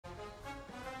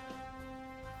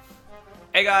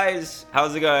Hey guys,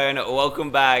 how's it going?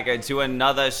 Welcome back to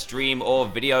another stream or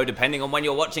video, depending on when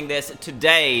you're watching this.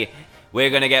 Today, we're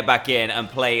gonna get back in and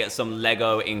play some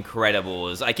Lego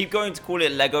Incredibles. I keep going to call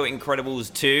it Lego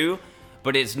Incredibles 2,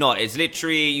 but it's not. It's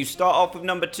literally, you start off with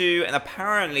number 2, and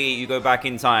apparently you go back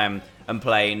in time and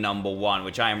play number 1,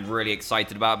 which I am really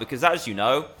excited about because, as you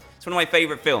know, it's one of my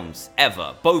favorite films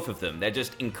ever. Both of them. They're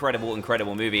just incredible,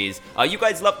 incredible movies. You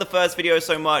guys loved the first video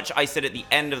so much. I said at the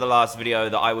end of the last video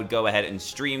that I would go ahead and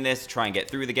stream this, try and get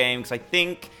through the game, because I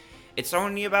think it's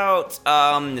only about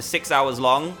 6 hours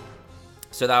long.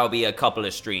 So that'll be a couple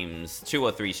of streams, 2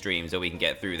 or 3 streams that we can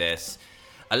get through this.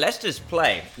 Let's just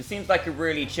play. It seems like a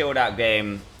really chilled out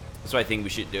game, so I think we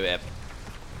should do it.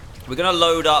 We're going to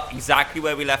load up exactly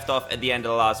where we left off at the end of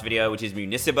the last video, which is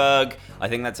Municiberg. I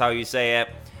think that's how you say it.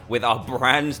 With our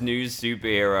brand new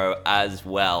superhero as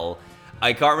well.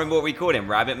 I can't remember what we called him.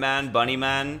 Rabbit Man? Bunny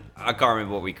Man? I can't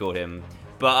remember what we called him.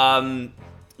 But,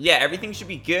 yeah, everything should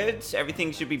be good.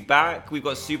 Everything should be back. We've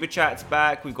got super chats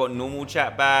back. We've got normal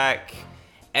chat back.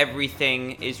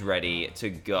 Everything is ready to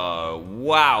go.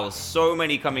 Wow, so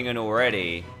many coming in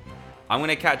already. I'm going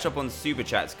to catch up on super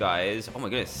chats, guys. Oh my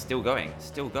goodness, still going.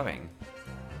 Still going.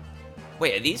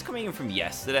 Wait, are these coming in from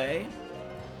yesterday?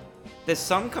 There's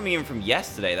some coming in from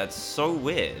yesterday. That's so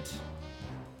weird.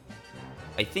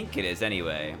 I think it is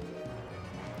anyway.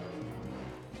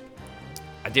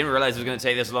 I didn't realize it was going to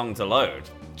take this long to load.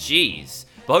 Jeez.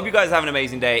 But I hope you guys have an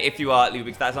amazing day. If you are, leave a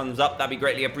big thumbs up. That'd be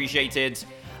greatly appreciated.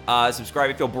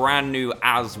 Subscribe if you're brand new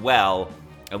as well.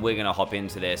 And we're going to hop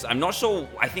into this. I'm not sure.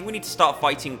 I think we need to start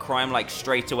fighting crime like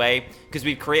straight away. Because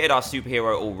we've created our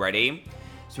superhero already.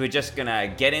 So we're just going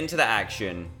to get into the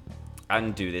action.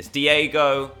 And do this.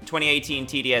 Diego, 2018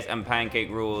 TDS and Pancake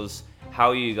Rules.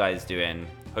 How are you guys doing?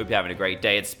 Hope you're having a great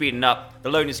day. It's speeding up. The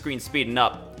loading screen's speeding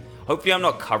up. Hopefully I'm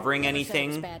not covering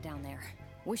anything. It's bad down there.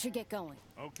 We should get going.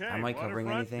 Okay. Am I covering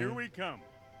anything? Here we come.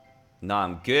 No,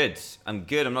 I'm good. I'm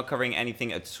good. I'm not covering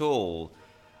anything at all.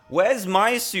 Where's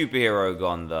my superhero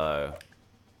gone, though?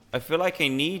 I feel like I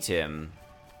need him.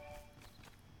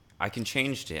 I can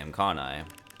change to him, can't I?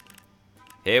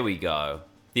 Here we go.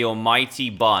 The almighty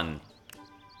Bun.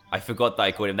 I forgot that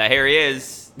I called him that. Here he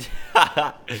is.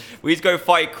 We need to go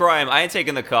fight crime. I ain't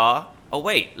taking the car. Oh,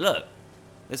 wait. Look.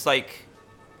 It's like...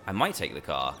 I might take the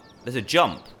car. There's a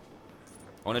jump.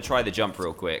 I want to try the jump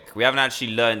real quick. We haven't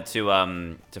actually learned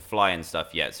to fly and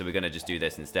stuff yet, so we're going to just do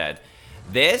this instead.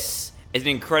 This is an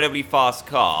incredibly fast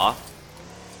car.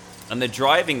 And the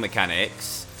driving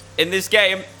mechanics in this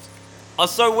game are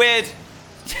so weird.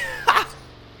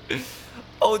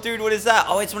 Oh, dude, what is that?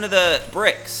 Oh, it's one of the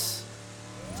bricks.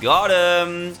 Got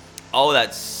him. Oh,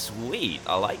 that's sweet.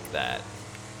 I like that.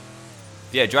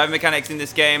 Yeah, driving mechanics in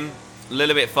this game, a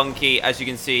little bit funky. As you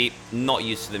can see, not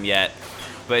used to them yet.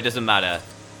 But it doesn't matter.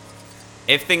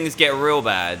 If things get real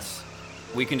bad,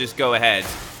 we can just go ahead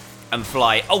and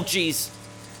fly. Oh, jeez.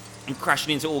 I'm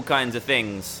crashing into all kinds of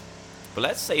things. But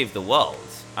let's save the world.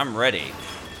 I'm ready.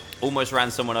 Almost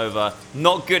ran someone over.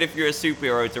 Not good if you're a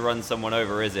superhero to run someone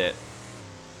over, is it?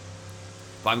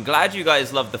 But I'm glad you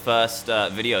guys loved the first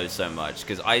video so much,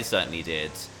 because I certainly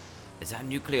did. Is that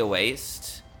nuclear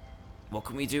waste? What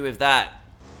can we do with that?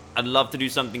 I'd love to do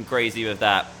something crazy with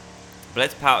that. But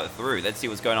let's power it through. Let's see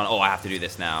what's going on. Oh, I have to do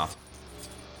this now.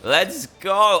 Let's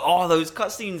go. Oh, those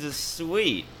cutscenes are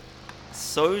sweet.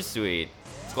 So sweet.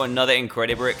 It's got another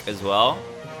Incredibrick as well.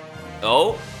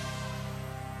 Oh.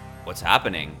 What's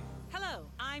happening?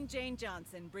 I'm Jane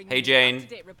Johnson, bringing hey, Jane. you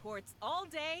up-to-date reports all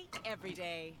day, every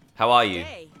day. How are you?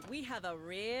 Today, we have a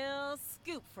real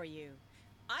scoop for you.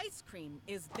 Ice cream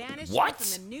is vanishing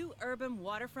from the new urban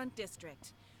waterfront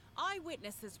district.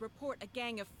 Eyewitnesses report a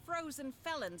gang of frozen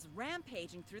felons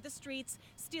rampaging through the streets,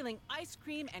 stealing ice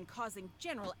cream and causing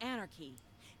general anarchy.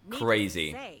 Crazy.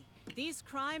 Needless to say, these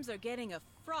crimes are getting a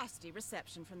frosty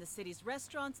reception from the city's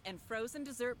restaurants and frozen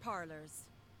dessert parlors.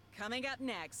 Coming up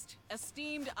next,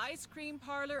 esteemed ice cream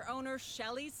parlor owner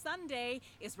Shelly Sunday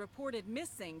is reported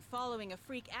missing following a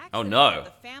freak accident at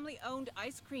the family-owned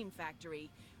ice cream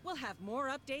factory. We'll have more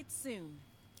updates soon.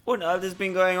 What on earth has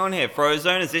been going on here?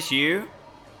 Frozone, is this you?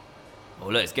 Oh,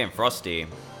 look, it's getting frosty.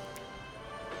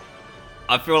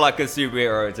 I feel like a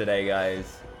superhero today,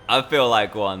 guys. I feel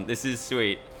like one. This is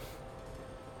sweet.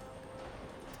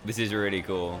 This is really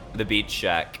cool. The beach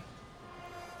shack.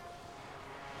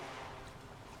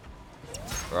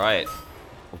 Right.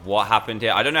 What happened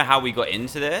here? I don't know how we got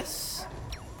into this.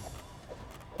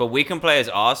 But we can play as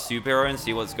our superhero and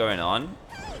see what's going on.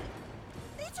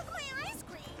 They took my ice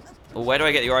cream. Well, where do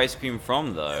I get your ice cream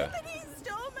from, though? Somebody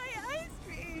stole my ice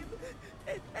cream.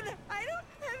 And I don't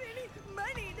have any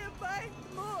money to buy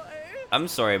more. I'm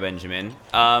sorry, Benjamin.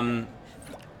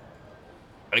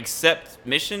 Accept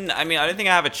mission? I mean, I don't think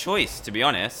I have a choice, to be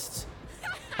honest.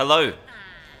 Hello.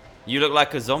 You look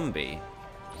like a zombie.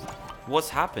 What's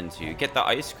happened to you? Get the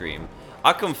ice cream.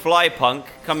 I can fly, punk.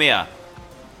 Come here.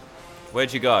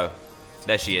 Where'd you go?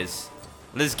 There she is.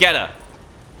 Let's get her.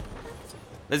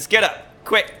 Let's get her.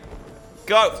 Quick.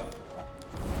 Go.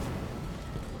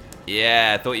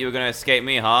 Yeah, thought you were going to escape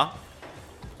me, huh?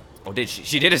 Or did she?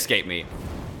 She did escape me.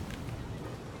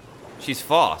 She's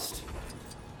fast.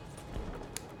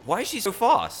 Why is she so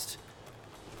fast?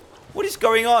 What is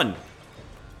going on?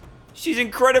 She's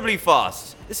incredibly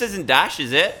fast. This isn't Dash,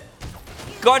 is it?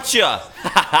 Gotcha!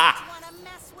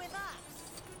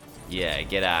 Yeah,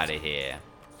 get out of here.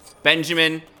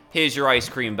 Benjamin, here's your ice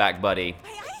cream back, buddy. My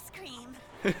ice cream.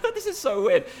 This is so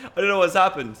weird. I don't know what's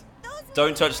happened.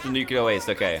 Don't touch the nuclear waste,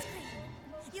 okay.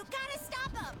 You gotta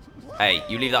stop them. Hey,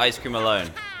 you leave the ice cream alone.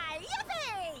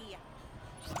 Yippee!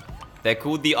 They're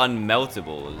called the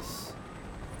Unmeltables.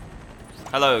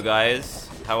 Hello, guys.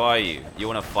 How are you? You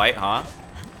want to fight, huh?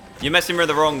 You're messing with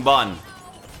the wrong button.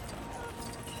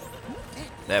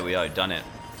 There we go, done it.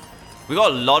 We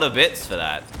got a lot of bits for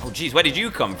that. Oh, jeez, where did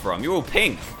you come from? You're all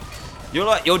pink.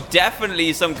 You're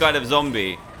definitely some kind of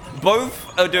zombie.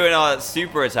 Both are doing our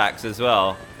super attacks as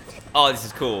well. Oh, this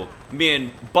is cool. Me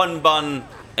and Bun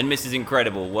and Mrs.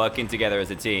 Incredible working together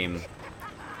as a team.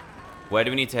 Where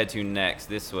do we need to head to next?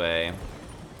 This way.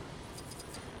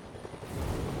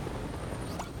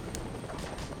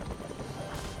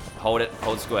 Hold it.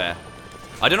 Hold square.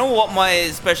 I don't know what my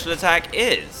special attack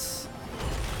is.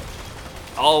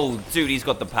 Oh, dude, he's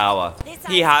got the power.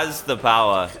 He has the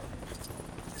power.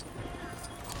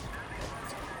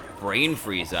 Brain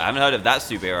Freezer. I haven't heard of that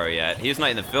superhero yet. He was not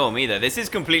in the film either. This is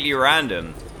completely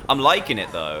random. I'm liking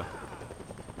it, though.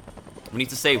 We need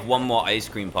to save one more ice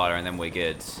cream parlor, and then we're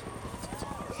good.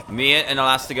 Me and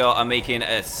Elastigirl are making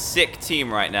a sick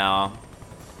team right now.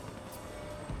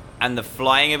 And the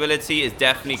flying ability is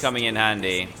definitely coming in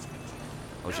handy.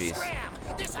 Oh, jeez.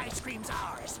 This ice cream's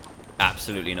ours.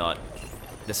 Absolutely not.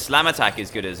 The slam attack is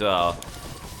good as well.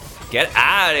 Get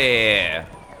out of here.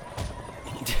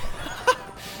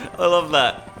 I love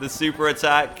that. The super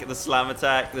attack, the slam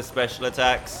attack, the special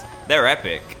attacks. They're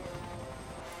epic.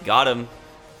 Got him.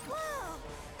 Whoa,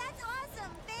 that's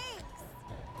awesome. Thanks.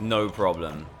 No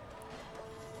problem.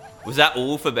 Was that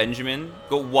all for Benjamin?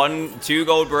 Got 2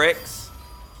 gold bricks.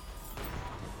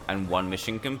 And 1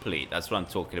 mission complete. That's what I'm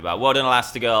talking about. Well done,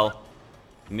 Elastigirl.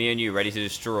 Me and you ready to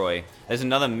destroy. There's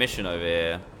another mission over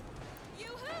here.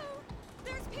 Yoo-hoo!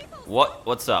 There's people.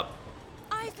 What's up?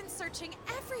 I've been searching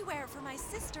everywhere for my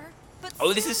sister, but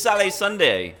Oh, this is still Saleh no-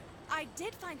 Sunday. I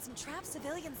did find some trapped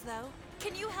civilians, though.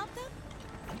 Can you help them?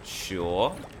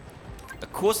 Sure.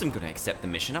 Of course I'm gonna accept the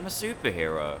mission. I'm a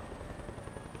superhero.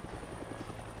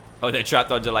 Oh, they're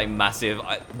trapped under like massive...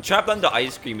 trapped under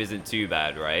ice cream isn't too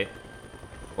bad, right?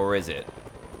 Or is it?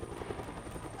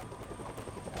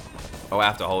 Oh, I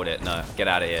have to hold it. No, get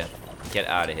out of here. Get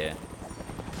out of here.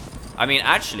 I mean,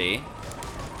 actually...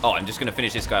 Oh, I'm just gonna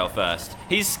finish this guy off first.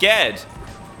 He's scared.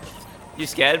 You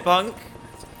scared, punk?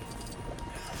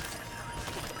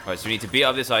 Alright, so we need to beat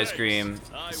up this ice cream.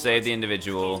 Save the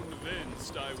individual.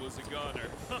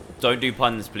 Don't do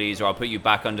puns, please, or I'll put you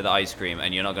back under the ice cream,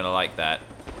 and you're not gonna like that.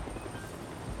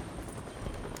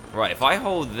 Right, if I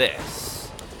hold this,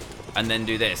 and then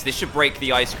do this, this should break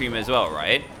the ice cream as well,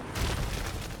 right?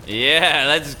 Yeah,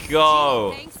 let's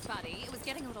go. Thanks, buddy. It was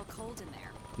getting a little cold in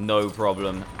there. No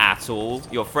problem at all.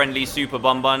 Your friendly Super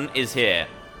Bun Bun is here.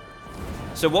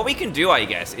 So what we can do, I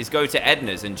guess, is go to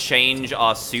Edna's and change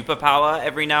our superpower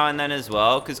every now and then as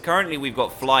well, because currently we've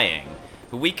got flying.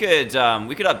 But we could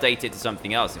update it to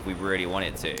something else if we really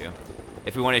wanted to.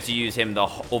 If we wanted to use him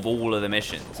of all of the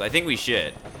missions. I think we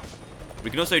should. We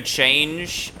can also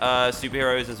change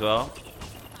superheroes as well.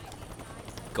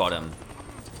 Got him.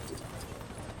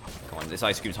 Come on, this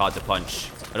ice cream's hard to punch.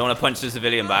 I don't want to punch the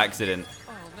civilian by accident.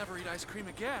 I'll never eat ice cream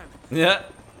again. Yeah.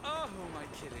 Oh, who am I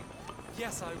kidding?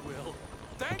 Yes, I will.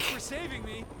 Thanks for saving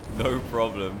me. No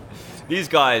problem. These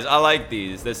guys, I like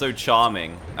these. They're so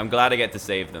charming. I'm glad I get to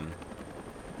save them.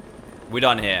 We're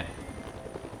done here.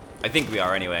 I think we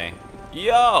are anyway.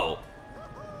 Yo!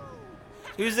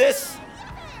 Who's this?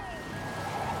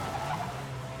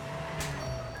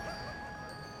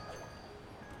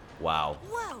 Wow.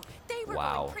 Whoa, they were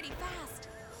Wow. going pretty fast.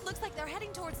 Looks like they're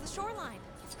heading towards the shoreline.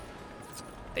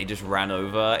 They just ran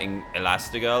over in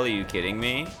Elastigirl? Are you kidding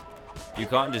me? You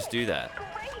can't just do that.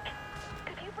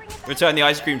 Return the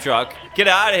ice cream truck. Get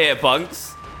out of here,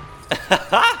 punks.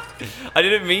 I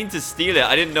didn't mean to steal it.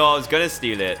 I didn't know I was gonna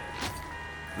steal it.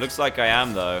 Looks like I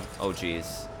am, though. Oh,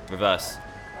 jeez. Reverse.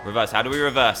 Reverse. How do we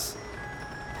reverse?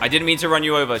 I didn't mean to run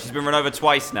you over. She's been run over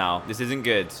twice now. This isn't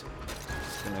good. Just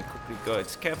gonna quickly go,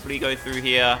 just carefully go through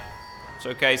here. It's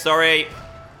okay. Sorry.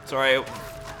 Sorry.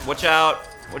 Watch out.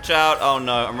 Watch out. Oh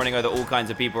no, I'm running over all kinds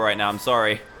of people right now. I'm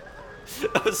sorry.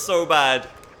 That was so bad.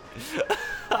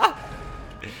 I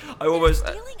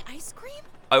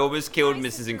almost killed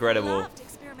Mrs. Incredible. Loved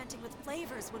experimenting with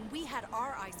flavors when we had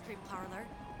our ice cream parlor.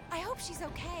 I hope she's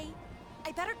okay.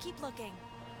 I better keep looking.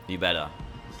 You better.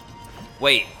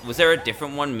 Wait, was there a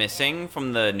different one missing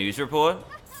from the news report?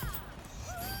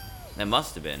 There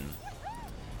must have been.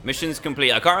 Mission's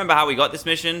complete. I can't remember how we got this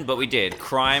mission, but we did.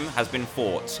 Crime has been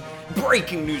fought.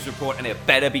 Breaking news report, and it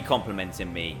better be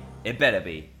complimenting me. It better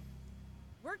be.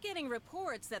 We're getting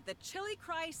reports that the chili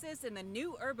crisis in the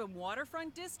new urban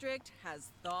waterfront district has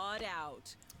thawed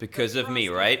out. Because The of me,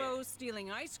 frosty right? foes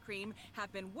stealing ice cream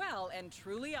have been well and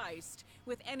truly iced,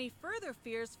 with any further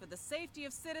fears for the safety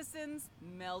of citizens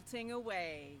melting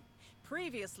away.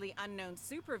 Previously unknown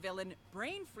supervillain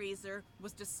Brain Freezer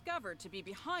was discovered to be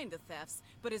behind the thefts,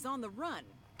 but is on the run.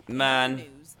 Man. In other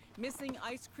news, missing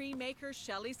ice cream maker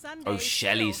Shelly Sunday. Oh,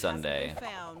 Shelly still hasn't Sunday. been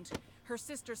found. Her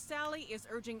sister Sally is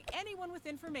urging anyone with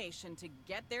information to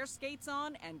get their skates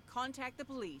on and contact the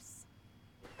police.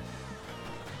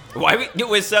 Why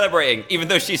we're celebrating, even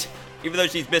though she's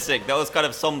missing. That was kind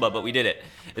of somber, but we did it.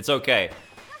 It's okay.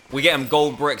 We get them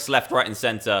gold bricks left, right, and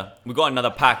center. We got another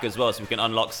pack as well, so we can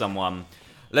unlock someone.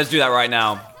 Let's do that right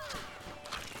now.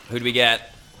 Who do we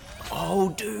get?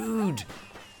 Oh, dude.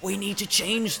 We need to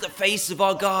change the face of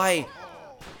our guy.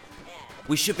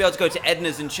 We should be able to go to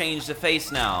Edna's and change the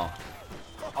face now.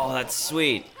 Oh, that's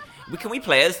sweet. Can we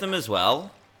play as them as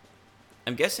well?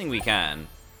 I'm guessing we can.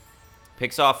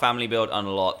 Pixar family build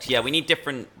unlocked. Yeah, we need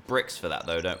different bricks for that,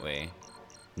 though, don't we?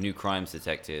 New crimes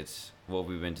detected. What have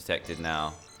we been detected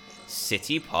now?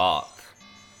 City Park.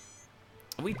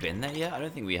 Have we been there yet? I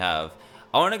don't think we have.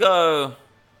 I want to go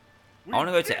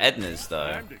to Edna's,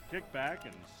 though. Time to kick back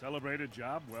and celebrate a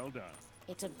job well done.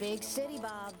 It's a big city,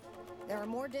 Bob. There are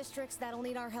more districts that'll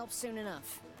need our help soon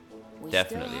enough. We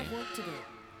Definitely. still have work to do.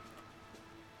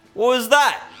 What was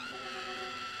that?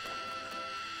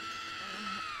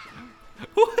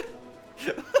 What?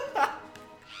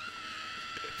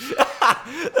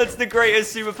 That's the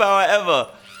greatest superpower ever.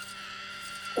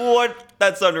 What?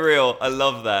 That's unreal. I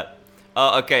love that.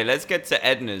 Okay, let's get to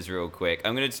Edna's real quick.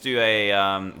 I'm going to do a,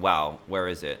 wow, where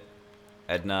is it?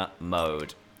 Edna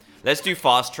mode. Let's do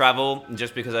fast travel,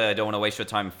 just because I don't want to waste your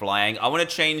time flying. I want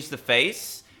to change the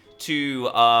face to,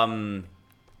 I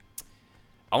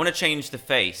want to change the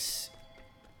face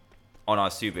on our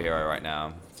superhero right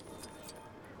now.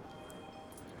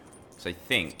 So I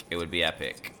think it would be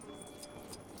epic.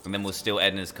 And then we'll steal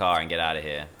Edna's car and get out of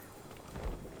here.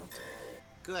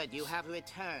 Good, you have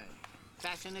returned.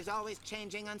 Fashion is always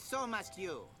changing, and so must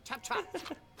you. Chop chop.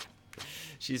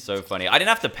 She's so funny. I didn't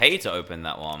have to pay to open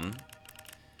that one.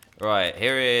 Right,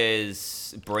 here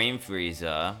is Brain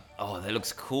Freezer. Oh, that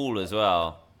looks cool as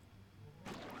well.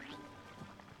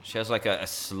 She has like a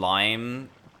slime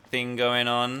thing going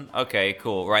on. Okay,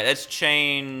 cool. Right, let's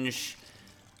change.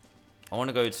 I want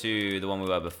to go to the one we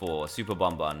were before, Super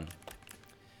Bun Bun.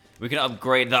 We can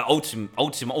upgrade the ultimate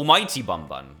almighty Bun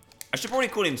Bun. I should probably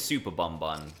call him Super Bun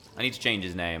Bun. I need to change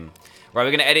his name. Right,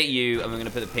 we're gonna edit you, and we're gonna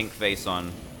put the pink face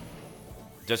on,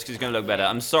 just because it's gonna look better.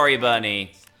 I'm sorry,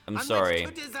 Bernie. I'm sorry.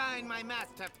 To design my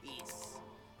masterpiece.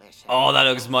 Oh, that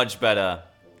looks much better.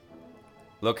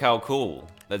 Look how cool.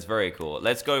 That's very cool.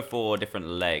 Let's go for different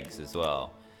legs as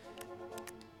well.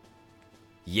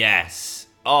 Yes.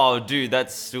 Oh, dude,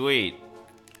 that's sweet.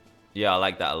 Yeah, I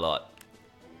like that a lot.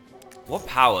 What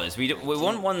powers? We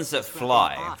want ones that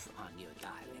fly.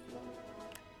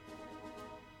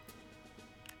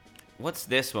 What's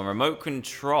this one? Remote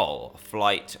control.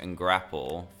 Flight and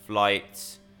grapple.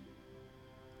 Flight.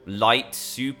 Light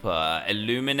super.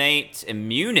 Illuminate.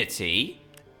 Immunity?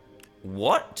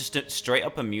 What? Just a straight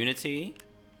up immunity?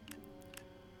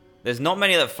 There's not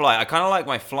many that fly. I kind of like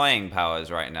my flying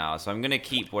powers right now, so I'm going to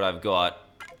keep what I've got.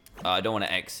 I don't want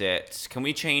to exit. Can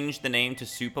we change the name to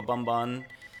Super Bun Bun?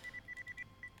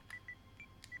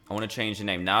 I want to change the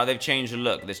name. Now they've changed the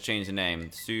look. Let's change the name.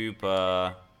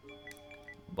 Super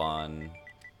Bun.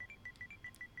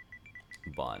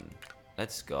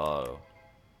 Let's go.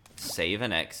 Save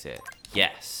and exit.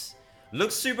 Yes.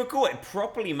 Looks super cool. It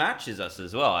properly matches us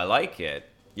as well. I like it.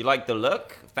 You like the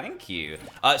look? Thank you.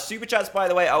 Super chats, by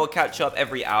the way, I will catch up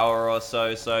every hour or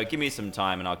so. So give me some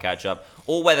time and I'll catch up.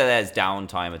 Or whether there's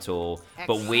downtime at all.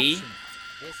 But we...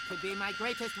 This could be my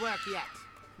greatest work yet.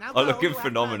 Now Oh, looking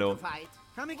phenomenal.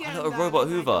 Come again, Oh, a robot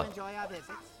Hoover. enjoy our visits.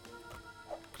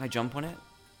 Can I jump on it?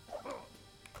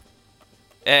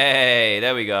 Hey,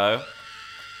 there we go.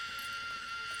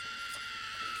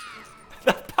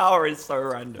 power is so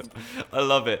random. I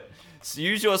love it. So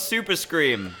use your super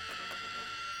scream.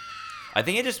 I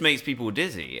think it just makes people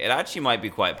dizzy. It actually might be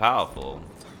quite powerful.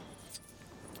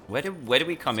 Where do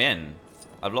we come in?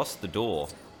 I've lost the door.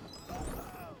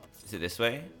 Is it this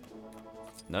way?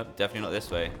 Nope, definitely not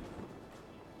this way.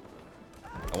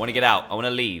 I want to get out. I want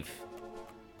to leave.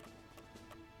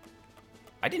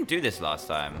 I didn't do this last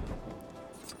time.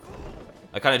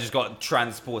 I kind of just got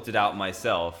transported out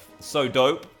myself. So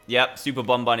dope. Yep, Super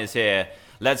Bum Bun is here.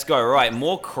 Let's go. Right,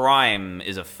 more crime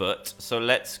is afoot. So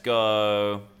let's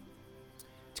go...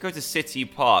 Let's go to City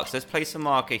Parks. Let's place a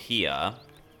marker here.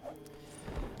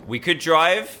 We could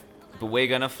drive, but we're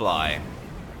going to fly.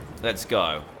 Let's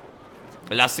go.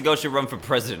 Elastigirl should run for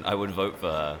president. I would vote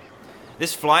for her.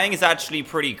 This flying is actually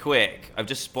pretty quick. I've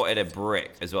just spotted a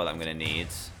brick as well that I'm going to need.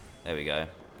 There we go.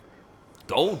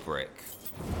 Gold brick.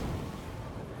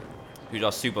 Who's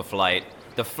our super flight?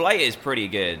 The flight is pretty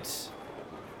good.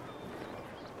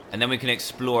 And then we can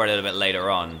explore a little bit later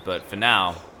on. But for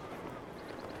now,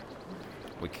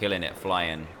 we're killing it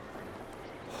flying.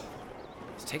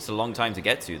 This takes a long time to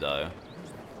get to, though.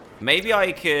 Maybe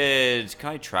I could... Can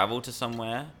I travel to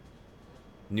somewhere?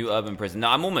 New urban prison. No,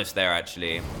 I'm almost there,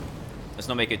 actually. Let's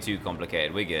not make it too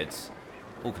complicated. We're good.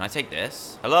 Oh, can I take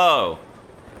this? Hello!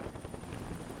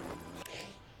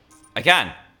 I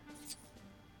can.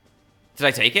 Did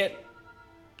I take it?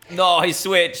 No, I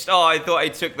switched. Oh, I thought I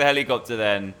took the helicopter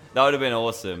then. That would have been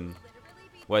awesome.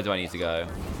 Where do I need to go?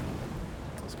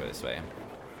 Let's go this way.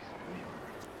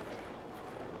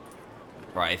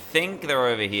 Right, I think they're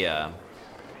over here.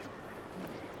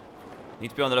 Need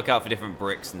to be on the lookout for different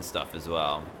bricks and stuff as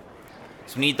well.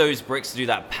 So we need those bricks to do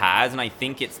that pad, and I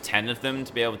think it's 10 of them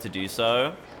to be able to do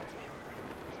so.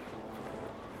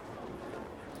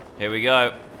 Here we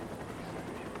go.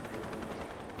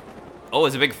 Oh,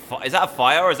 it's a big fire. Is that a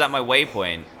fire or is that my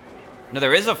waypoint? No,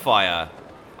 there is a fire.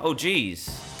 Oh,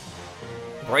 geez.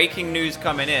 Breaking news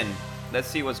coming in. Let's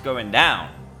see what's going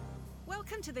down.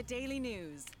 Welcome to the Daily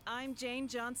News. I'm Jane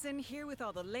Johnson, here with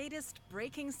all the latest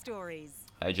breaking stories.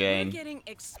 Hi, Jane. We're getting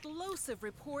explosive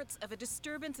reports of a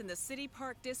disturbance in the City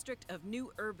Park district of New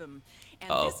Urban.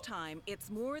 And this time, it's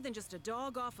more than just a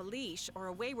dog off a leash or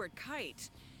a wayward kite.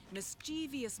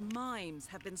 Mischievous mimes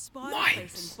have been spotted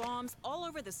placing bombs all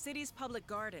over the city's public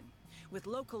garden. With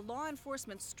local law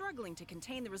enforcement struggling to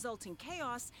contain the resulting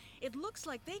chaos, it looks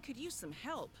like they could use some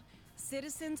help.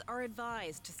 Citizens are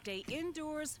advised to stay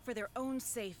indoors for their own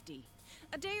safety.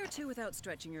 A day or two without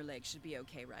stretching your legs should be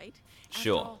okay, right?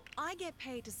 Sure. After all, I get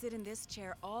paid to sit in this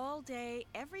chair all day,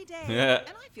 every day, Yeah.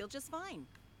 and I feel just fine.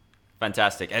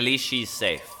 Fantastic. At least she's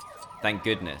safe. Thank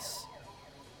goodness.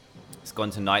 It's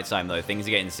gone to nighttime, though. Things are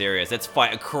getting serious. Let's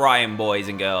fight a crime, boys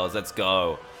and girls. Let's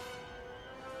go.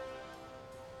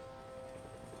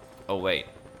 Oh, wait.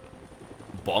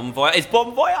 Bon Voyage? It's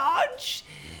Bon Voyage!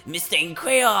 Mr.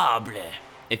 Incroyable!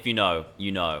 If you know,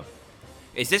 you know.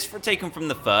 Is this taken from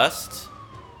the first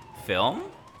film?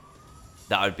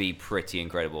 That would be pretty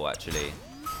incredible, actually.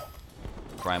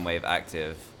 Crime wave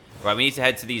active. Right, we need to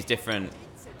head to these different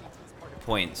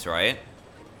points, right?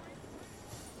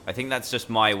 I think that's just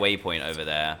my waypoint over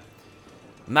there.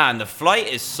 Man, the flight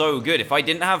is so good. If I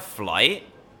didn't have flight...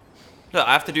 Look,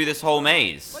 I have to do this whole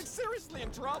maze. Like, seriously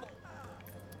in trouble.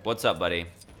 What's up, buddy?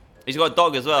 He's got a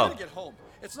dog as well. I gotta get home.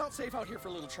 It's not safe out here for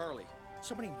little Charlie.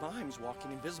 So many mimes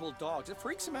walking invisible dogs. It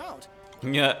freaks him out.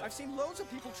 Yeah. I've seen loads of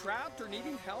people trapped or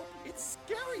needing help. It's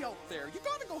scary out there. You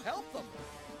gotta go help them.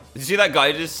 Did you see that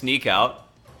guy just sneak out?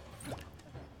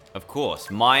 Of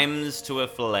course. Mimes to a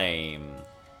flame.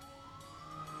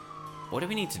 What do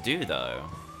we need to do, though?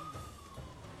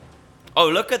 Oh,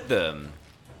 look at them.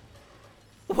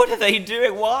 What are they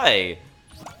doing? Why?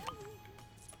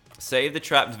 Save the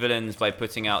trapped villains by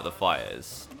putting out the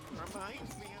fires.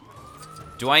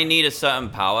 Do I need a certain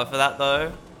power for that,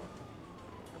 though?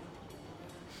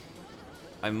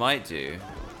 I might do.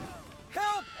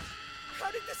 Help!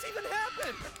 How did this even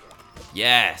happen?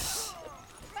 Yes.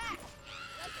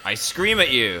 I scream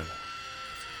at you.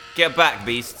 Get back,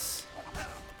 beasts.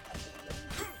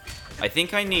 I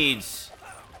think I need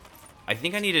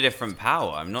a different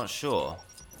power. I'm not sure.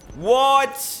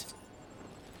 What?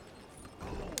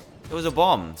 It was a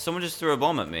bomb. Someone just threw a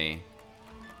bomb at me.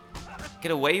 Get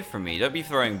away from me. Don't be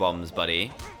throwing bombs,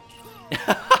 buddy.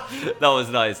 That was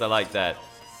nice. I like that.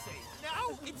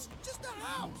 No, it's just a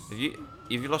house. Have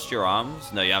you lost your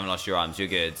arms? No, you haven't lost your arms. You're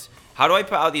good. How do I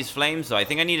put out these flames, though? I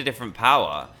think I need a different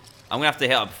power. I'm going to have to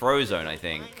hit up Frozone, I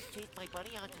think.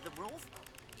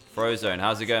 Frozone,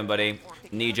 how's it going, buddy?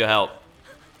 Need your help.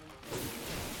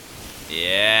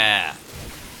 Yeah.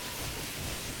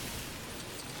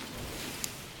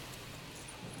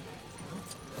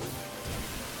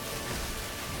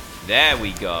 There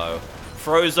we go.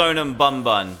 Frozone and Bun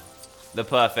Bun. The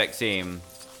perfect team.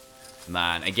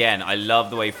 Man, again, I love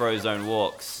the way Frozone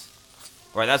walks.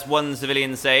 Right, that's one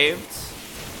civilian saved.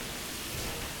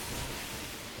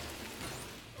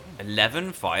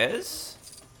 11 fires?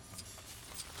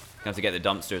 Gonna have to get the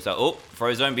dumpster. So, oh,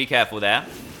 Frozone, be careful there.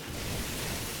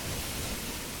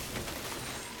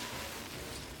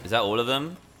 Is that all of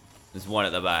them? There's one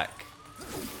at the back.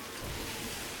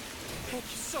 Thank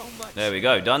you so much. There we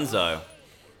go, Dunzo.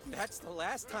 That's the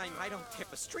last time I don't tip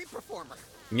a street performer.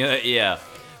 Yeah.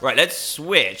 Right, let's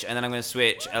switch, and then I'm going to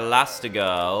switch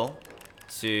Elastigirl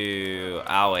to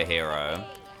our hero.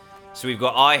 So we've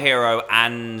got our hero,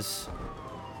 and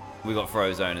we've got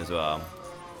Frozone as well.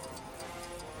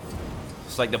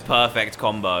 It's like the perfect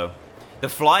combo. The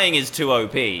flying is too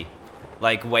OP.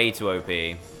 Like, way too OP.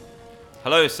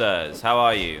 Hello, sirs. How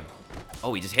are you?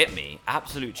 Oh, he just hit me.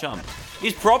 Absolute chump.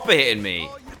 He's proper hitting me.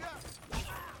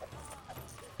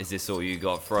 Is this all you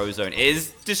got? Frozone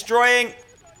is destroying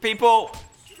people.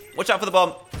 Watch out for the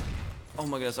bomb. Oh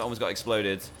my goodness, I almost got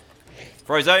exploded.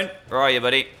 Frozone, where are you,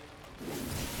 buddy?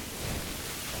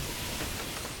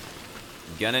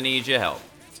 Gonna need your help.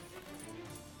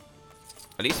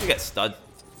 At least we get stud.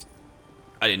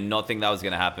 I did not think that was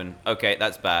gonna happen. Okay,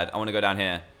 that's bad. I want to go down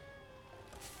here.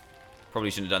 Probably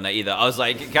shouldn't have done that either. I was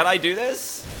like, can I do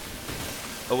this?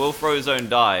 Or will Frozone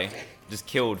die? Just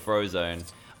killed Frozone.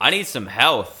 I need some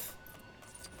health.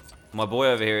 My boy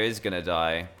over here is gonna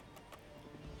die.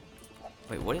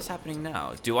 Wait, what is happening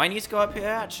now? Do I need to go up here,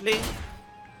 actually?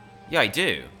 Yeah, I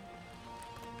do.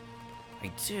 I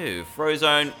do.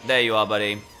 Frozone, there you are,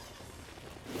 buddy.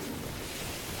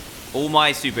 All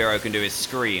my superhero can do is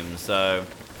scream, so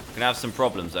we're gonna have some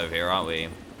problems over here, aren't we?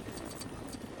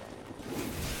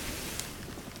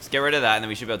 Let's get rid of that, and then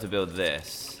we should be able to build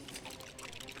this.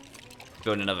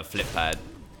 Build another flip pad.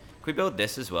 Can we build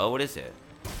this as well? What is it?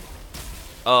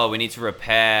 Oh, we need to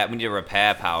repair. We need a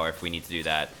repair power if we need to do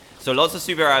that. So lots of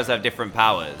superheroes have different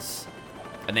powers,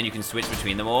 and then you can switch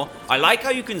between them all. I like how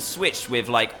you can switch with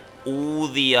like all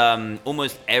the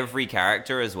almost every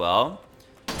character as well.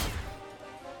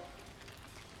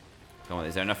 Come on,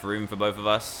 is there enough room for both of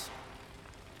us?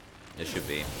 There should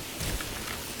be.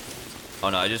 Oh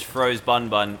no, I just froze Bun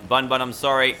Bun. Bun Bun, I'm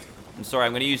sorry. I'm sorry,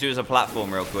 I'm going to use you as a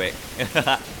platform real quick. Is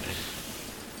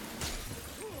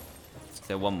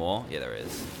there one more? Yeah, there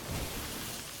is.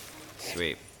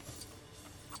 Sweet.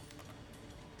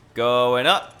 Going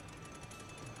up.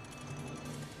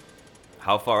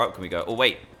 How far up can we go? Oh,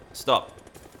 wait. Stop.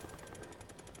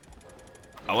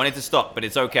 I wanted to stop, but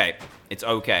it's okay. It's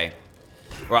okay.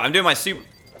 Right, I'm doing my super...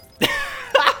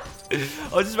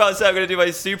 I was just about to say I'm going to do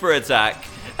my super attack.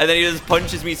 And then he just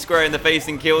punches me square in the face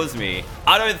and kills me.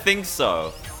 I don't think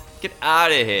so. Get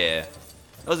out of here.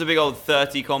 That was a big old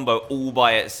 30 combo all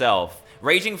by itself.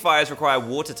 Raging fires require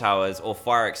water towers or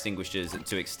fire extinguishers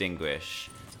to extinguish.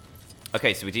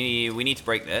 Okay, so we need to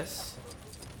break this.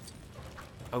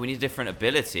 Oh, we need a different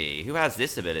ability. Who has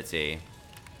this ability?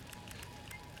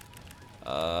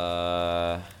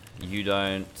 You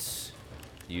don't.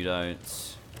 You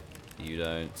don't. You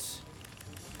don't.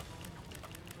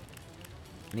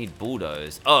 I need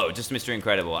bulldoze. Oh, just Mr.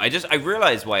 Incredible. I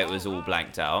realized why it was all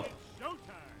blanked out. Do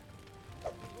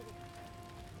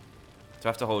I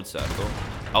have to hold circle?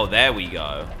 Oh, there we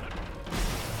go.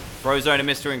 Frozone and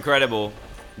Mr. Incredible.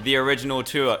 The original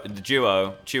duo.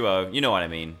 You know what I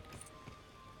mean.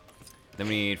 Then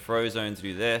we need Frozone to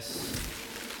do this.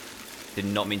 Did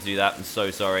not mean to do that. I'm so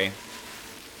sorry.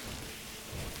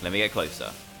 Let me get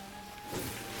closer.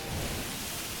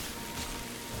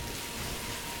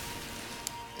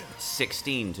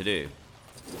 $16 to do.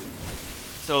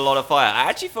 It's a lot of fire. I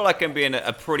actually feel like I'm being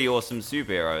a pretty awesome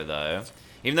superhero, though.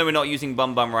 Even though we're not using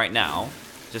Bum Bum right now,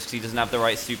 just because he doesn't have the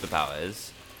right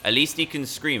superpowers, at least he can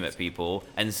scream at people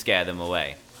and scare them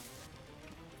away.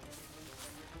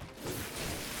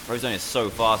 Frozone is so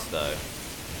fast, though.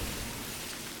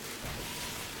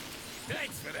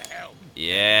 Thanks for the help.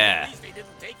 Yeah. At least they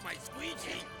didn't take my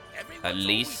squeegee. At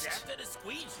least. After the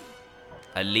squeegee.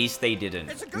 At least they didn't.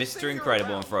 Mr.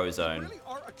 Incredible and Frozone. You really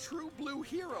are a true blue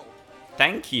hero.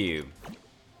 Thank you.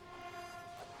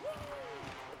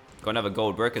 Got another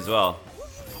gold brick as well.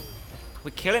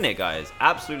 We're killing it, guys.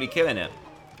 Absolutely killing it.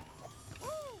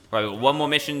 Right, we've got one more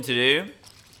mission to do.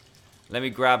 Let me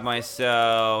grab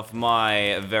myself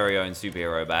my very own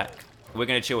superhero back. We're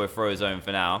going to chill with Frozone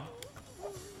for now.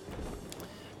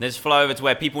 Let's fly over to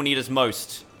where people need us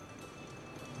most.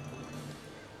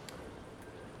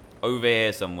 Over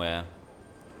here somewhere.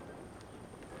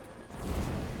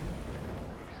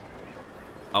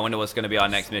 I wonder what's going to be our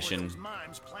next mission.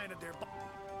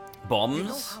 bombs? You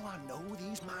know how I know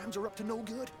these mimes are up to no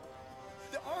good?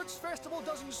 The arts festival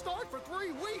doesn't start for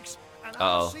 3 weeks, and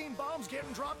I've seen bombs getting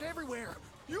dropped everywhere.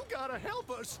 You gotta help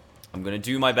us. I'm gonna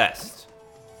do my best.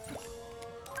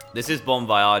 This is Bon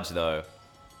Voyage, though.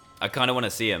 I kind of want to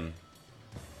see him.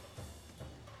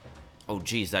 Oh,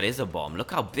 geez, that is a bomb.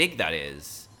 Look how big that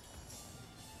is.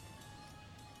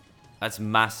 That's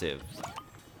massive.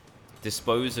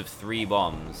 Dispose of 3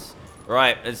 bombs.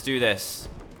 Right, let's do this.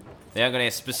 They aren't going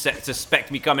to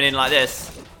suspect me coming in like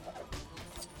this.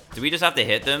 Do we just have to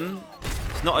hit them?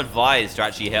 It's not advised to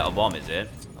actually hit a bomb, is it?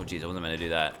 Oh, jeez, I wasn't meant to do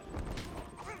that.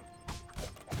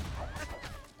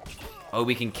 Oh,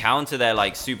 we can counter their,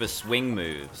 like, super swing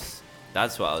moves.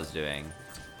 That's what I was doing.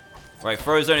 Right,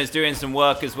 Frozone is doing some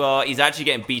work as well. He's actually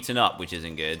getting beaten up, which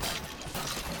isn't good.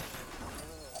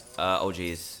 Oh,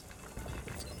 jeez.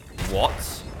 What?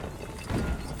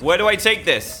 Where do I take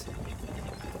this?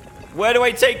 Where do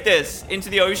I take this? Into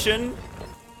the ocean?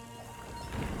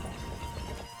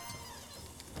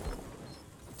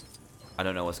 I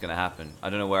don't know what's gonna happen. I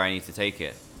don't know where I need to take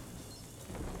it.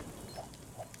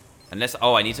 Unless,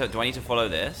 oh, I need to, do I need to follow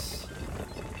this?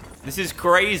 This is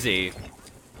crazy.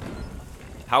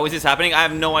 How is this happening? I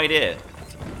have no idea.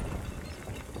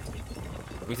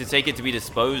 We need to take it to be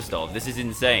disposed of. This is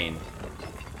insane.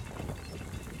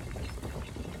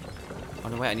 Oh,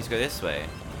 no, wait, I need to go this way.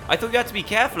 I thought you had to be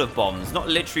careful of bombs, not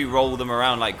literally roll them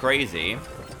around like crazy.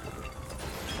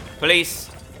 Police.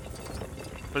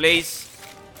 Police.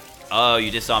 Oh,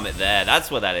 you disarm it there.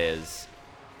 That's what that is.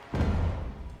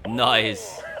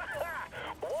 Nice.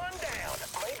 One down.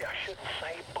 Maybe I shouldn't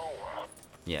say boom.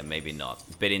 Yeah, maybe not.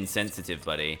 Bit insensitive,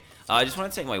 buddy. I just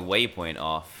want to take my waypoint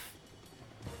off.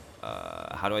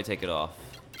 How do I take it off?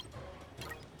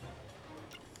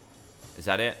 Is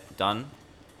that it? Done?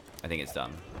 I think it's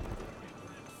done.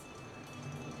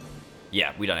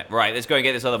 Yeah, we done it. Right, let's go and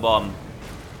get this other bomb.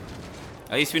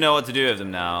 At least we know what to do with them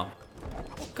now.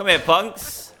 Come here,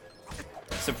 punks.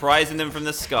 Surprising them from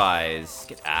the skies.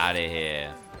 Get out of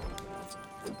here.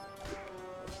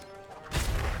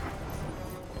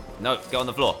 No, get on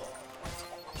the floor.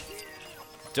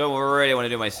 Don't really want to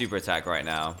do my super attack right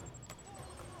now.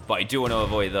 But I do want to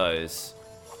avoid those.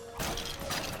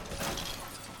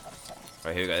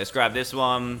 Right, here we go. Let's grab this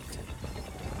one.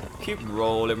 Keep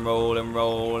rolling, rolling,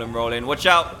 rolling, rolling. Watch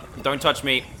out. Don't touch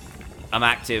me. I'm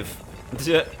active.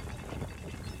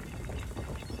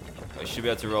 I should be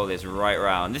able to roll this right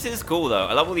around. This is cool, though.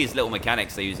 I love all these little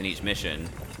mechanics they use in each mission.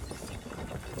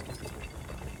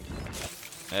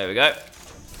 There we go.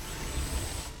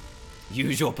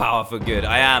 Use your power for good.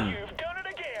 I am. You've done it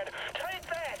again. Take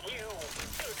that, you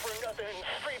good-for-nothing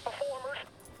street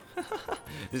performers.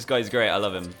 This guy's great. I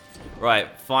love him. Right,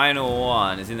 final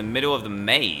one is in the middle of the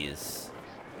maze.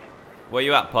 Where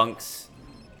you at, punks?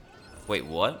 Wait,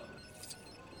 what?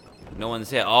 No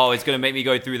one's here. Oh, it's going to make me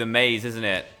go through the maze, isn't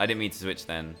it? I didn't mean to switch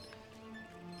then.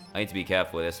 I need to be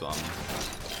careful with this one.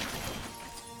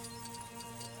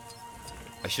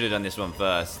 I should have done this one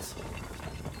first.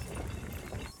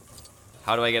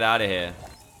 How do I get out of here?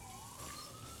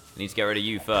 I need to get rid of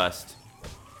you first.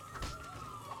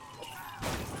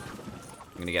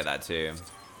 I'm going to get that too.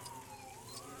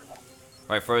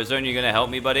 Right, Frozone, you going to help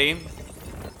me, buddy?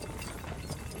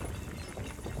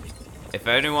 If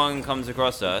anyone comes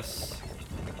across us...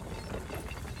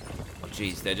 Oh,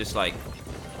 jeez, they're just like...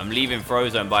 I'm leaving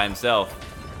Frozone by himself.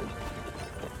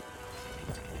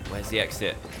 Where's the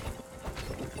exit?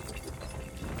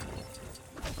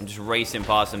 I'm just racing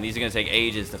past them. These are going to take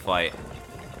ages to fight.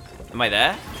 Am I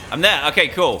there? I'm there. Okay,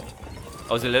 cool.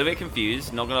 I was a little bit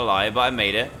confused, not going to lie, but I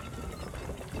made it.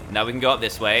 Now we can go up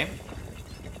this way.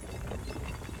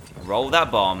 Roll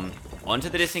that bomb onto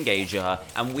the disengager,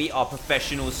 and we are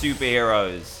professional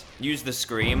superheroes. Use the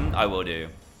scream. I will do.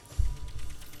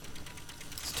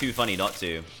 It's too funny not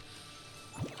to.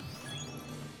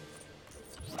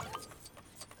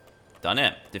 Done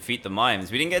it. Defeat the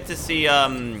mimes. We didn't get to see,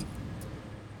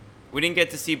 we didn't get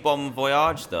to see Bon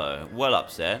Voyage, though. Well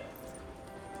upset.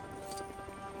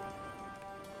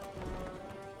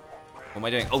 What am I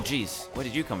doing? Oh, jeez. Where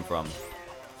did you come from?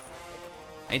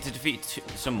 I need to defeat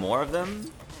some more of them?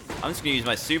 I'm just going to use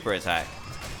my super attack.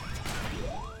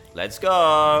 Let's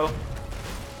go.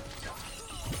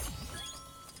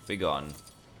 Be gone.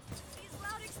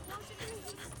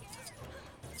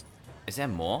 Is there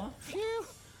more? Phew.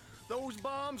 Those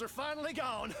bombs are finally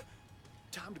gone.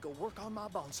 Time to go work on my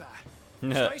bonsai.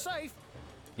 Stay safe.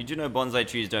 You do know bonsai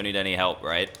trees don't need any help,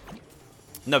 right?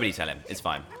 Nobody tell him. It's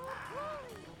fine.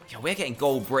 Yeah, we're getting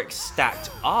gold bricks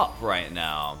stacked up right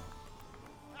now.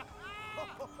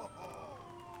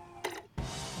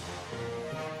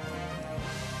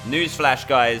 Newsflash,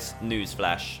 guys.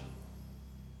 Newsflash.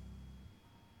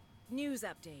 News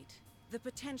update. The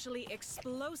potentially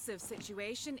explosive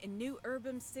situation in New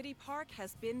Urban City Park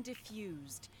has been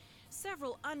diffused.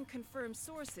 Several unconfirmed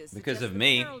sources Because suggest of the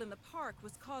me. peril in the park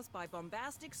was caused by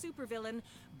bombastic supervillain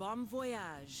Bon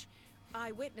Voyage.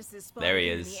 Eyewitnesses spotted There he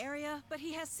him in is. the area, but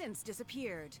he has since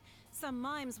disappeared. Some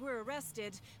mimes were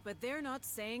arrested, but they're not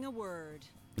saying a word.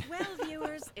 Well,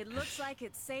 viewers, it looks like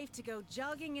it's safe to go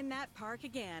jogging in that park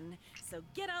again. So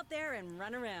get out there and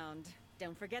run around.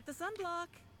 Don't forget the sunblock.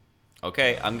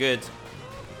 Okay, I'm good.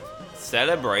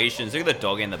 Celebrations. Look at the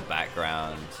dog in the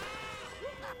background.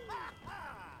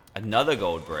 Another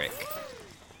gold brick.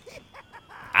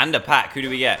 And a pack. Who do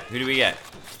we get? Who do we get?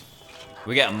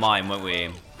 We get a mime, won't we?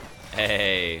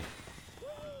 Hey.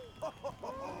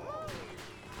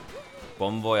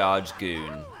 Bon Voyage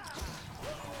Goon.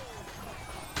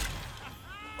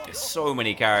 There's so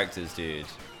many characters, dude.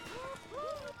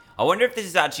 I wonder if this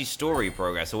is actually story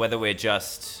progress or whether we're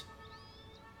just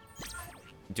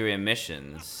doing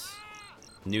missions.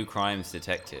 New crimes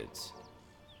detected.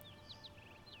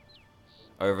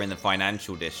 Over in the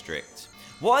financial district.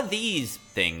 What are these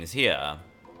things here?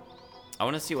 I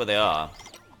want to see what they are.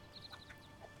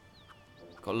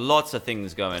 Got lots of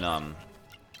things going on.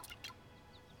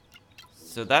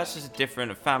 So that's just a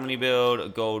different family build, a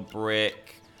gold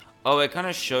brick. Oh, it kind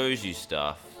of shows you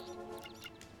stuff.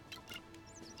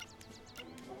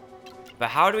 But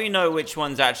how do we know which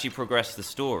ones actually progress the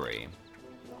story?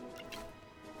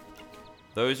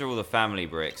 Those are all the family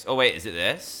bricks. Oh, wait, is it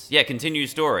this? Yeah, continue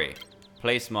story.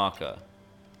 Place marker.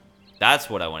 That's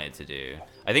what I wanted to do.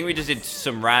 I think we just did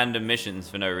some random missions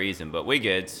for no reason, but we're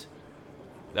good.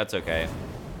 That's okay.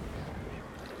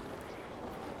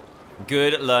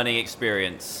 Good learning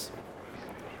experience.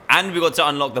 And we got to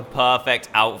unlock the perfect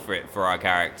outfit for our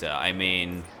character. I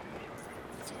mean,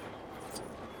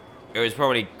 it was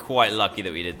probably quite lucky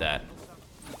that we did that.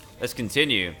 Let's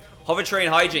continue. Hover train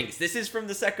hijinks. This is from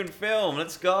the second film.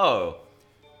 Let's go.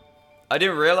 I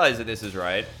didn't realize that this is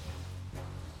right.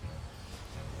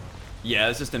 Yeah,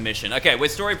 it's just a mission. Okay, we're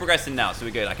story progressing now, so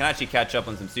we're good. I can actually catch up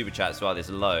on some super chats while this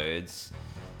loads.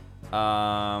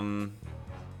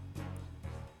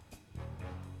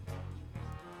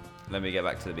 Let me get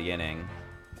back to the beginning.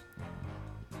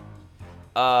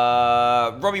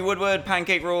 Robbie Woodward,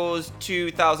 Pancake Rules,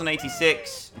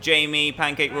 2086. Jamie,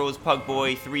 Pancake Rules, Pug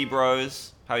Boy, 3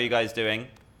 Bros. How are you guys doing?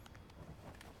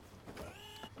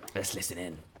 Let's listen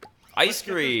in. Ice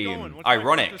cream.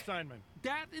 Ironic.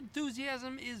 That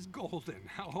enthusiasm is golden.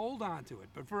 I'll hold on to it.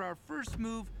 But for our first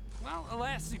move, well,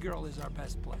 Elastigirl is our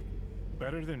best play.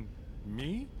 Better than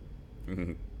me?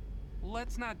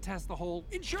 Let's not test the whole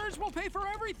insurance will pay for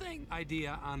everything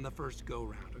idea on the first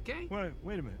go-round, okay?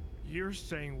 Wait a minute. You're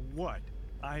saying what?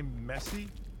 I'm messy?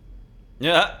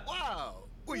 Yeah. Wow.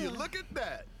 Will you look at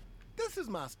that? This is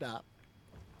my stop.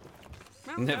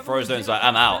 Well, Frozone's like,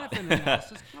 I'm out.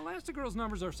 Elastigirl's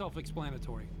numbers are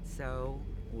self-explanatory. So,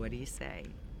 what do you say?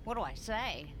 What do I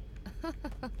say?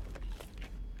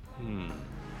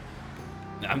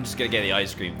 I'm just gonna get the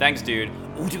ice cream. Thanks, dude.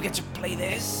 Oh, do we get to play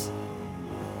this?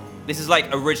 This is like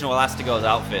original Elastigirl's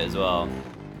outfit as well.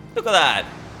 Look at that.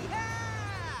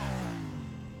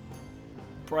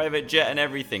 Private jet and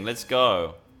everything. Let's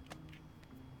go.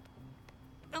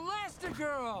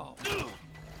 Elastigirl!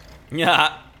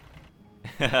 Yeah.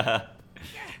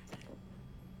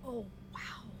 Oh,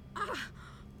 wow.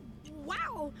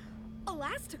 Wow.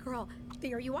 Elastigirl,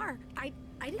 there you are. I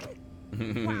didn't...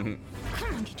 Wow.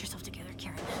 Come on, get yourself together,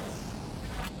 Karen.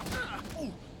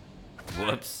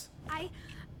 Whoops. Hi.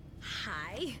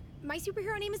 My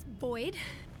superhero name is Boyd.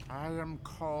 I am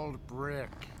called Brick.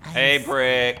 Hey,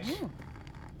 Brick.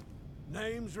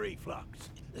 Name's Reflux.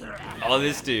 Oh,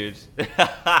 this dude.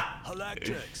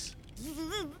 Electrics.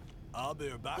 I'll be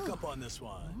your backup on this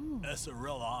one. It's a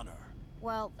real honor.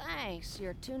 Well, thanks.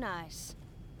 You're too nice.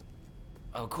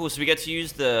 Oh, cool. So we get to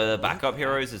use the backup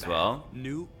heroes as well.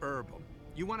 New Urban.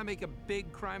 You want to make a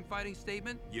big crime-fighting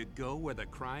statement? You go where the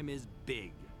crime is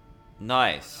big.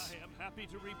 Nice. I am happy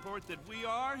to report that we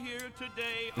are here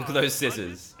today. Look at those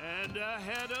scissors. And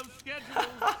ahead of schedule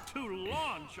to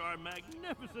launch our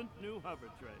magnificent new hover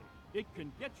train. It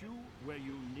can get you where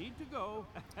you need to go.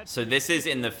 So this is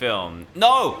in the film.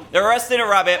 No! They're arresting a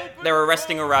rabbit. They're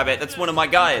arresting a rabbit. That's one of my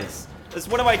guys. That's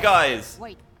one of my guys.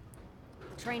 Wait.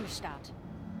 The train is stopped.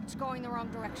 It's going the wrong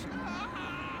direction.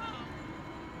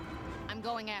 I'm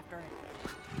going after it.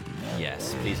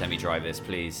 Yes, please let me drive this,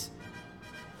 please.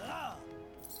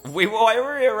 Wait, why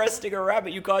are we arresting a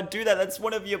rabbit? You can't do that. That's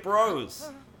one of your bros.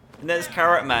 And there's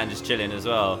Carrot Man just chilling as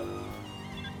well.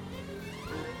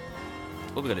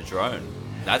 Oh, we got a drone.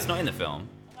 That's not in the film.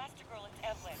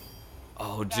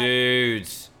 Oh, dude.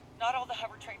 Not all the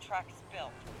hover train track is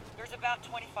built. There's about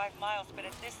 25 miles, but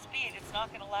at this speed, it's not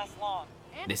going to last long.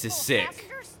 And This it's is full of sick.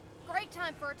 passengers? Great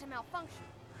time for it to malfunction.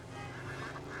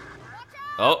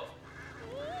 Oh.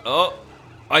 Oh.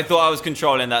 I thought I was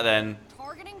controlling that then.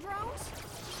 Targeting drones?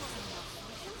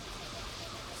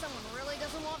 Someone really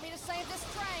doesn't want me to save this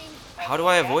train. How do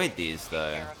I avoid these,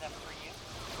 though?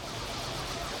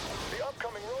 The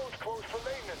upcoming road's closed for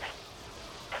maintenance.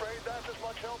 Afraid that's as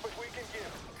much help as we can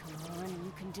give. Come on,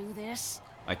 you can do this.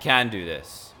 I can do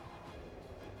this.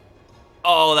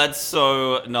 Oh, that's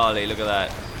so gnarly. Look at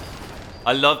that.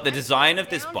 I love the design of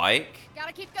this bike.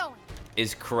 Gotta keep going.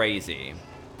 Is crazy.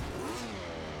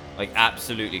 Like,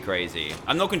 absolutely crazy.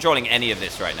 I'm not controlling any of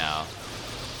this right now.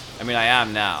 I mean, I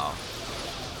am now.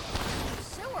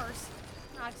 Sewers?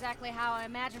 Not exactly how I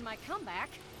imagined my comeback.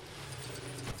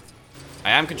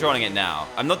 I am controlling it now.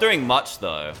 I'm not doing much,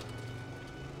 though.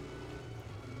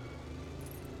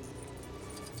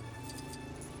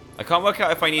 I can't work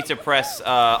out if I need to press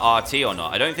RT or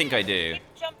not. I don't think I do.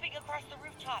 Jumping across the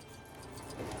rooftops.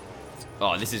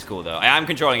 Oh, this is cool, though. I am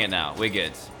controlling it now. We're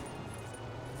good.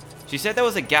 She said there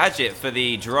was a gadget for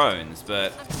the drones,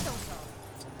 but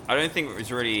I don't think it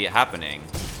was really happening.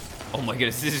 Oh my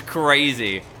goodness, this is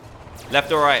crazy.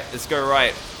 Left or right? Let's go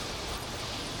right.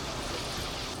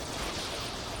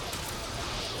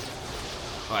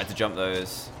 Oh, I had to jump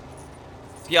those.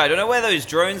 Yeah, I don't know where those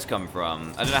drones come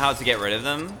from. I don't know how to get rid of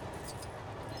them.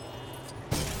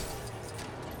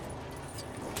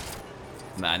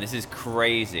 Man, this is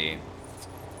crazy.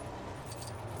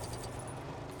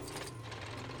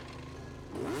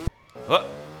 What?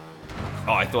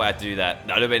 Oh, I thought I had to do that.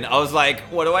 That would have been. I was like,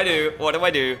 what do I do? What do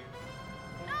I do?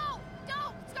 No,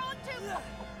 don't. It's going too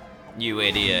You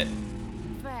idiot.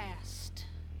 fast.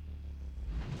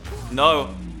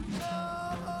 No.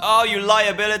 Oh, you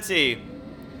liability.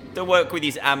 Don't work with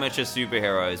these amateur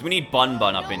superheroes. We need Bun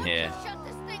Bun up in here. Shut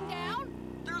this thing down.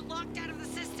 They're locked out of the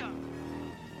system.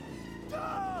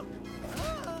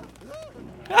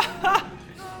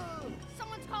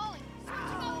 Someone's calling.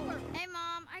 Switch over. Hey,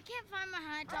 Mom, I can't find my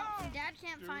high tops, and Dad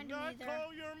can't find them either.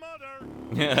 Call your mother.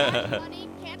 Honey,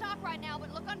 can't talk right now,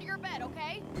 but look under your bed,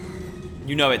 okay?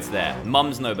 You know it's there.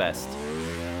 Mums know best.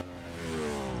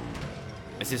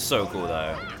 This is so cool,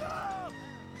 though.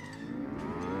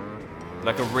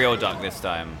 Like a real duck this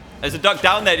time. There's a duck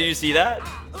down there. Did you see that?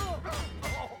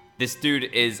 This dude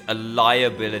is a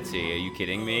liability. Are you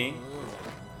kidding me?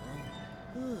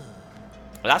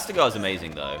 Elastigirl is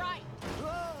amazing, though.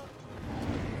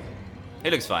 He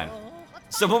looks fine.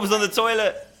 Someone was on the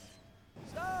toilet.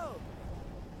 So,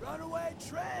 runaway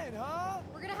train, huh?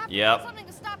 We're gonna have to Yep. do something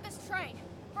to stop this train.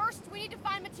 First, we need to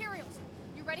find materials.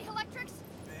 You ready, Electrics?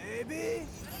 Baby?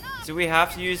 Do we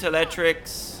have to use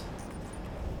electrics?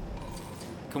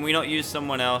 Can we not use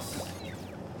someone else?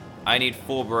 I need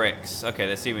 4 bricks. Okay,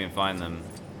 let's see if we can find them.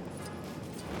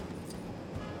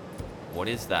 What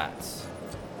is that?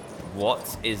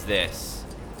 What is this?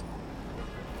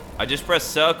 I just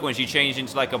pressed circle and she changed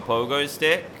into like a pogo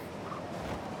stick?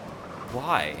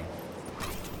 Why?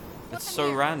 That's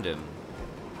so random.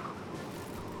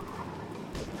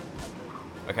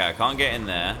 Okay, I can't get in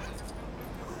there.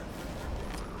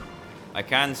 I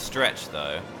can stretch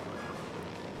though.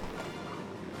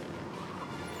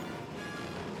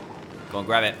 Go on,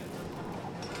 grab it.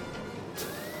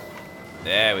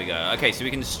 There we go. Okay, so we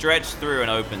can stretch through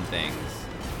and open things.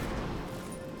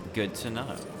 Good to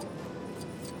know.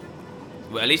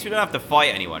 Well, at least we don't have to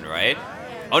fight anyone, right?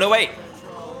 Oh, no, wait.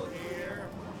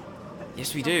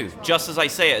 Yes, we do. Just as I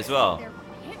say it as well.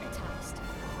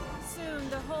 Soon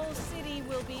the whole city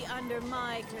will be under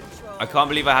my control. I can't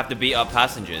believe I have to beat up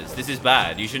passengers. This is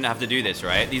bad. You shouldn't have to do this,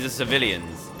 right? These are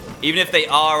civilians. Even if they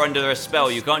are under a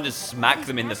spell, you can't just smack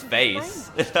them in the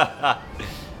face. Right,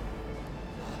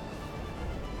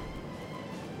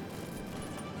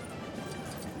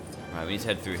 we need to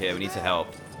head through here. We need to help.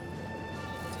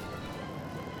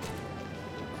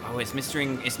 Oh, it's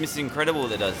Mr. Incredible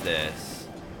that does this.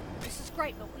 This is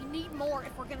great, but we need more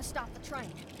if we're gonna stop the train.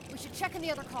 We should check in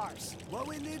the other cars. Well,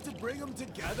 we need to bring them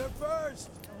together first.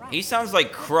 He sounds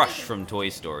like Crush from Toy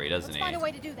Story, doesn't Let's find a he?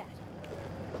 way to do that.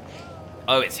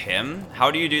 Oh, it's him?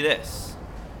 How do you do this?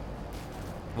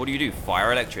 What do you do?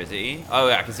 Fire electricity? Oh,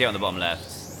 yeah, I can see it on the bottom left.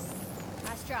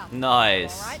 Nice job.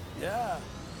 Nice. All right. Yeah.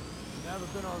 Never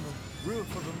been on the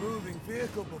roof of a moving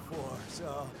vehicle before,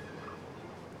 so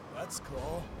that's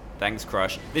cool. Thanks,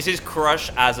 Crush. This is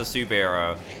Crush as a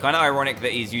superhero. Kind of ironic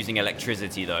that he's using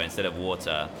electricity, though, instead of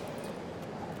water.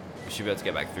 We should be able to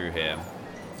get back through here.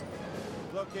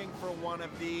 Looking for one of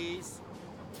these?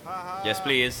 Ha ha. Yes,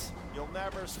 please. You'll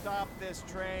never stop this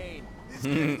train. He's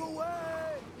getting away.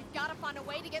 find a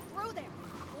way to get through there.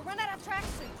 We'll run out of tracks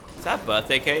soon. Is that a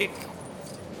birthday cake?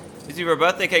 It's either a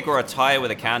birthday cake or a tire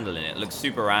with a candle in it. It looks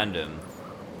super random.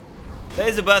 That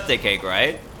is a birthday cake,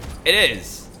 right? It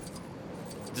is.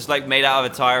 Just like made out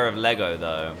of a tire of Lego,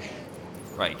 though.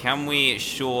 Right, can we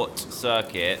short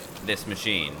circuit this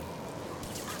machine?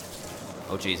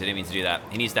 Oh, jeez, I didn't mean to do that.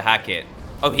 He needs to hack it.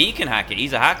 Oh, he can hack it.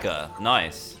 He's a hacker.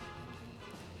 Nice.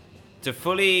 To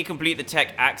fully complete the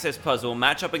tech access puzzle,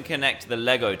 match up and connect the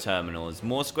Lego terminals.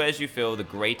 More squares you fill, the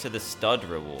greater the stud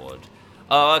reward.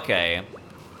 Oh, okay.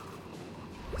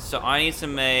 So I need to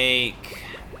make...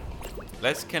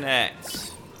 Let's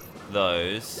connect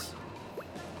those.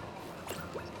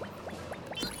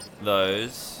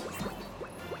 Those.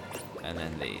 And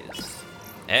then these.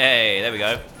 Hey, there we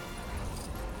go.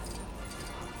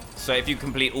 So if you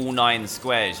complete all 9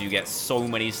 squares, you get so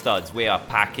many studs. We are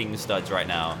packing studs right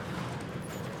now.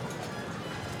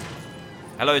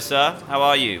 Hello, sir. How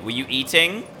are you? Were you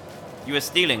eating? You were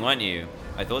stealing, weren't you?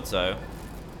 I thought so.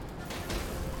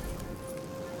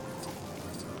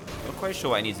 Not quite sure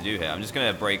what I need to do here. I'm just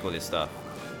going to break all this stuff.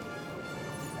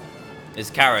 There's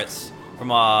carrots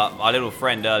from our little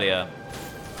friend earlier.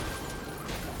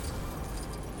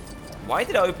 Why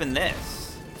did I open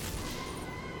this?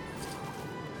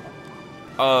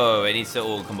 Oh, it needs to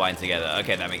all combine together.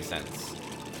 Okay, that makes sense.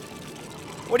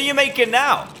 What are you making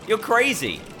now? You're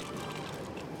crazy.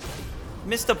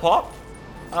 Mr. Pop?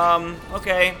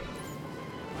 Okay.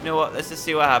 You know what? Let's just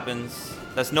see what happens.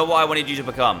 That's not what I wanted you to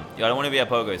become. I don't want to be a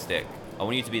pogo stick. I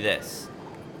want you to be this.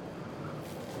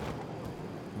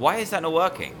 Why is that not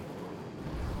working?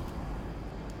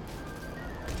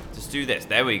 Just do this.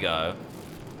 There we go.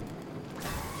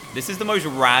 This is the most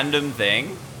random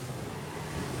thing.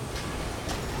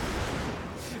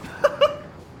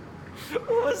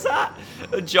 What was that?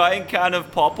 A giant can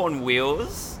of pop on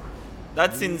wheels?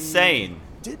 That's insane.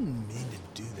 Didn't mean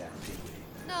to do that, did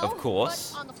we? No, of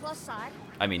course. But on the plus side,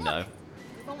 I mean, look, no.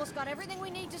 We've almost got everything we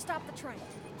need to stop the train.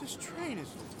 This train is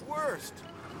the worst.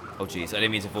 Oh, jeez. I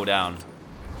didn't mean to fall down.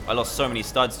 I lost so many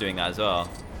studs doing that as well.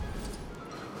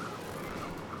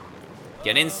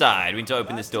 Get inside. We need to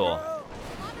open this door.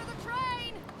 I'm under the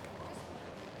train.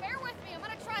 Just bear with me. I'm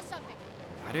gonna try something.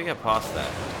 How do we get past that?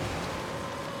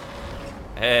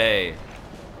 Hey.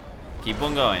 Keep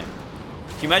on going.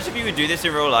 Can you imagine if you would do this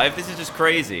in real life? This is just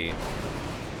crazy. It's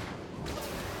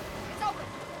open.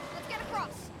 Let's get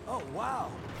across. Oh,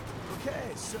 wow.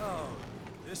 Okay, so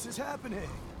this is happening.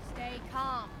 Stay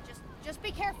calm. Just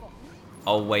be careful.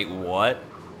 Oh, wait, what?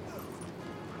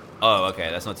 Oh, okay,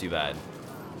 that's not too bad.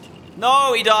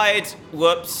 No, he died!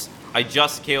 Whoops. I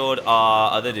just killed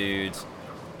our other dude.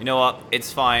 You know what?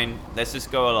 It's fine. Let's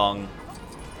just go along.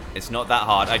 It's not that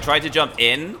hard. I tried to jump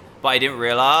in, but I didn't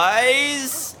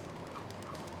realize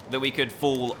that we could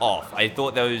fall off. I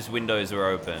thought those windows were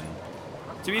open.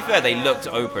 To be fair, they looked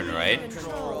open, right?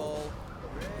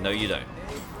 No, you don't.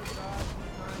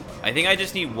 I think I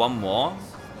just need one more.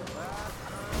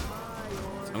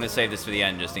 I'm gonna save this for the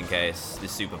end just in case.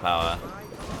 This superpower.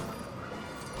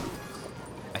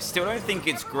 I still don't think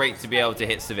it's great to be able to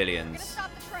hit civilians.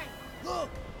 Stop the train. Look!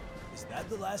 Is that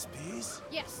the last piece?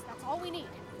 Yes, that's all we need.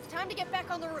 It's time to get back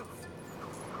on the roof.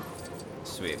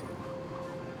 Sweet.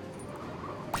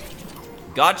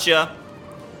 Gotcha!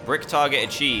 Brick target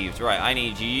achieved. Right, I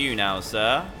need you now,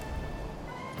 sir.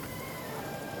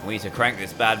 We need to crank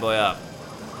this bad boy up.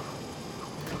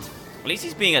 At least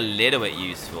he's being a little bit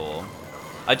useful.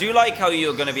 I do like how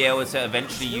you're going to be able to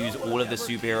eventually use all of the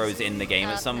superheroes in the game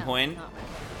at some point.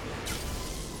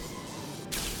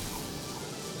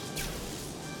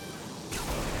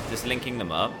 Just linking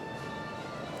them up.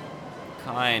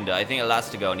 Kinda. I think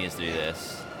Elastigirl needs to do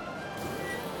this.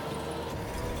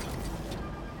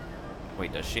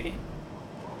 Wait, does she?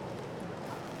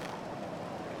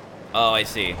 Oh, I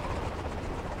see.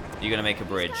 You're gonna make a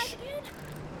bridge.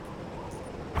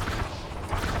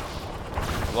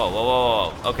 Whoa, whoa,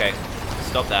 whoa, whoa. Okay.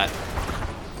 Stop that.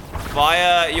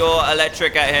 Fire your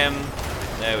electric at him.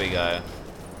 There we go.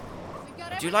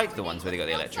 I do like the ones where they got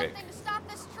the electric.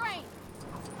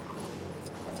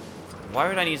 Why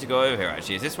would I need to go over here,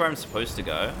 actually? Is this where I'm supposed to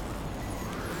go?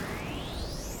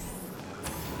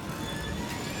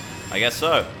 I guess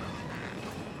so.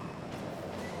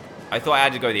 I thought I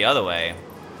had to go the other way.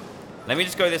 Let me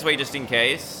just go this way just in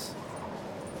case.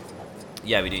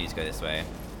 Yeah, we do need to go this way.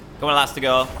 Come on,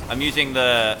 Elastigirl. I'm using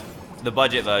the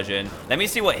budget version. Let me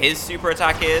see what his super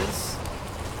attack is.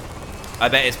 I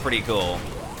bet it's pretty cool.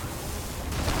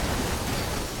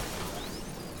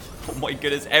 Oh my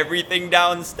goodness, everything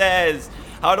downstairs.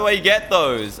 How do I get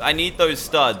those? I need those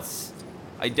studs.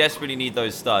 I desperately need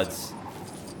those studs.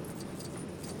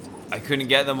 I couldn't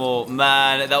get them all.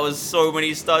 Man, that was so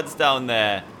many studs down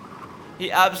there.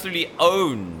 He absolutely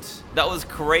owned. That was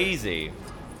crazy.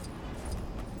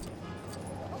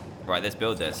 Right, let's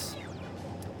build this.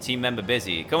 Team member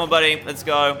busy. Come on, buddy. Let's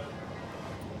go.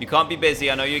 You can't be busy.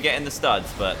 I know you're getting the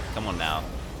studs, but come on now.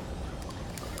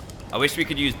 I wish we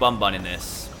could use Bun Bun in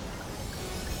this.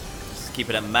 Just keep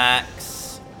it at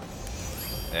max.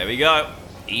 There we go.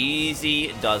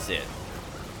 Easy does it.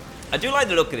 I do like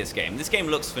the look of this game. This game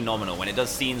looks phenomenal. When it does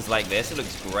scenes like this, it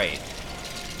looks great.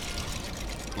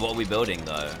 What are we building,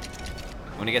 though?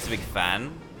 When it gets a big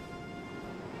fan?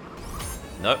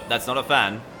 Nope, that's not a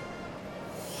fan.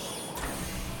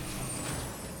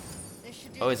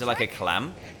 Oh, is it like a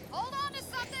clam? Hold on to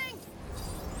something.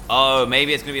 Oh,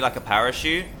 maybe it's gonna be like a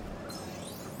parachute?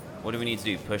 What do we need to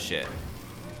do? Push it.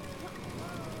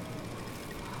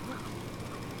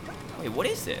 Wait, what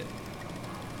is it?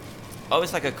 Oh,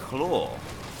 it's like a claw.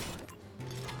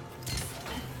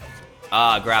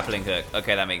 Ah, grappling hook.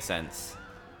 Okay, that makes sense.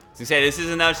 I was gonna say, this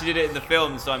isn't how she did it in the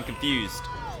film, so I'm confused.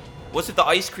 What's with the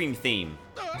ice cream theme?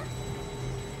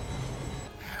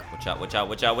 Watch out, watch out,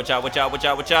 watch out, watch out, watch out, watch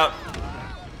out, watch out.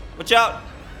 Watch out.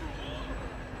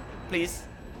 Please.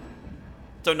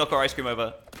 Don't knock our ice cream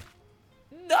over.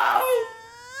 No!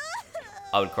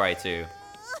 I would cry too.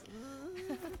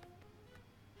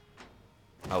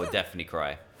 I would definitely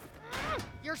cry.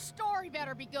 Your story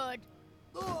better be good.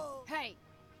 Hey.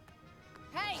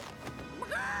 Hey.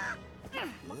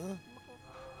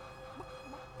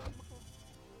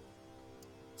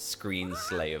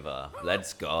 Screenslaver.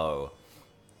 Let's go.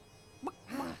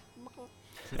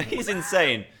 He's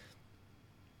insane.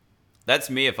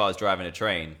 That's me if I was driving a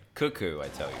train. Cuckoo, I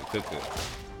tell you. Cuckoo.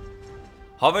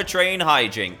 Hover train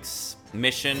hijinks.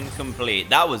 Mission complete.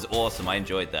 That was awesome. I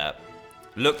enjoyed that.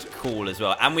 Looked cool as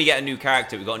well. And we get a new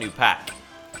character. We got a new pack.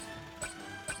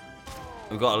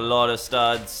 We've got a lot of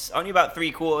studs. Only about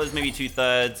 3/4, maybe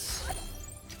 2/3.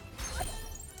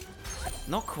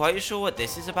 Not quite sure what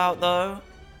this is about, though.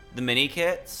 The mini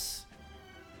kits.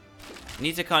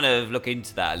 Need to kind of look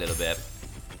into that a little bit.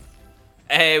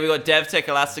 Hey, we got DevTech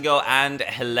Elastigirl and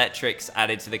Helletrix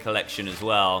added to the collection as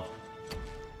well.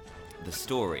 The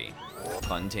story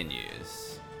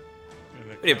continues.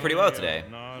 We did pretty well today.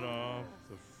 Not off.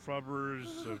 The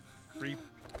frubbers of creep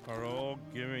are all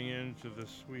giving in to the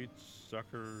sweet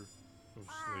sucker of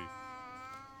sleep.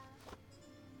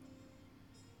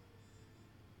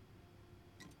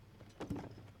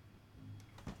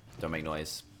 Don't make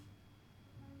noise.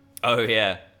 Oh,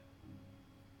 yeah.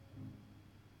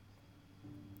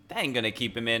 That ain't gonna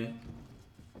keep him in.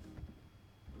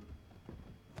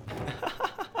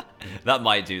 That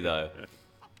might do, though.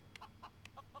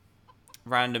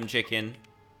 Random chicken.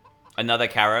 Another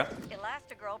carrot.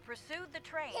 Elastigirl pursued the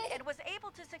train and was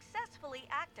able to successfully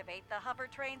activate the hover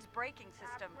train's braking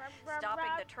system,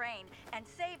 stopping the train and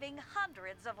saving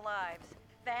hundreds of lives.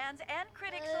 Fans and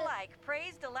critics alike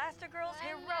praised Elastigirl's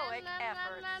heroic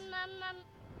efforts.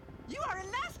 You are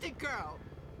Elastigirl!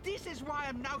 This is why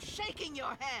I'm now shaking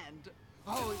your hand.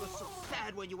 Oh, it was so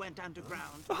sad when you went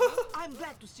underground. I'm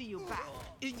glad to see you back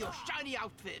in your shiny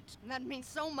outfit. That means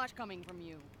so much coming from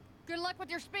you. Good luck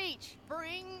with your speech.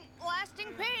 Bring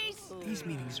lasting peace. These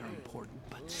meetings are important,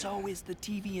 but so is the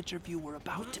TV interview we're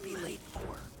about to be late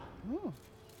for. Ooh.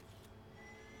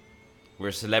 We're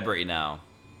a celebrity now.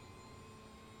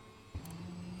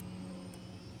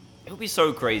 It would be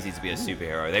so crazy to be a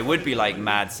superhero. They would be like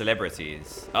mad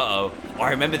celebrities. Uh-oh. Oh, I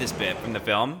remember this bit from the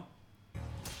film.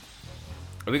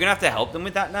 Are we gonna have to help them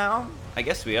with that now? I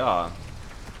guess we are.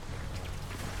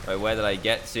 Right, where did I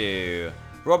get to?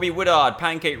 Robbie Woodard,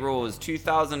 Pancake Rules,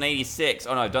 2086.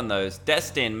 Oh no, I've done those.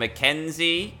 Destin,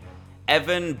 Mackenzie,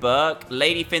 Evan, Burke,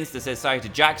 Lady Finster says sorry to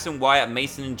Jackson, Wyatt,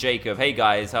 Mason, and Jacob. Hey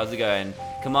guys, how's it going?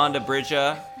 Commander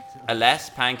Bridger,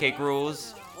 Aless, Pancake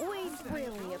Rules,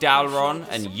 Dalron,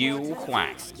 and you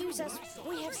Quack. Excuse us,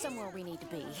 we have somewhere we need to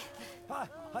be. Hi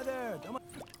there.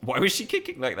 Why was she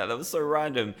kicking like that? That was so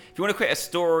random. If you want to quit a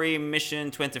story, mission,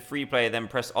 to enter free play, then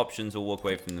press options or walk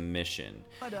away from the mission.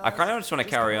 I kind of just want to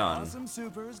carry on. Awesome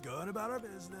supers going about our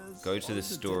business. Go to the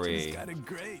story. Kind of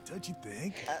great, don't you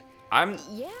think? I'm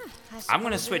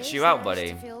gonna switch you out,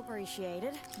 buddy. Feel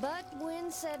appreciated, but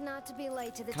Wynn said not to be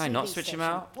late to the Can I not switch him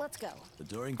out? Let's go.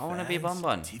 Adoring I want to be a Bun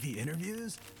Bun. TV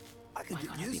interviews? I could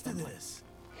get used to this.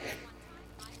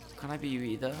 Can I be you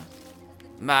either?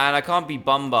 Man, I can't be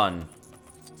Bun Bun.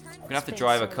 I'm gonna have to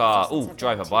drive a car. Ooh,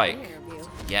 drive a bike.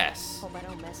 Yes. Hope I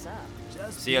don't mess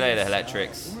up. See you later,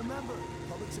 Helletrix.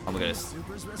 Oh my goodness.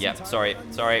 Yep, sorry.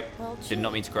 Did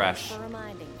not mean to crash.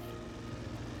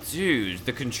 Dude,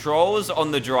 the controls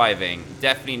on the driving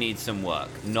definitely need some work.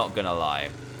 Not gonna lie.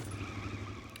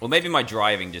 Or maybe my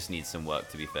driving just needs some work,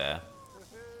 to be fair.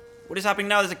 What is happening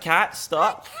now? There's a cat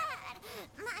stuck.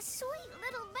 My sweet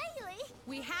little Bailey.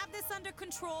 We have this under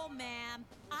control, ma'am.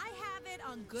 I have it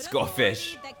on good It's got authority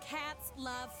fish. that cats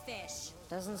love fish.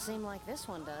 Doesn't seem like this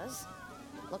one does.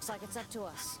 Looks like it's up to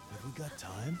us. Have we got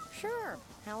time? Sure.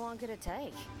 How long could it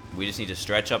take? We just need to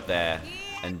stretch up there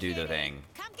and do the thing.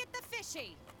 Come get the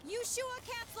fishy. You sure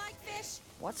cats like fish?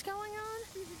 What's going on?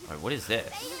 Wait, what is this?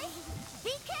 Bailey,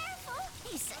 be careful.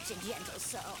 He's such a gentle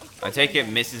soul. I take it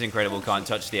Mrs. Incredible can't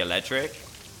touch the electric.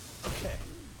 Okay,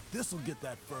 this'll get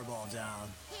that furball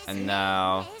down. And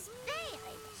now...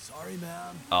 Sorry,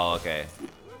 ma'am. Oh, okay.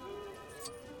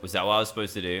 Was that what I was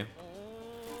supposed to do?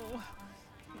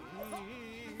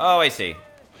 Oh, I see.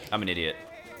 I'm an idiot.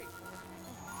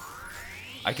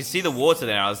 I could see the water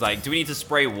there. I was like, do we need to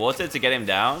spray water to get him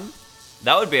down?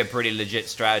 That would be a pretty legit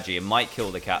strategy. It might kill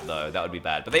the cat, though. That would be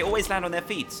bad. But they always land on their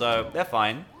feet, so they're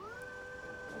fine.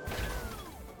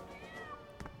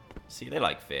 See, they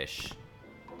like fish.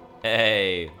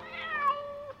 Hey.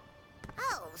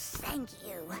 Oh, thank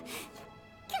you.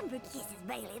 Come for kisses,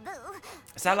 Bailey Boo.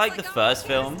 Is that like the first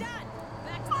film?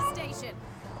 Back to the station.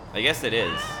 I guess it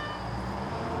is.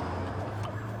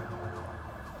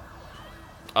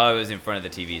 Oh, it was in front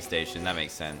of the TV station. That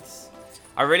makes sense.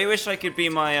 I really wish I could be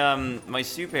my my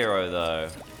superhero though.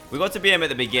 We got to be him at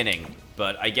the beginning,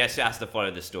 but I guess it has to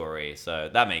follow the story, so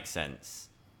that makes sense.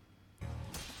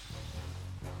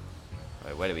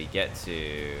 Right, where do we get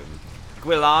to?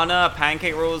 Guilana,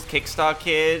 Pancake Rules, Kickstar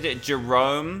Kid,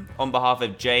 Jerome on behalf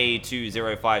of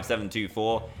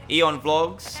J205724, Eon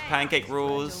Vlogs, Pancake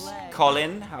Rules,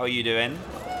 Colin, how are you doing?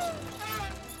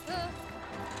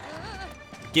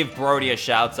 Give Brody a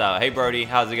shout out. Hey Brody,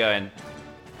 how's it going?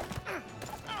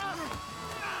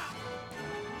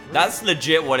 That's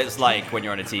legit what it's like when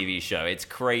you're on a TV show. It's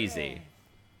crazy.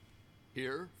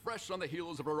 Here, fresh on the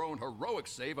heels of her own heroic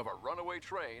save of a runaway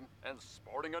train and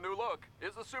sporting a new look,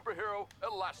 is the superhero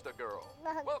Elastigirl.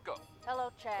 Welcome.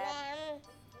 Hello, Chad.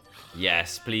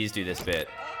 Yes, please do this bit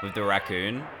with the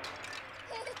raccoon.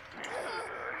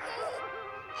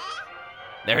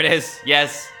 There it is.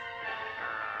 Yes.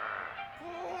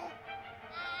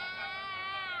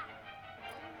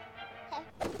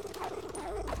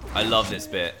 I love this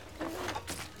bit.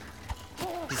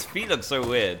 His feet look so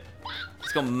weird.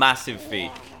 He's got massive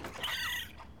feet.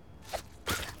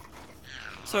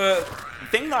 So, the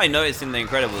thing that I noticed in The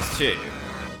Incredibles 2,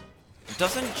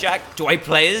 doesn't Jack... Do I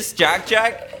play as Jack?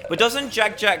 But doesn't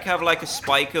Jack have like a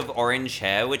spike of orange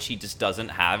hair, which he just doesn't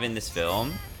have in this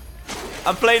film?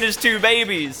 I'm playing as two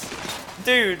babies.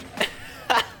 Dude.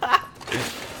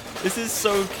 This is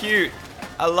so cute.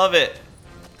 I love it.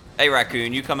 Hey,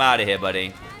 raccoon, you come out of here,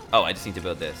 buddy. Oh, I just need to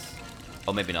build this.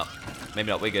 Oh, maybe not. Maybe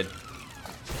not. We're good.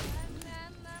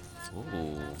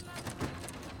 Ooh.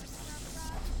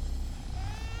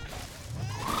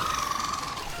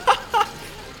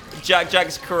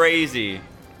 Jack's crazy.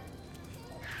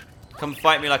 Come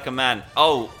fight me like a man.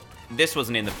 Oh, this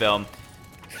wasn't in the film.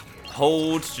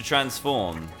 Hold to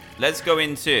transform. Let's go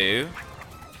into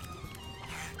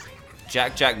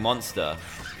Jack Monster.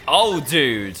 Oh,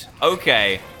 dude.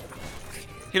 Okay.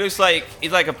 He looks like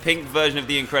he's like a pink version of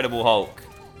the Incredible Hulk.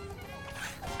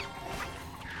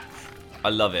 I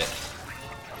love it.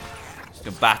 Just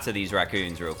gonna batter these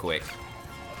raccoons real quick.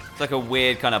 It's like a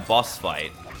weird kind of boss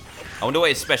fight. I wonder what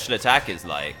his special attack is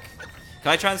like.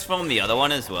 Can I transform the other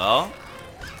one as well?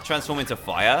 Transform into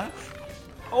fire?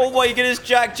 Oh my goodness,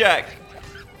 Jack!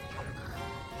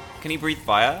 Can he breathe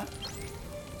fire?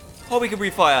 Oh, we can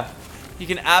breathe fire. He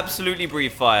can absolutely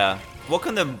breathe fire. What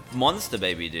can the monster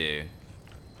baby do?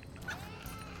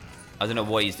 I don't know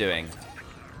what he's doing.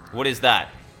 What is that?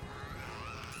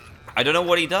 I don't know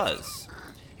what he does.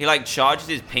 He like charges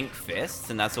his pink fists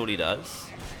and that's all he does.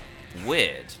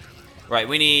 Weird. Right,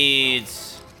 we need...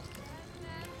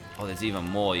 Oh, there's even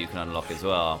more you can unlock as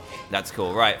well. That's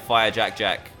cool. Right, fire Jack.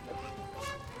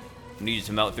 I need you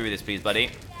to melt through this, please, buddy.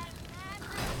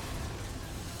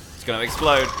 It's gonna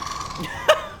explode.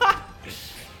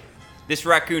 This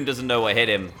raccoon doesn't know what hit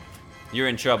him. You're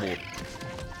in trouble.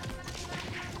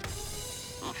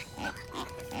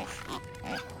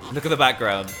 Look at the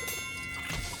background.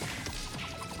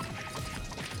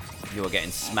 You are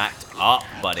getting smacked up,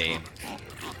 buddy.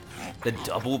 The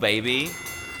double baby.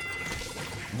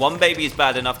 One baby is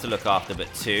bad enough to look after,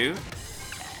 but two?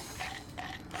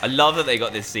 I love that they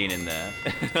got this scene in there.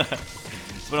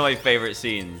 It's one of my favorite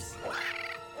scenes.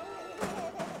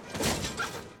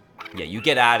 Yeah, you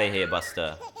get out of here,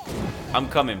 Buster. I'm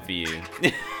coming for you.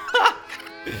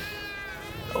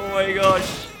 Oh my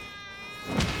gosh.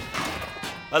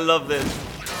 I love this.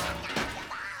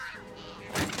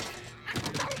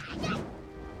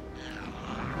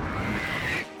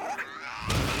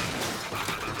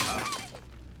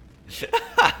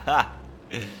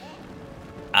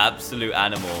 absolute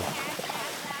animal.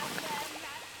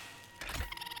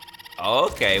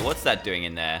 Okay, what's that doing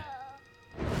in there?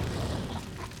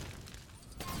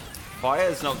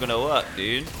 Fire's not gonna work,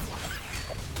 dude.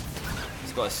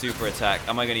 It's got a super attack.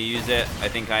 Am I gonna use it? I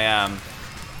think I am.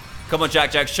 Come on,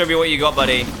 Jack. Show me what you got,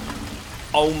 buddy.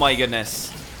 Oh my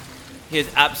goodness. He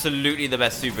is absolutely the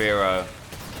best superhero.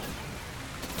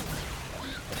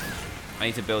 I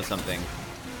need to build something.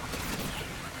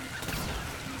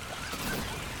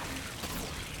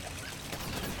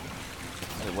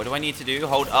 Wait, what do I need to do?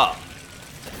 Hold up.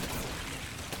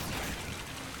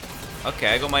 Okay,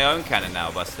 I got my own cannon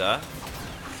now, Buster.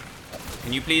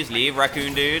 Can you please leave,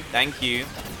 raccoon dude? Thank you.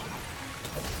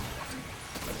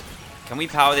 Can we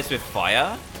power this with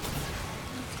fire?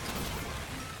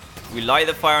 We light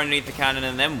the fire underneath the cannon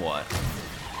and then what?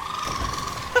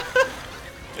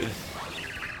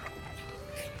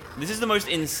 This is the most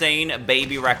insane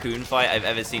baby raccoon fight I've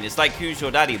ever seen. It's like Who's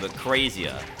Your Daddy, but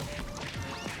crazier.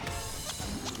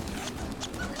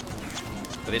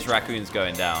 But this raccoon's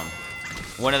going down.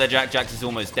 One of the Jacks is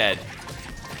almost dead.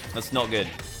 That's not good.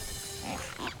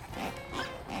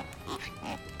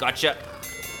 Gotcha.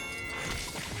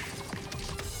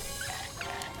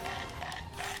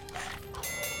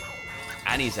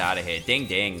 And he's out of here. Ding,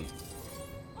 ding.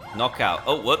 Knockout.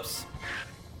 Oh, whoops.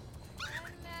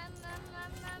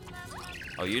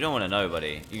 Oh, you don't want to know,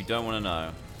 buddy. You don't want to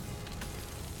know.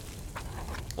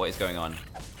 What is going on?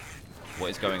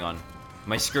 What is going on?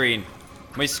 My screen.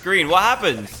 My screen. What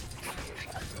happened?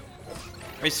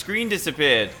 My screen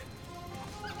disappeared.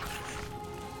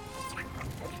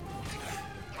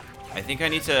 I think I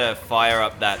need to fire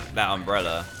up that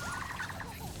umbrella.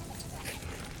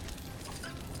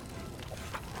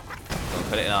 I'll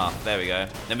put it in half. There we go.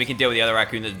 Then we can deal with the other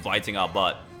raccoon that's biting our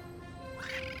butt.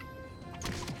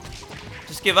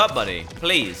 Just give up, buddy.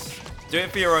 Please. Do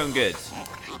it for your own good.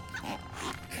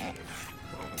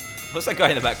 What's that guy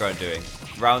in the background doing?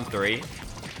 Round 3.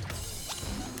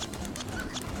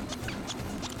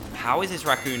 How is this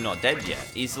raccoon not dead yet?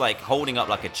 He's like holding up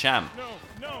like a champ.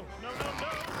 No.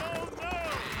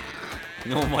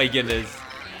 Oh my goodness.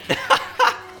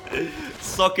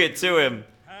 Sock it to him.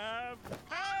 Have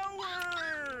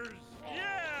powers!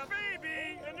 Yeah,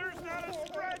 baby! And there's not a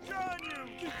scratch on you!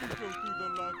 You can go through the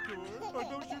locked door. Are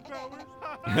those your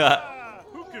powers?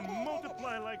 Who can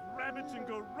multiply like rabbits and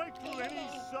go right through any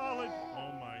solid...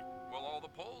 Oh my... Well, all the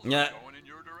poles Yeah. are going in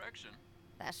your direction.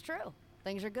 That's true.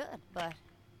 Things are good, but...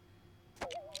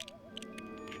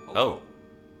 Oh.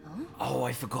 Oh,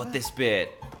 I forgot this bit.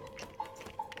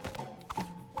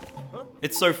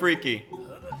 It's so freaky.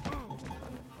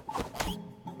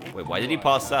 Wait, why did he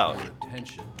pass out?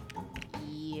 Attention.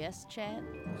 Yes, Chad?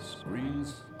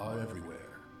 Screens are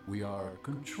everywhere. We are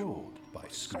controlled by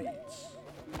screens.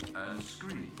 And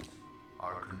screens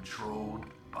are controlled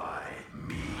by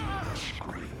me, the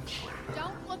screen player.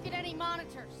 Don't look at any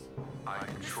monitors. I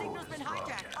control this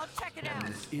broadcast. I'll check it out.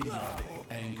 And this idiotic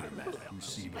anger man you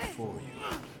see before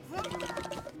you.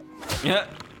 Yeah.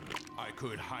 I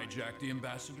could hijack the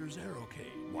ambassador's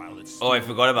aerocade while it's... Oh, I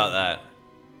forgot about that.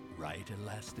 Right,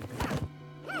 Elastic?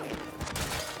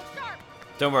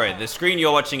 Don't worry, the screen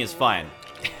you're watching is fine.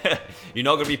 You're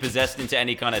not going to be possessed into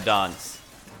any kind of dance.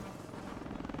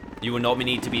 You will not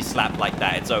need to be slapped like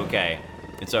that. It's okay.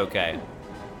 It's okay.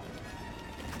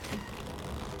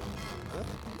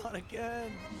 Not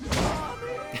again.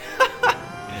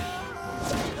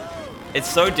 It's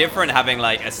so different having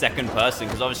like a second person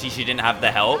because obviously she didn't have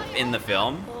the help in the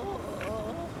film.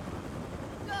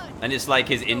 And it's like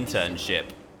his internship.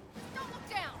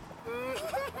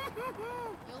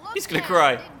 He's gonna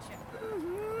cry.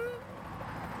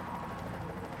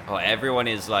 Oh, everyone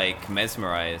is like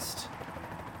mesmerized.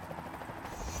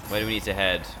 Where do we need to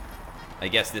head? I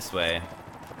guess this way.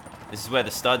 This is where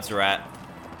the studs are at.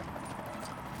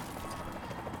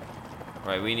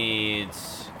 Right, we need...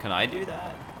 Can I do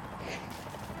that?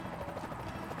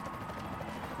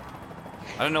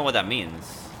 I don't know what that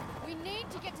means. We need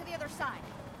to get to the other side.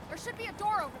 There should be a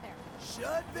door over there.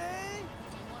 Should be.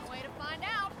 One way to find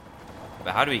out.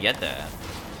 But how do we get there?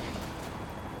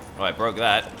 Oh, I broke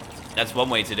that. That's one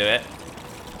way to do it.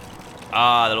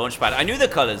 Ah, the launch pad. I knew the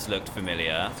colors looked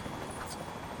familiar.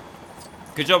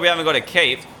 Good job we haven't got a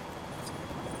cape.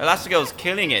 Elastigirl's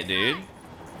killing it, dude.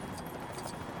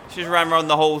 She just ran around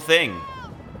the whole thing.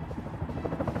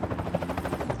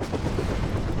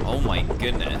 Oh my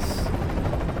goodness.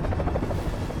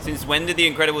 Since when did the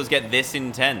Incredibles get this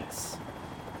intense?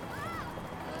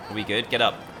 Are we good? Get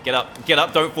up. Get up. Get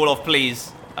up. Don't fall off,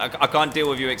 please. I can't deal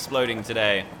with you exploding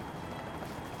today.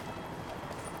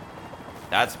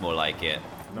 That's more like it.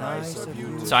 Nice of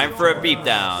you. Time for a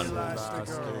beatdown.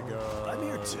 I'm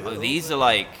here too. Oh, these are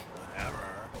like...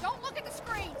 Don't look at the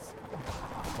screens.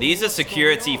 These are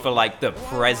security for like the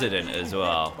president as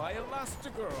well. By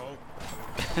Elastigirl.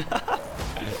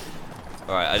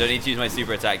 Alright, I don't need to use my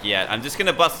super attack yet. I'm just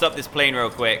gonna bust up this plane real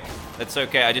quick. That's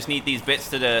okay, I just need these bits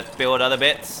to build other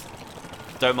bits.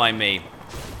 Don't mind me.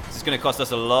 This is gonna cost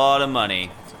us a lot of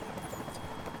money.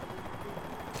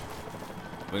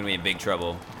 We're gonna be in big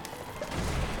trouble.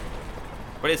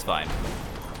 But it's fine.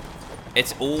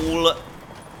 It's all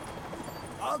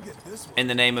in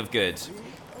the name of good.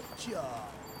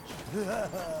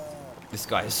 This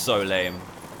guy is so lame.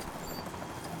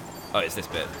 Oh, it's this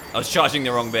bit. I was charging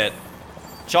the wrong bit.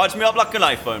 Charge me up like an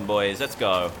iPhone, boys. Let's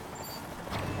go.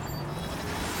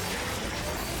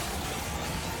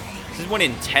 This is one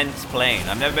intense plane.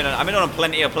 I've been on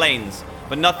plenty of planes,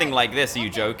 but nothing like this. Are you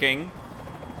joking?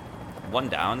 One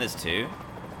down. There's two.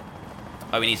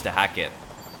 Oh, he needs to hack it.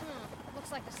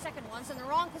 Looks like the second one's in the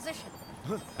wrong position.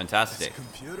 Fantastic.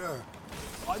 Computer.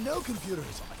 I know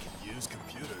computers. I can use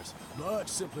computers. Much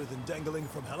simpler than dangling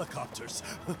from helicopters.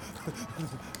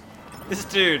 This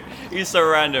dude, he's so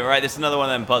random. Right, this is another one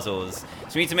of them puzzles.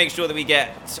 So we need to make sure that we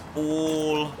get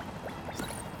all...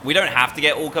 We don't have to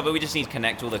get all covered. We just need to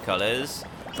connect all the colors.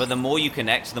 But the more you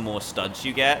connect, the more studs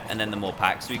you get. And then the more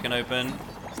packs we can open.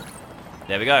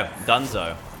 There we go.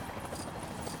 Dunzo.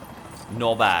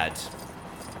 Not bad.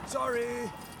 Sorry.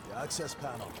 The access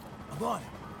panel. I'm on it.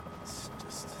 It's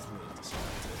just a little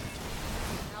distracted.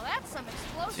 Now that's some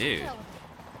explosive Dude. television.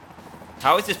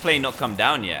 How has this plane not come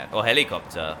down yet? Or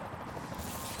helicopter?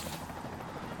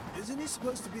 Isn't he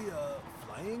supposed to be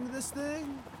flying this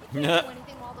thing? You can't do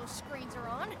anything while those screens are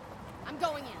on. I'm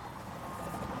going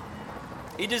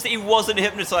in. He wasn't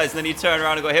hypnotized and then he turned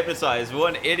around and got hypnotized.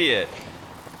 What an idiot.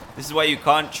 This is why you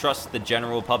can't trust the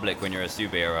general public when you're a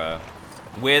superhero.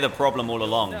 We're the problem all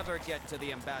along. Never get to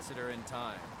the ambassador in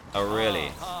time. Oh,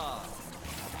 really?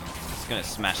 Just gonna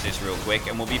smash this real quick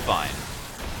and we'll be fine.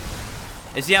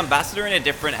 Is the ambassador in a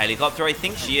different helicopter? I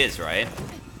think she is, right?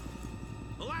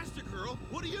 Elastigirl,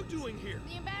 what are you doing here?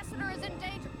 The ambassador is in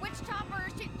danger. Which chopper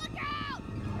is she? Look out!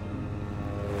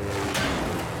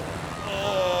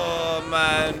 Oh,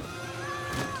 man.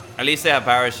 At least they have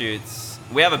parachutes.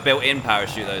 We have a built-in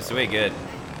parachute, though, so we're good.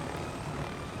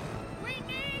 We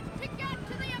need to get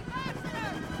to the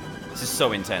ambassador! This is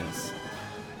so intense.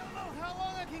 How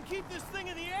long I can keep this thing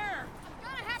in the air?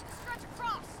 I'm gonna have to stretch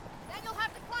across. Then you'll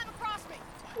have to climb across me.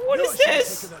 What is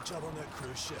this? Taking that job on that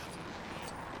cruise ship.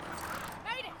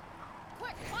 Made it!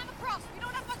 Quick, climb across. We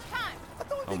don't have much time.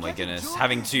 Oh my goodness.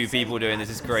 Having two people doing this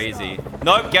is crazy.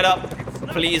 Nope, get up.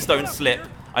 Please don't slip.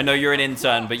 I know you're an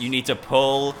intern, but you need to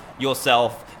pull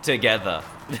yourself together.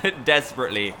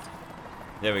 Desperately.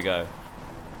 There we go.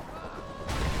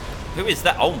 Who is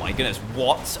that? Oh my goodness.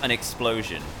 What an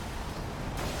explosion.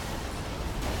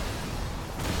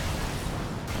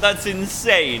 That's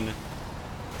insane.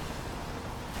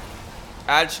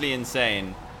 Actually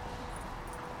insane.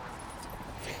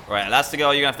 Right, Elastigirl,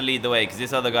 you're gonna have to lead the way because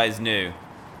this other guy's new.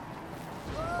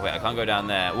 Wait, I can't go down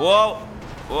there. Whoa!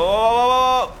 Whoa, whoa,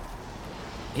 whoa, whoa!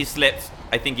 He slipped.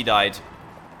 I think he died.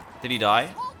 Did he die?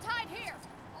 Hold tight here.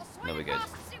 I'll swing No, we're good.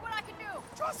 across to see what I can do.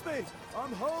 Trust me,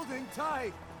 I'm holding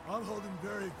tight. I'm holding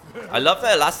very. I love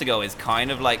that Elastigirl is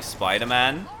kind of like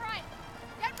Spider-Man. All right,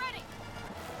 get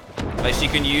ready. Like she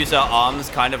can use her arms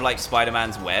kind of like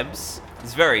Spider-Man's webs.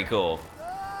 It's very cool.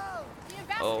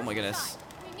 Oh my goodness.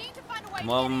 We need to find a way Come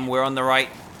on, we're on the right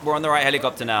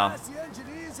helicopter now. Pass the engine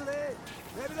easily.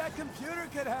 Maybe that computer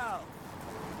could help.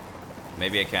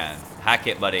 Maybe I can. Hack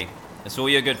it, buddy. That's all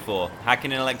you're good for.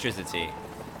 Hacking in electricity.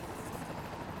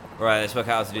 Right, let's work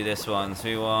out how to do this one. So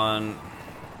we want...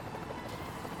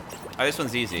 Oh, this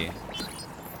one's easy.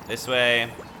 This way.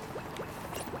 And...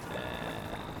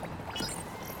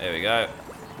 There we go.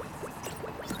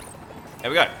 There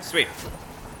we go. Sweet.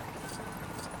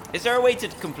 Is there a way to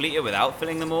complete it without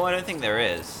filling them all? I don't think there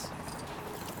is.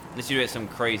 Unless you do it some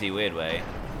crazy weird way.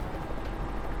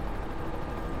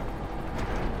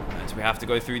 Do we have to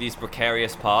go through these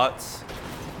precarious parts?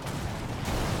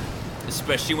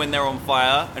 Especially when they're on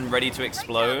fire and ready to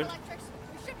explode.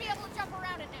 We should be able to jump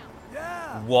around it now.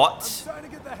 Yeah. What? I'm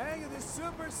starting to get the hang of this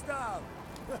super stuff.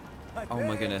 Oh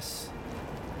my goodness.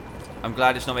 I'm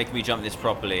glad it's not making me jump this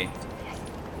properly.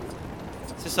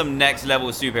 This is some next level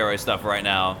superhero stuff right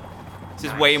now. This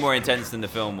is way more intense than the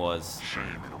film was.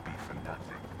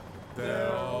 They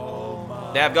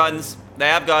have guns. They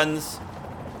have guns.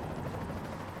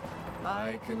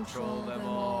 I control them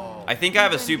all. I think I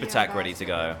have a super attack ready to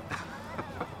go.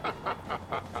 I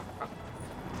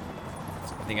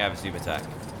think I have a super attack.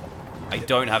 I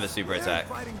don't have a super attack.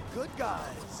 Fighting good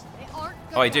guys. They aren't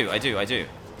good Oh, I do. guys. I do.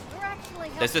 We're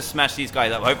actually Let's just smash these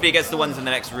guys up. Hopefully he gets the ones in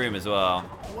the next room as well.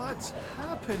 What's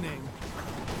happening?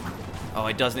 Oh,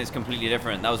 it doesn't. It's completely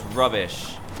different. That was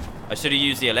rubbish. I should have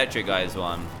used the electric guys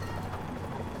one.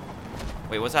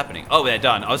 Wait, what's happening? Oh, they're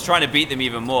done. I was trying to beat them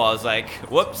even more. I was like,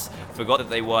 whoops. Forgot that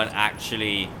they weren't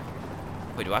actually...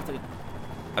 Wait, do I have to...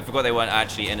 I forgot they weren't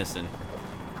actually innocent.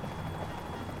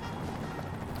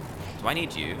 Do I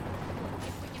need you?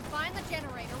 If we can find the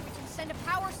generator, we can send a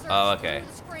power surge Oh, okay. through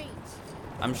the screens.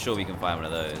 I'm sure we can find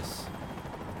one of those.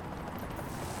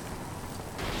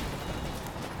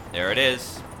 There it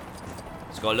is.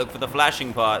 Just gotta look for the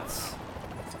flashing parts.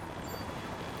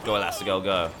 Go, Elastigirl,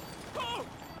 go.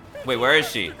 Wait, where is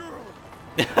she?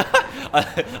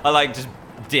 I like just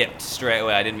dipped straight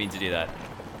away. I didn't mean to do that.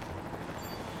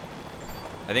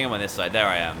 I think I'm on this side. There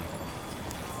I am.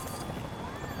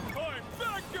 I'm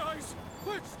back, guys.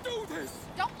 Let's do this.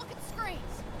 Don't look at screens.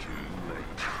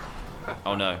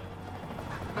 Oh no.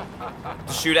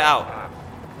 Just shoot it out.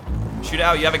 Shoot it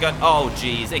out. You have a gun. Oh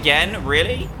jeez. Again?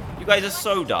 Really? You guys are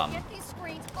so dumb. Get these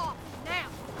screens off now.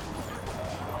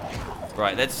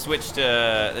 Right, let's switch to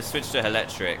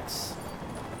Helletrix.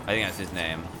 I think that's his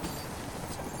name.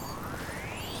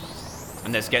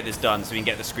 And let's get this done so we can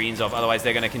get the screens off. Otherwise,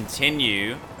 they're going to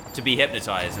continue to be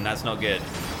hypnotized, and that's not good.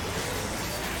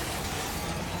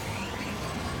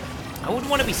 I wouldn't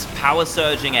want to be power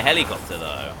surging a helicopter,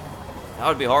 though. That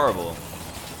would be horrible.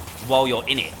 While you're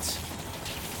in it.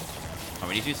 Oh,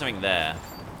 we need to do something there.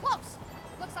 Close.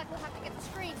 Looks like we'll have to get the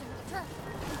screens into the turret.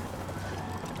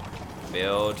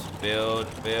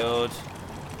 Build.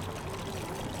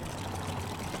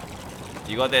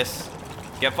 You got this.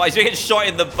 Get fired. You get shot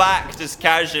in the back just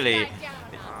casually.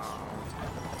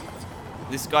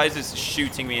 This guy's just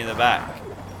shooting me in the back.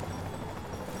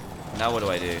 Now what do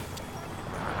I do?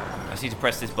 I just need to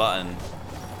press this button.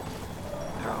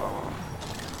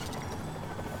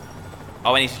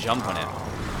 Oh, I need to jump on it.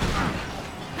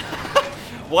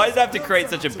 Why does it have to create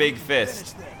such a big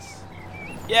fist?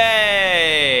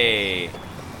 Yay!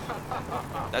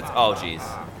 That's... Oh, jeez.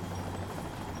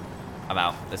 I'm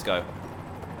out. Let's go.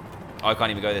 Oh, I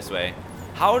can't even go this way.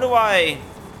 How do I...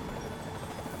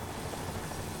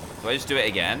 Do I just do it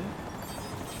again?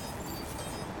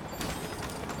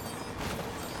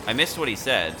 I missed what he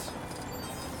said.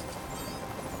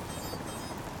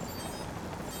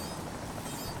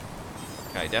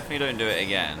 Okay, definitely don't do it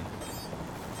again.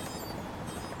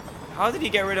 How did he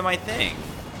get rid of my thing?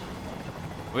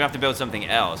 We're gonna have to build something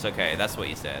else. Okay, that's what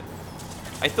he said.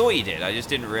 I thought he did. I just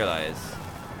didn't realize.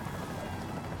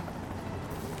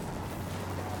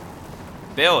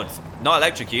 Build, not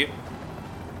electrocute.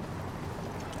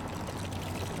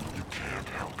 You can't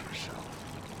help yourself.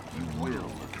 You will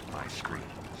look at my screens.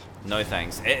 No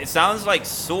thanks. It sounds like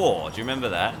Saw. Do you remember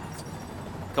that?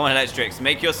 Come on, Electrix.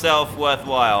 Make yourself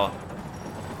worthwhile.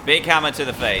 Big hammer to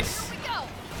the face. Here we go.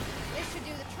 This should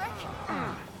do the trick.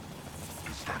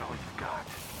 Is that all you've got?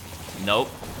 Nope.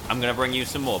 I'm gonna bring you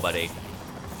some more, buddy.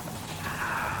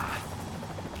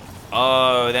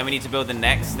 Oh, then we need to build the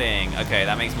next thing. Okay,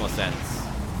 that makes more sense.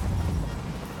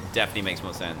 Definitely makes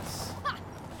more sense.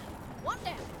 One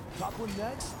down. Top one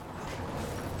next.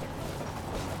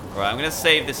 Right, I'm gonna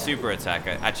save the super attack.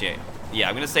 Actually, yeah,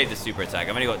 I'm gonna save the super attack.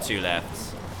 I've only got 2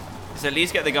 left. So at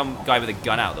least get the guy with the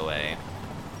gun out of the way.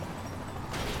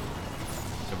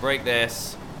 So break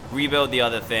this. Rebuild the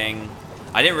other thing.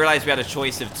 I didn't realize we had a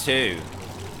choice of 2.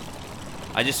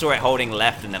 I just saw it holding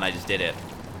left and then I just did it.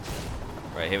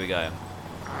 Right, here we go.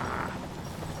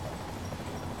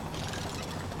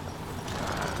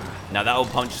 Now that'll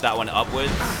punch that one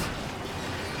upwards.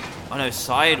 Oh no,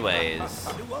 sideways.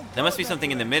 There must be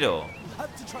something in the middle.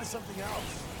 Have to try something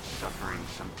else. Suffering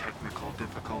some technical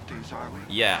difficulties, are we?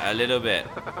 Yeah, a little bit.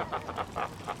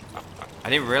 I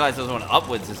didn't realize there was one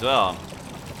upwards as well.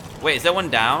 Wait, is there one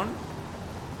down?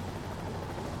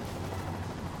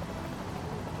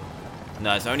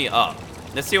 No, it's only up.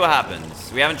 Let's see what happens.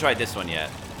 We haven't tried this one yet.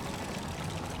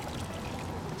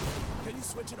 Can you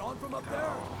switch it on from up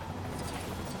there?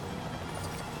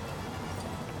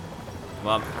 Come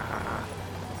on.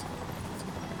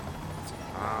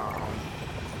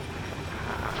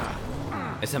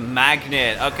 It's a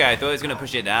magnet. Okay, I thought it was going to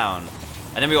push it down.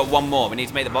 And then we got one more. We need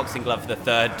to make the boxing glove for the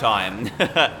 3rd time.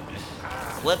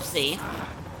 Whoopsie.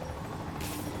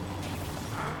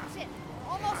 That's it.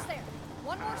 Almost there.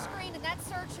 One more screen and that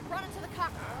surge should run into the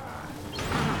cockpit.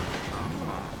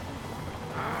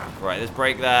 Right, let's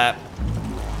break that.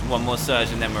 One more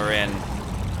surge and then we're in.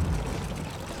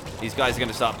 These guys are going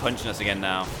to start punching us again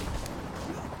now.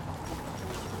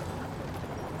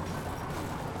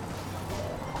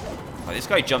 Oh, this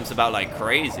guy jumps about like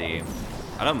crazy.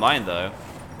 I don't mind though.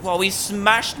 Whoa, he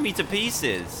smashed me to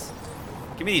pieces.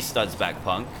 Give me these studs back,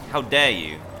 punk. How dare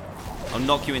you? I'll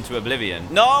knock you into oblivion.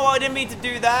 No, I didn't mean to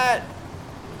do that.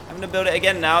 I'm gonna build it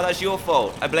again now. That's your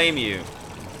fault. I blame you.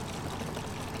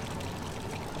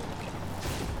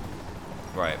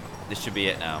 Right, this should be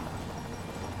it now.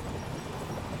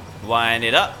 Wind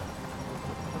it up.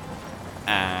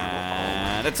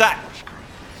 And attack.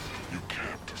 You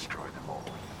can't destroy them all.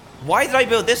 Why did I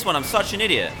build this one? I'm such an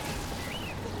idiot.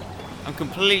 I'm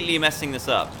completely messing this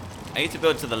up. I need to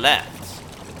build to the left.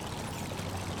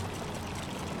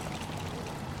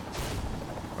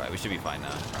 Right, we should be fine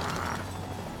now.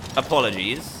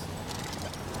 Apologies.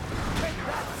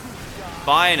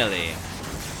 Finally.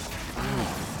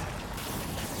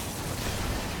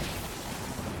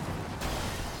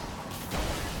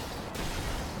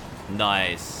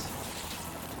 Nice.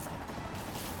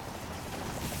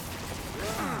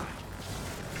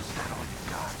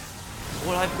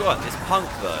 All I've got is punk,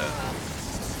 though.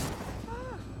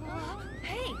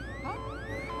 Hey!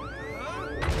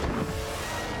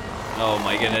 Oh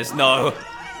my goodness, no.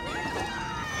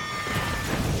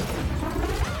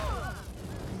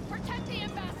 Protect the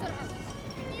ambassador.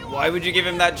 Why would you give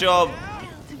him that job?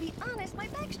 To be honest, my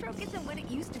backstroke isn't what it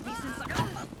used to be since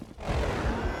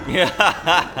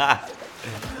Yeah.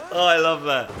 Oh, I love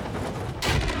that.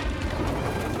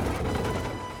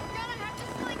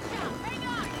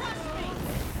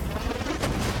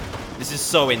 This is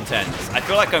so intense. I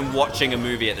feel like I'm watching a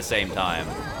movie at the same time.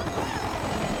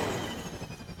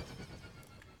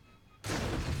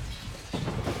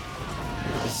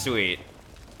 Sweet.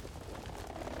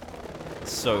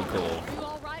 So cool. You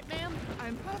all right, ma'am?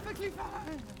 I'm perfectly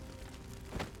fine.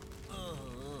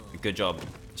 Good job.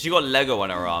 She got Lego on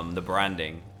her arm, the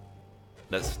branding.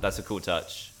 That's a cool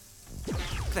touch. Look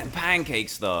at them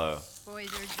pancakes, though. Boys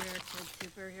are jerks and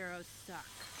superheroes suck.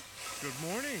 Good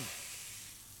morning.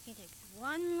 He takes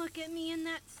one look at me in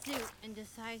that suit and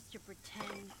decides to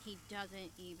pretend he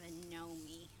doesn't even know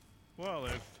me. Well,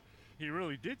 if he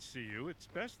really did see you, it's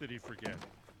best that he forget.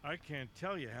 I can't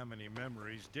tell you how many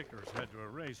memories Dicker's had to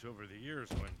erase over the years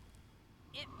when...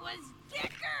 It was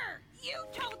Dicker! You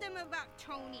told him about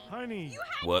Tony! Honey! You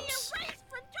had Whoops. me erased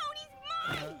from Tony's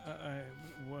mind!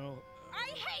 Well...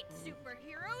 I hate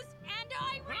superheroes, and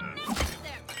I renounce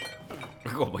them!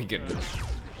 Oh my goodness.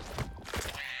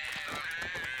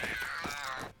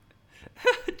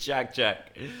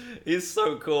 Jack. He's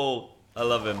so cool. I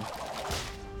love him.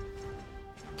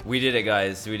 We did it,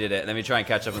 guys. We did it. Let me try and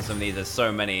catch up on some of these. There's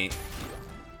so many.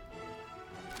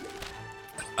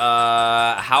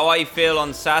 How I feel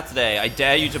on Saturday. I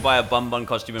dare you to buy a Bun Bun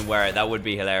costume and wear it. That would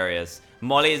be hilarious.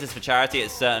 Molly, is this for charity? It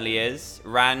certainly is.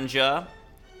 Ranger.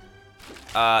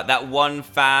 That one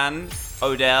fan.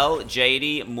 Odell,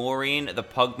 JD, Maureen, the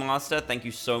Pugmaster. Thank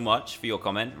you so much for your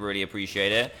comment. Really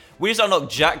appreciate it. We just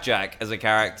unlocked Jack as a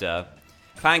character.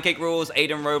 Pancake Rules,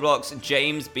 Aiden Roblox,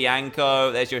 James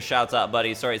Bianco. There's your shout out,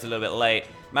 buddy. Sorry it's a little bit late.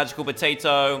 Magical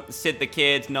Potato, Sid the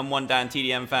Kid, #1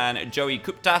 DanTDM fan, Joey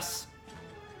Kuptas.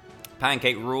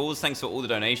 Pancake Rules, thanks for all the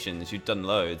donations. You've done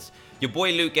loads. Your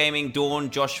boy Luke Gaming,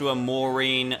 Dawn, Joshua,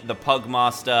 Maureen, the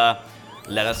Pugmaster.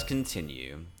 Let us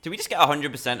continue. Did we just get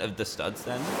 100% of the studs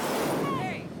then?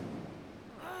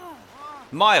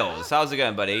 Miles, how's it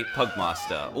going, buddy?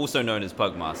 Pugmaster, also known as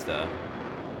Pugmaster.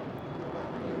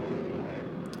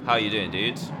 How you doing,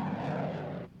 dude?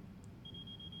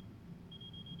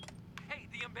 Hey,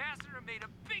 the ambassador made a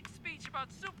big speech about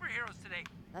superheroes today.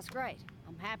 That's great.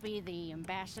 I'm happy the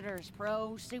ambassador's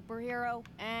pro-superhero,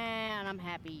 and I'm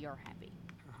happy you're happy.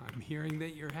 I'm hearing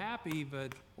that you're happy,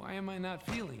 but why am I not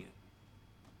feeling it?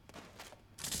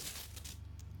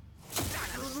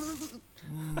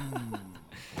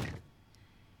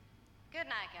 Good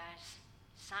night, guys.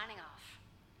 Signing off.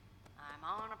 I'm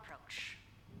on approach.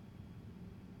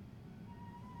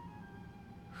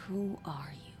 Who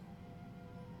are you?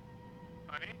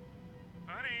 Honey?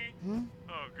 Honey? Hmm?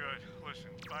 Oh, good. Listen,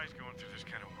 Spy's going through this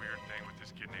kind of weird thing with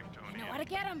this kid named Tony. I know how to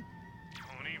get him.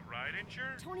 Tony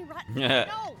Ridinger? Tony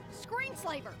No!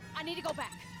 Screenslaver! I need to go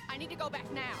back. I need to go back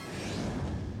now.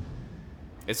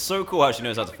 It's so cool how she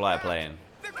knows how to fly a plane.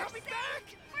 They're coming back!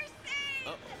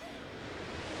 Oh.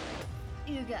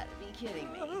 You gotta be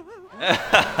kidding me.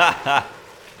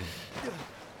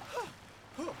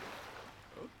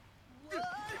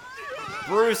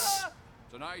 Bruce!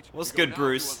 Tonight, What's we go good, now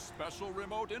Bruce? to a special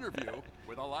remote interview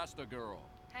with Elastigirl.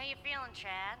 How you feeling,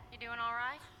 Chad? You doing all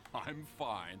right? I'm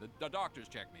fine. The doctors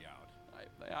checked me out.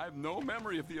 I have no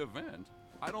memory of the event.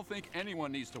 I don't think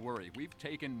anyone needs to worry. We've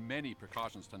taken many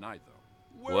precautions tonight, though.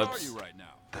 Where Whoops. are you right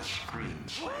now? The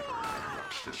screenslaver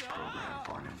interrupts this program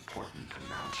for an important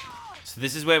announcement. So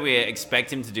this is where we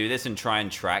expect him to do this and try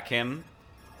and track him.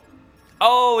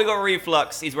 Oh, we got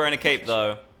reflux. He's wearing a cape,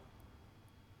 though.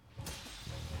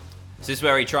 So this is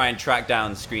where we try and track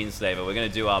down Screenslaver. We're going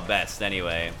to do our best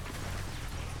anyway.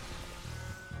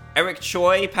 Eric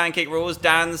Choi, Pancake Rules,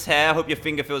 Dan's hair. Hope your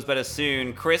finger feels better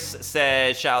soon. Chris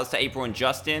says, shout outs to April and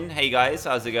Justin. Hey guys,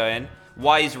 how's it going?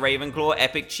 Wise Ravenclaw,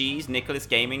 Epic Cheese, Nicholas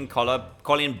Gaming,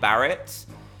 Colin Barrett,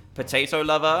 Potato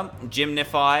Lover,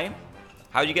 Jimnify.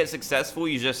 How do you get successful?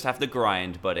 You just have to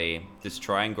grind, buddy. Just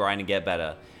try and grind and get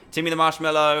better. Timmy the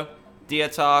Marshmallow,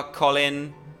 Dietar,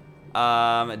 Colin,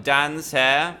 Dan's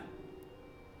hair.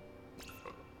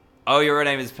 Oh, your real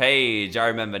name is Paige. I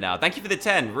remember now. Thank you for the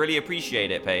 10. Really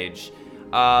appreciate it, Paige.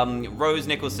 Rose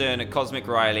Nicholson, Cosmic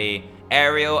Riley,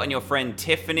 Ariel, and your friend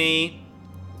Tiffany.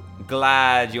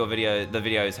 Glad the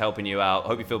video is helping you out.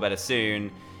 Hope you feel better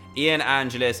soon. Ian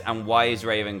Angelis and Wise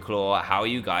Ravenclaw. How are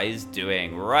you guys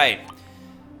doing? Right.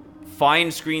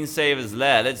 Find Screensaver's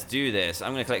lair. Let's do this.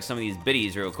 I'm going to collect some of these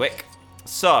biddies real quick.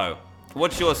 So,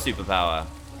 what's your superpower?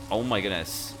 Oh my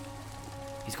goodness.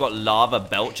 He's got lava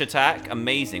belch attack.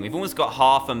 Amazing. We've almost got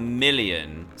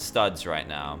 500,000 studs right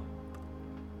now.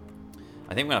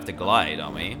 I think we're going to have to glide,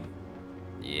 aren't we?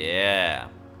 Yeah.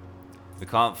 We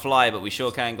can't fly, but we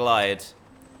sure can glide.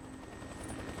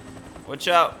 Watch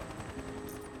out.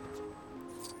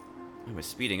 Oh, we're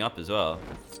speeding up as well.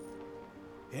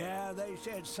 Yeah, they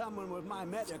said someone with my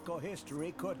medical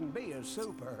history couldn't be a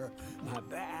super. My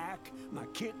back, my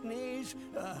kidneys,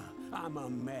 I'm a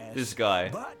mess. This guy.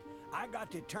 But I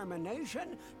got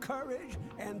determination, courage,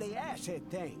 and the acid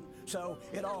thing. So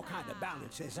it all kind of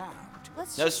balances out.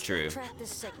 That's true. Track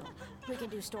this signal. We can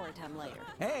do story time later.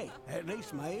 Hey, at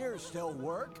least my ears still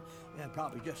work. Yeah,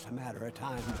 probably just a matter of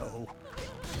time, though.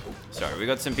 Sorry, we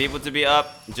got some people to be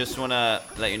up. Just want to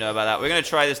let you know about that. We're going to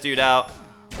try this dude out.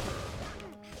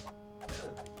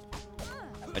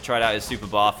 I tried out his super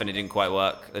buff and it didn't quite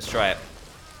work. Let's try it.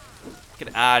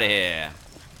 Get out of here.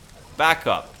 Back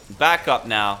up. Back up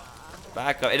now.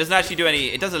 Back up. It doesn't actually do any...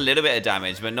 It does a little bit of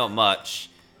damage, but not much.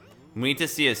 We need to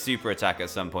see a super attack at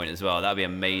some point as well. That would be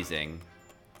amazing.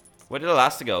 Where did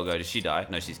Elastigirl go? Did she die?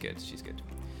 No, she's good. She's good.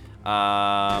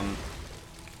 Let's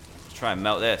try and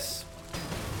melt this.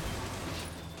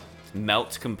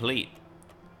 Melt complete.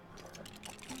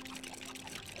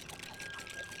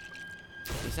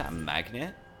 Is that a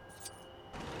magnet?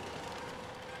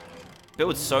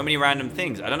 Build so many random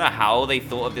things. I don't know how they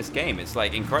thought of this game. It's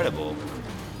like incredible.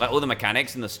 Like all the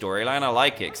mechanics and the storyline, I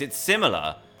like it. Because it's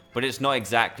similar, but it's not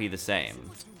exactly the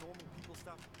same.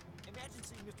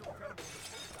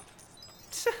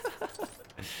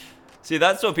 See,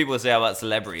 that's what people say about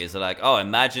celebrities. They're like, oh,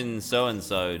 imagine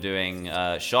so-and-so doing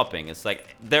shopping. It's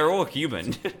like, they're all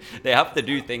human. They have to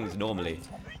do things normally.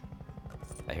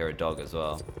 I hear a dog as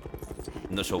well.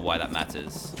 I'm not sure why that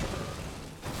matters.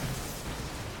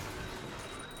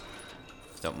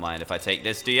 Don't mind if I take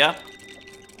this, do ya?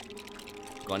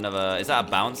 Got another... Is that a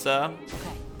bouncer?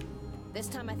 Okay. This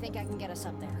time I think I can get us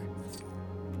up there.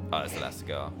 Oh, that's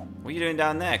Elastigirl. What are you doing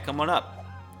down there? Come on up.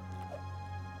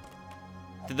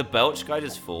 Did the Belch guy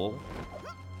just fall?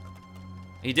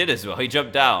 He did as well. He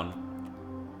jumped down.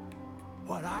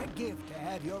 What I'd give to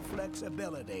have your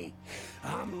flexibility.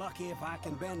 I'm lucky if I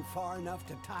can bend far enough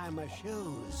to tie my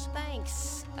shoes.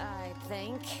 Thanks, I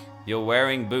think. You're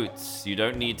wearing boots. You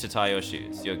don't need to tie your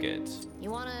shoes. You're good.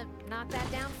 You want to knock that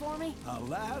down for me? A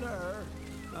ladder?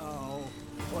 Oh,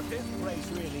 what this place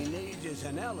really needs is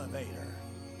an elevator.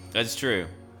 That's true.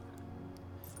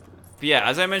 But yeah,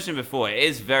 as I mentioned before, it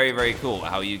is very, very cool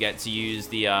how you get to use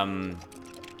the,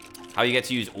 how you get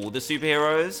to use all the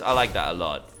superheroes. I like that a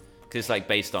lot. Because it's like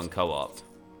based on co-op.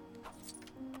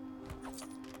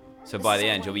 So by the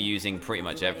end, you'll be using pretty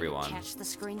much everyone. Catch the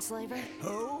Screenslaver?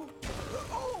 Who?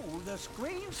 Oh, the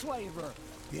Screenslaver.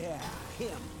 Yeah,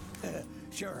 him.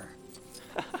 Sure.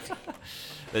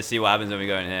 Let's see what happens when we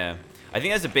go in here. I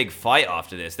think there's a big fight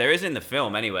after this. There is in the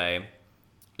film anyway.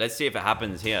 Let's see if it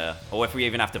happens here. Or if we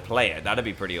even have to play it. That'd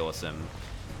be pretty awesome.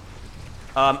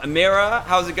 Amira,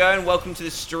 how's it going? Welcome to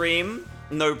the stream.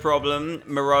 No problem.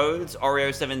 Marodes,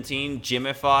 Oreo17,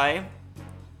 Jimify.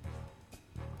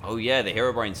 Oh yeah, the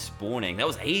Herobrine spawning. That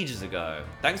was ages ago.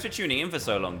 Thanks for tuning in for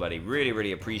so long, buddy. Really,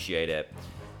 really appreciate it.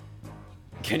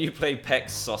 Can you play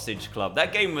Peck's Sausage Club?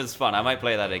 That game was fun. I might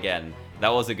play that again. That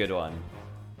was a good one.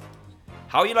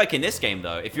 How are you liking this game,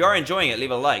 though? If you are enjoying it,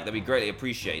 leave a like. That'd be greatly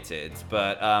appreciated.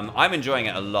 But I'm enjoying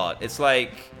it a lot. It's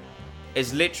like...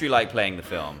 It's literally like playing the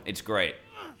film. It's great.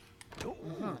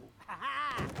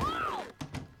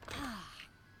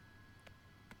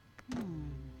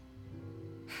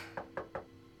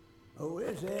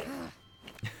 is it?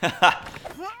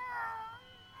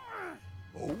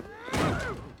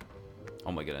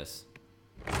 Oh my goodness.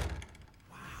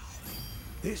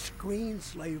 This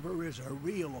screenslaver is a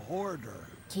real hoarder.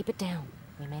 Keep it down.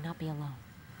 We may not be alone.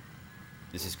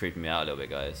 This is creeping me out a little bit,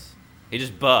 guys. He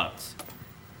just burped.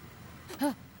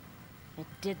 It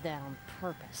did that on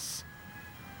purpose.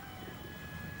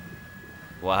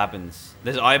 What happens?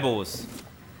 There's eyeballs.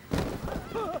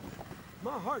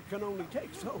 My heart can only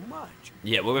take so much.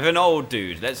 Yeah, we're with an old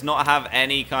dude. Let's not have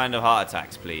any kind of heart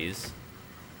attacks, please.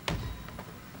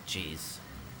 Jeez.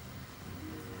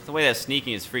 The way they're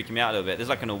sneaking is freaking me out a little bit. There's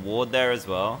like an award there as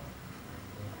well.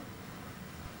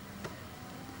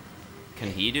 Can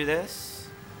he do this?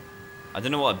 I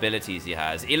don't know what abilities he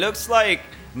has. He looks like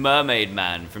Mermaid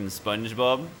Man from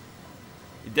SpongeBob.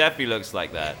 He definitely looks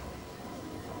like that.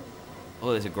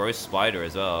 Oh, there's a gross spider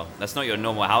as well. That's not your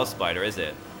normal house spider, is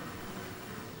it?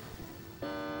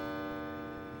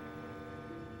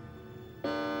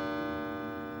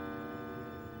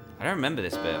 I don't remember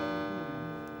this bit.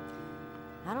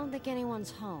 I don't think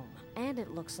anyone's home. And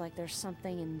it looks like there's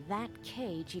something in that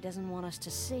cage he doesn't want us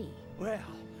to see. Well,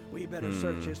 we better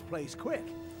search this place quick.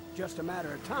 Just a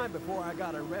matter of time before I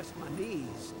gotta rest my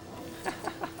knees.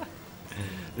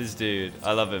 This dude,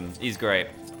 I love him. He's great.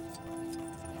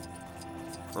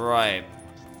 Right.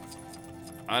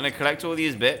 I'm gonna collect all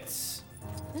these bits.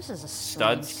 This is a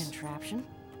strange Studs. contraption.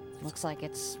 Looks like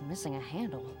it's missing a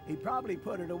handle. He probably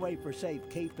put it away for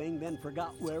safekeeping, then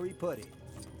forgot where he put it.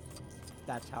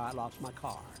 That's how I lost my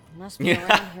car. Must be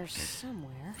around here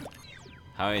somewhere.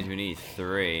 How many do we need?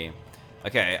 3.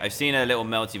 Okay, I've seen a little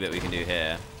melty bit we can do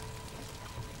here.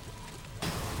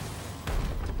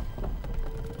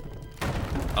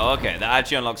 Oh, okay, that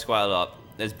actually unlocks quite a lot.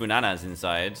 There's bananas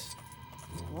inside.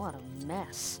 What a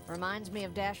mess. Reminds me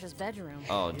of Dash's bedroom.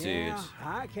 Oh, dude. Yeah,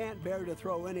 I can't bear to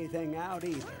throw anything out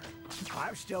either.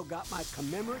 I've still got my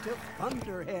commemorative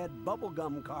Thunderhead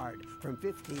bubblegum card from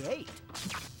 '58.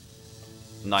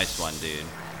 Nice one, dude.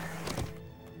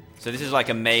 So this is like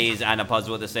a maze and a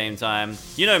puzzle at the same time.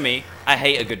 You know me, I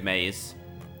hate a good maze.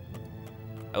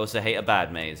 I also hate a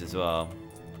bad maze as well.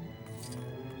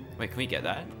 Wait, can we get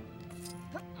that?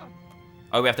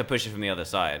 Oh, we have to push it from the other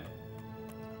side.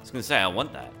 I was gonna say, I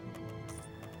want that.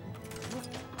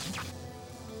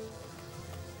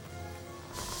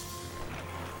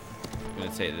 I'm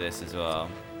gonna take this as well.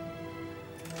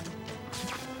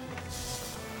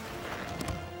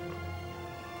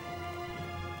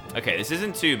 Okay, this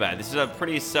isn't too bad. This is a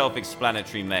pretty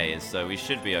self-explanatory maze, so we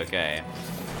should be okay.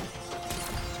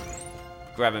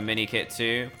 Grab a mini kit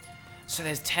too. So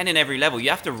there's 10 in every level. You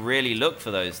have to really look for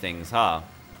those things, huh?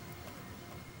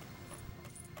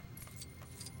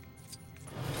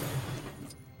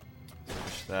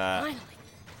 Finally,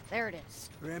 there it is.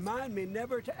 Remind me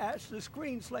never to ask the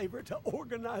screenslaver to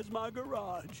organize my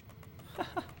garage.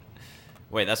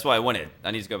 Wait, that's what I wanted.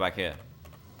 I need to go back here.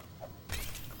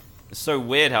 It's so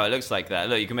weird how it looks like that.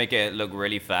 Look, you can make it look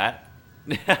really fat.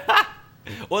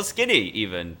 Or skinny,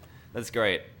 even. That's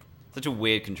great. Such a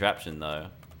weird contraption, though.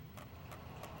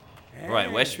 Hey,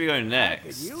 right, where should we go I could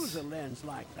next? use a lens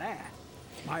like that.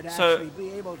 Might So- actually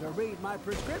be able to read my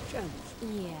prescriptions.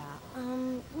 Yeah,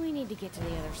 we need to get to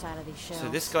the other side of these shelves. So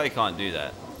this guy can't do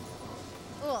that.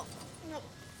 Ugh.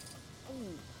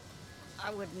 Ooh.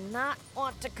 I would not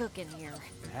want to cook in here.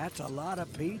 That's a lot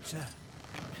of pizza.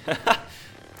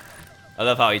 I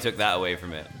love how he took that away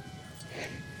from it.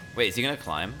 Wait, is he gonna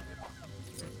climb?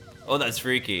 Oh, that's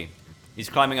freaky. He's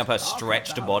climbing up her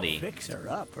stretched body.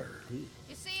 Fixer-upper. You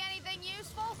see anything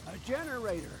useful? A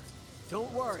generator.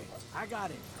 Don't worry, I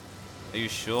got it. Are you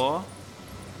sure?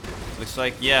 Looks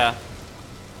like, yeah.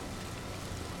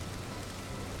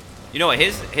 You know what?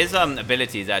 His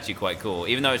ability is actually quite cool.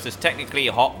 Even though it's just technically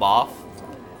a hot bath,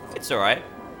 it's alright.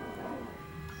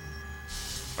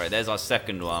 Right, there's our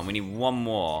second one. We need one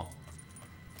more.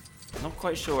 Not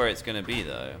quite sure where it's gonna be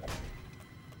though.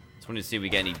 Just wanted to see if we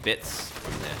get any bits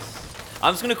from this.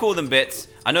 I'm just gonna call them bits.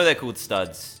 I know they're called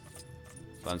studs,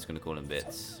 but I'm just gonna call them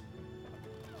bits.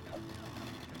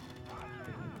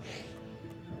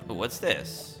 Oh, what's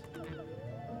this?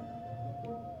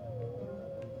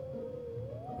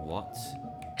 What?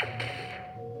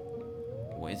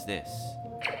 What is this?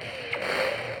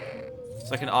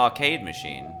 It's like an arcade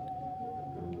machine.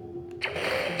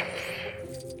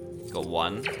 Got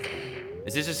one.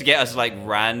 Is this just to get us like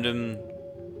random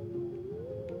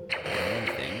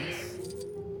things?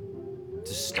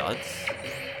 Just studs?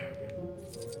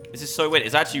 This is so weird.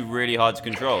 It's actually really hard to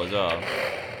control as well.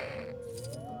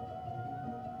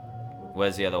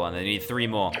 Where's the other one? They need 3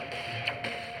 more.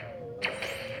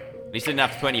 At least I didn't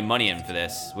have to put any money in for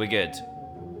this. We're good.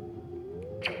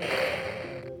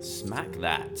 Smack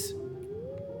that.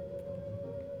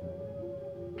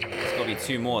 There's gotta be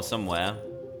 2 more somewhere.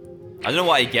 I don't know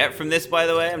what I get from this, by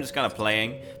the way. I'm just kind of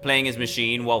playing his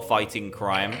machine while fighting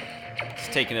crime.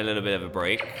 Just taking a little bit of a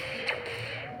break.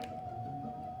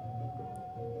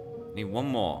 Need 1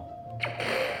 more.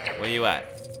 Where you at?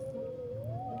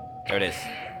 There it is.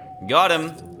 Got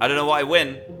him. I don't know why I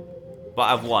win, but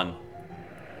I've won.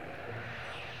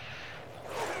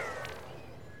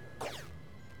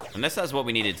 Unless that's what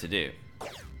we needed to do.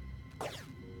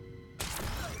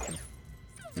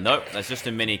 Nope, that's just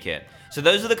a mini kit. So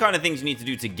those are the kind of things you need to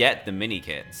do to get the mini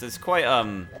kits. It's quite,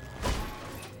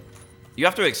 you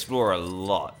have to explore a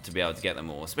lot to be able to get them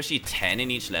all. Especially 10 in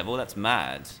each level, that's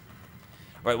mad.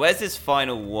 Right, where's this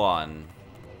final one?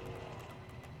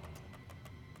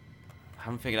 I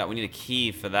haven't figured out, we need a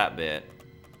key for that bit.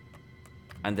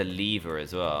 And a lever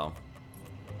as well.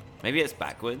 Maybe it's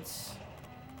backwards?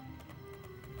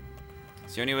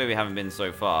 It's the only way we haven't been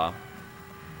so far.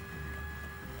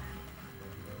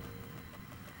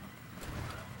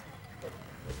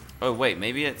 Oh wait,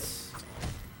 maybe it's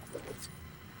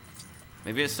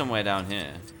somewhere down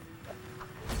here.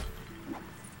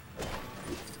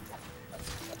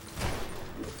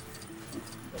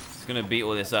 Just gonna beat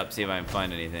all this up, see if I can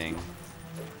find anything.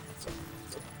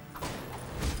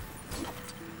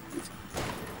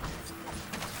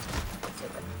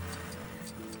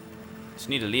 Just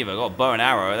need a lever. I got a bow and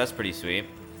arrow, that's pretty sweet.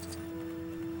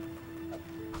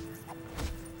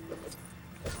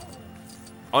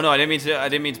 Oh no, I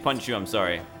didn't mean to punch you, I'm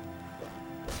sorry.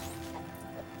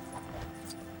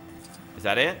 Is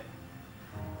that it?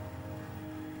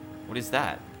 What is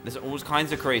that? There's all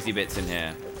kinds of crazy bits in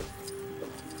here.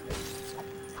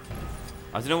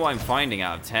 I don't know what I'm finding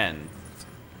out of 10.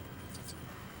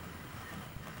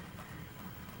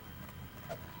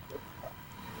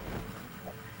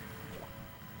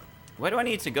 Where do I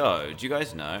need to go? Do you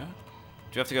guys know? Do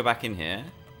you have to go back in here?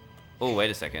 Oh, wait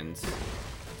a second.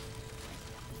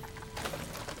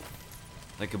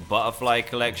 Like a butterfly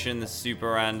collection that's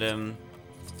super random.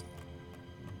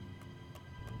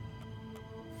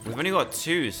 We've only got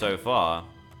 2 so far.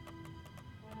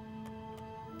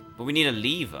 But we need a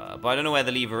lever. But I don't know where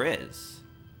the lever is.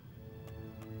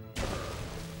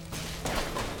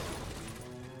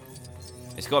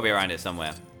 It's got to be around here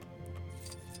somewhere.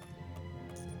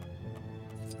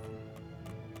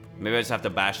 Maybe I just have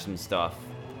to bash some stuff.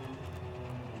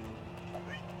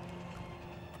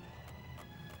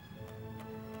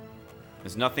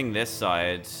 There's nothing this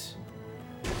side. Just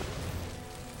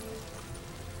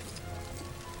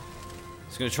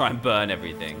gonna try and burn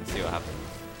everything, see what happens.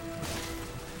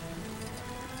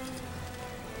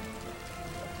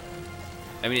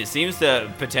 I mean, it seems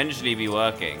to potentially be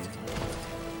working.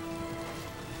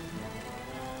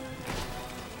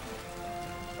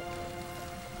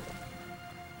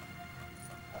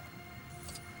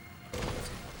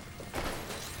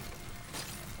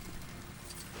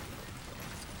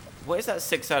 What is that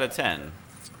 6 out of 10?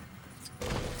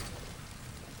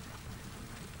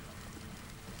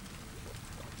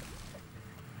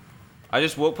 I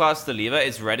just walked past the lever.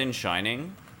 It's red and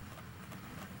shining.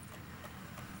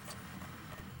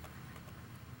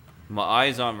 My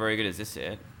eyes aren't very good. Is this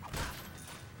it?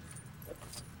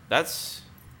 That's...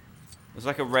 It's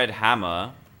like a red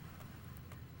hammer.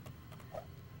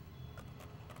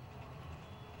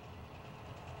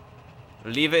 The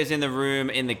lever is in the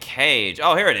room in the cage.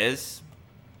 Oh, here it is.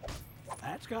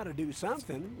 That's got to do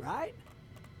something, right?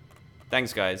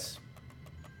 Thanks, guys.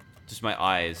 Just my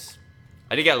eyes.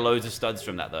 I did get loads of studs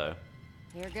from that, though.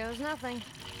 Here goes nothing.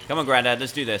 Come on, Granddad.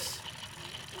 Let's do this.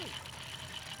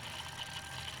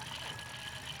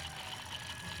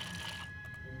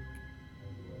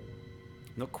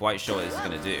 Not quite sure what this is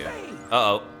going to do.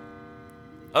 Uh-oh.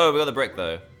 Oh, we got the brick,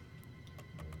 though.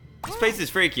 This place is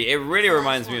freaky. It really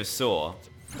reminds me of Saw.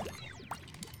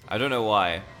 I don't know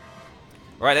why.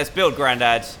 Alright, let's build,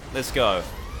 Granddad. Let's go.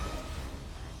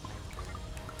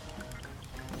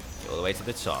 All the way to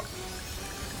the top.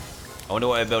 I wonder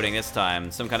what we're building this time.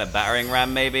 Some kind of battering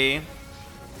ram, maybe?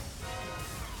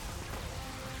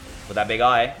 With that big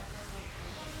eye.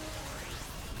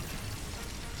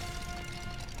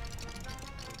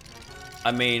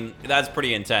 I mean, that's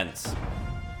pretty intense.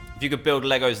 If you could build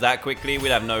Legos that quickly, we'd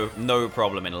have no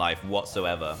problem in life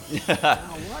whatsoever. Now,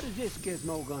 what is this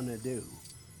gizmo gonna do?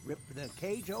 Rip the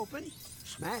cage open,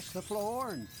 smash the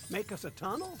floor, and make us a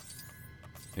tunnel?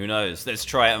 Who knows? Let's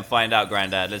try it and find out,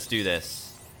 Granddad. Let's do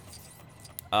this.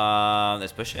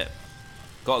 Let's push it.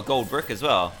 Got a gold brick as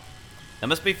well. That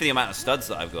must be for the amount of studs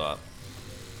that I've got.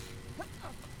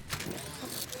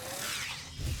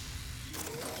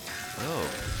 Oh.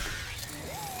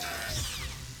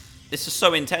 This is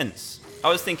so intense. I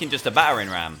was thinking just a battering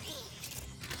ram.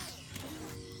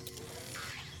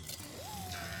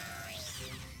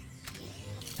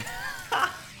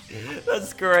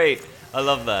 That's great. I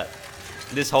love that.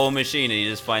 This whole machine, and he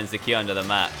just finds the key under the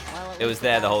mat. Well, it was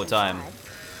there the whole time.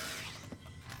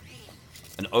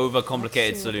 An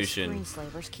overcomplicated solution.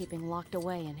 Screenslaver's keeping locked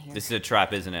away in here. This is a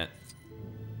trap, isn't it?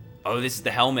 Oh, this is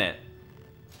the helmet.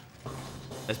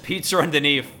 There's pizza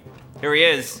underneath. Here he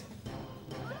is.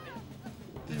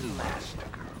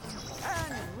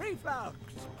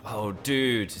 Oh,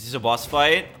 dude. Is this a boss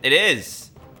fight? It is.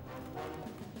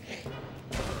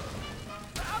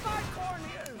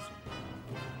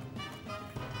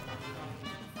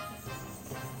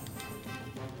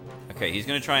 Okay, he's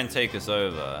gonna try and take us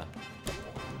over.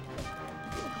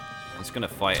 I'm just gonna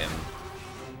fight him.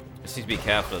 Just need to be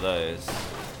careful of those.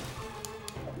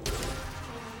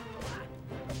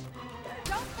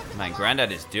 Man,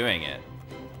 Granddad is doing it.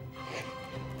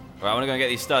 Alright, I wanna go and get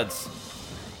these studs.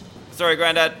 Sorry,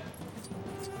 Granddad.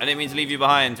 I didn't mean to leave you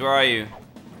behind. Where are you?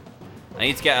 I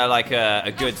need to get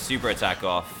a good super attack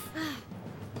off.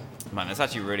 Man, that's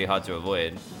actually really hard to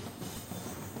avoid.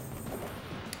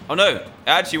 Oh no, it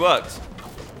actually worked.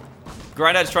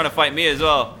 Granddad's trying to fight me as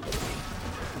well.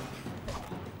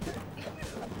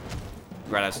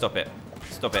 Granddad, stop it.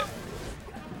 Stop it.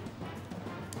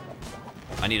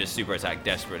 I need a super attack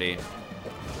desperately.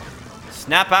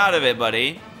 Snap out of it,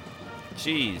 buddy.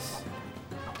 Jeez.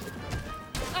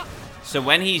 So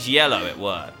when he's yellow, it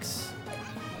works.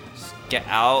 Just get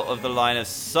out of the line of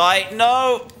sight.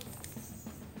 No!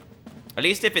 At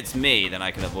least if it's me, then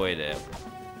I can avoid it.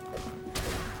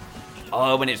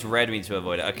 Oh, when it's red, we need to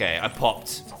avoid it. Okay, I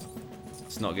popped.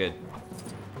 It's not good.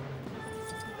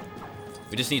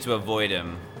 We just need to avoid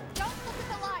him. Don't look at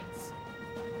the lights.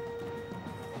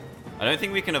 I don't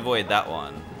think we can avoid that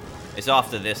one. It's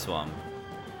after this one.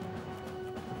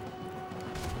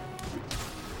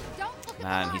 Don't look at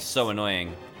Man, he's so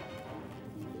annoying.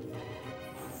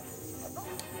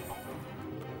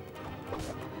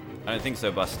 I don't think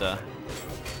so, Buster.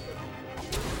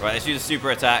 Right, let's use a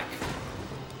super attack.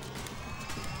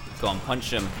 Go on,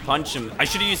 punch him. Punch him. I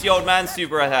should have used the old man's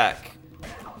super attack.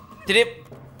 Did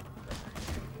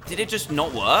it just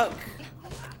not work?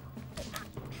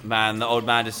 Man, the old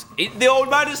man just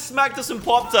smacked us and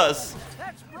popped us.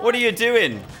 What are you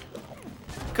doing?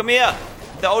 Come here.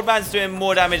 The old man's doing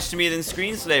more damage to me than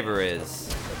Screenslaver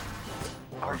is.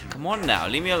 Come on now,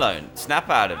 leave me alone. Snap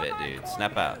out of it, dude.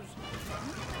 Snap out.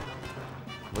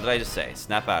 What did I just say?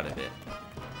 Snap out of it.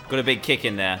 Got a big kick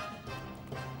in there.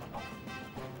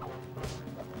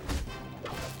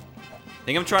 I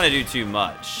think I'm trying to do too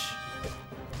much.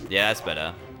 Yeah, that's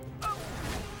better.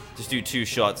 Just do 2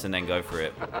 shots and then go for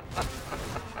it.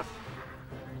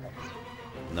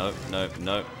 Nope, nope,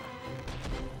 nope.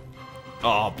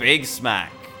 Oh, big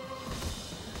smack.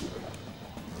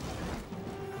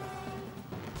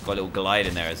 Got a little glide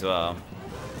in there as well.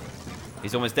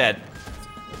 He's almost dead.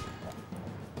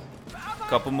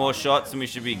 Couple more shots and we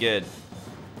should be good.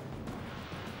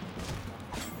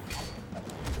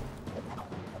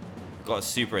 Got a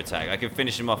super attack. I can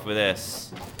finish him off with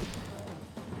this.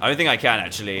 I don't think I can,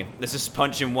 actually. Let's just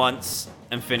punch him once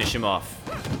and finish him off.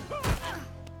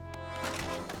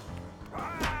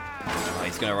 Oh,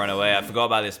 he's gonna run away. I forgot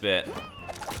about this bit.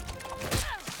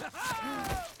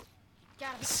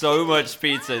 So much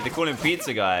pizza. They call him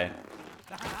Pizza Guy.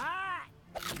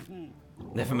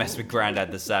 Never mess with Grandad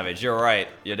the Savage. You're right.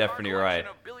 You're definitely right.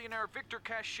 Billionaire Victor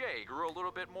Cachet grew a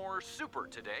little bit more super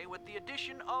today with the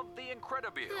addition of the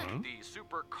Incredibile, the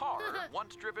super car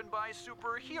once driven by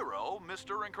superhero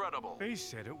Mr. Incredible. They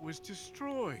said it was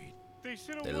destroyed. They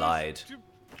said it They was lied.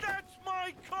 That's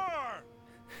my car.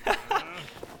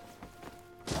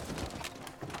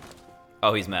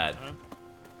 Oh, he's mad.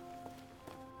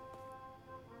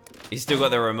 He's still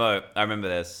got the remote. I remember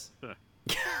this.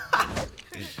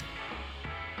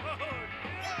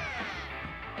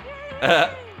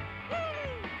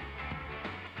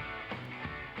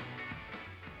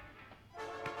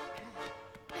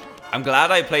 I'm glad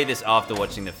I played this after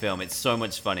watching the film. It's so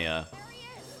much funnier.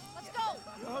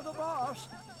 You're the boss.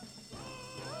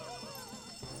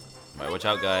 Alright, watch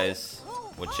out, guys.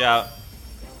 Watch out.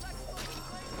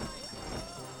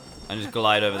 And just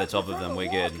glide over the top of them. We're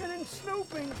good. Walking and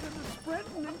snooping to the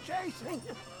sprinting and chasing.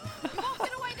 You won't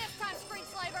get away this time,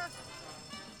 Screenslaver.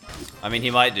 I mean,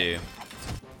 he might do.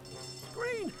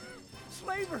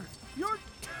 Screenslaver, you're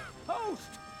toast.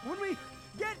 When we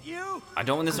get you, I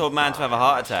don't want this old man to have a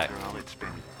heart attack. it's been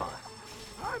fun.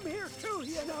 I'm here too,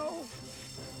 you know.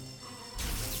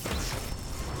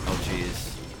 Oh,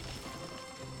 jeez.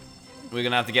 We're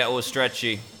gonna have to get all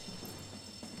stretchy.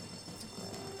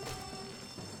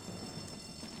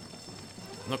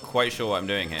 Not quite sure what I'm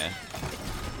doing here.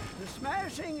 The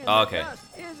smashing and Oh, okay. the dust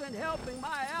isn't helping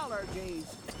my allergies.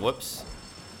 Whoops.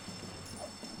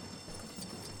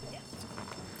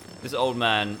 This old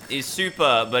man is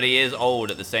super, but he is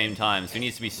old at the same time, so he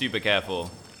needs to be super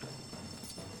careful.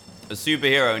 A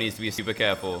superhero needs to be super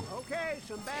careful. Okay,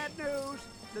 some bad news.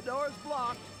 The door's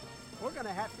blocked. We're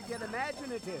gonna have to get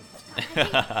imaginative.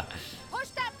 Push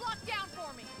that block down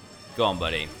for me. Go on,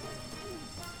 buddy.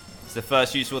 It's the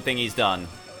first useful thing he's done.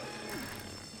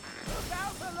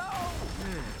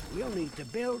 We'll need to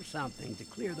build something to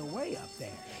clear the way up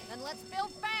there. Then let's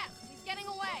build fast. He's getting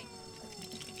away.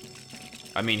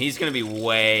 I mean, he's gonna be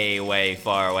way, way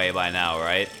far away by now,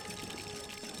 right?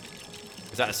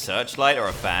 Is that a searchlight or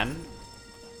a fan?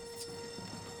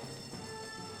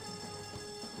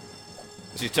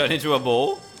 She's turned into a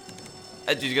ball?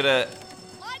 And she's gonna...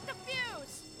 Light the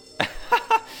fuse.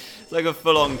 It's like a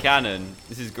full-on cannon.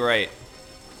 This is great.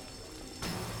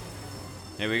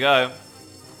 Here we go.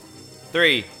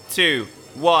 3, 2,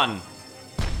 1.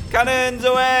 Cannons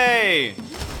away!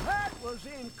 That was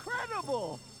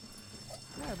incredible.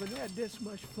 I haven't had this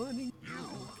much fun in...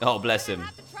 Oh, bless him.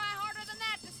 Have to try harder than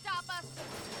that to stop us.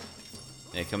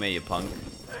 Yeah, come here, you punk.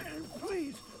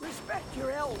 Please, respect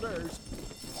your elders.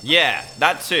 Yeah,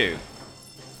 that too.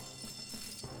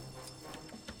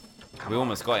 We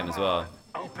almost got him as well.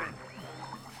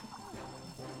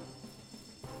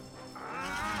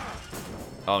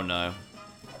 Oh no.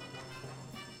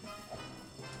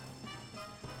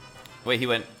 Wait, he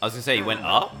went... I was gonna say, he went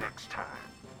up?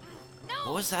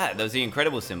 What was that? That was the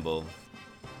Incredible symbol.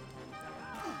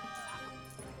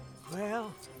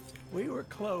 Well, we were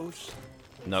close.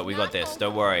 No, we got this.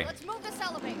 Don't worry. Let's move this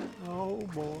elevator. Oh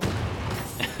boy.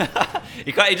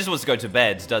 He just wants to go to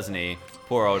bed, doesn't he?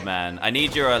 Poor old man. I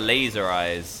need your laser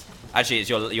eyes. Actually, it's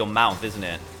your mouth, isn't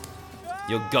it?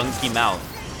 Your gunky mouth.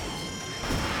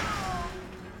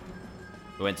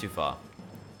 We went too far.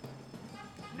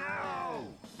 No.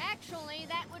 Actually,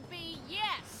 that would be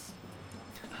yes.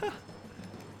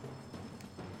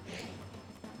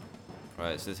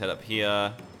 Right, so let's head up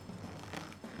here.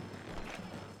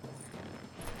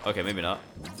 Okay, maybe not.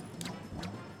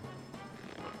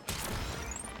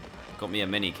 Got me a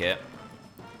mini kit.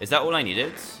 Is that all I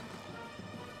needed?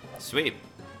 Sweet.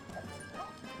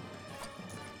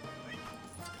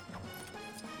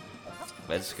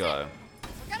 Let's go.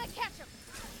 We're gonna catch him.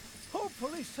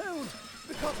 Hopefully soon,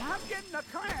 because I'm getting a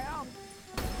cramp.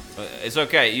 It's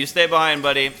okay. You stay behind,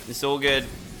 buddy. It's all good.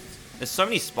 There's so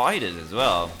many spiders as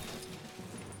well.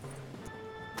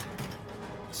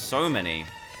 So many.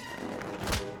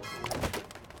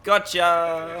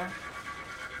 Gotcha!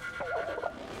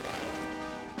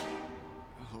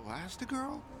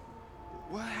 Elastigirl?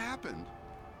 What happened?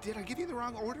 Did I give you the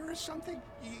wrong order or something?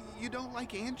 You don't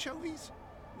like anchovies?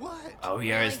 What? Oh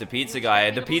yeah, it's the pizza guy.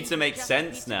 The pizza makes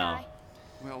sense now.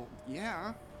 Well,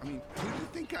 yeah. I mean, who do you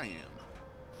think I am?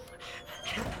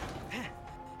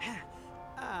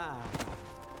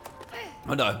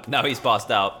 Oh no, now he's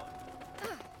passed out.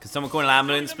 Can someone call an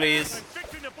ambulance, please?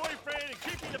 Fixing the boyfriend and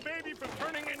keeping the baby from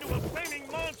turning into a flaming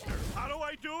monster. How do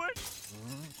I do it?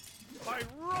 By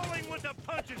rolling with the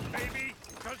punches, baby.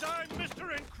 Because I'm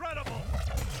Mr. Incredible.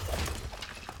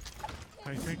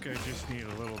 I think I just need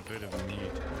a little bit of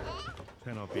meat.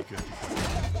 Then I'll be good.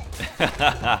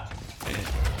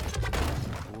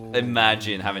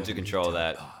 Imagine having to control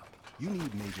that. You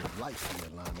need major life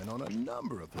realignment on a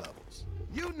number of levels.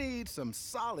 You need some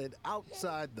solid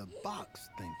outside-the-box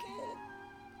thinking.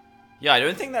 Yeah, I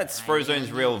don't think that's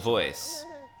Frozone's real voice.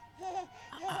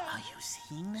 Are you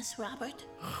seeing this, Robert?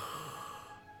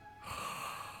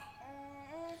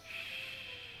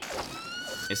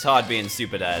 It's hard being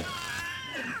super dad.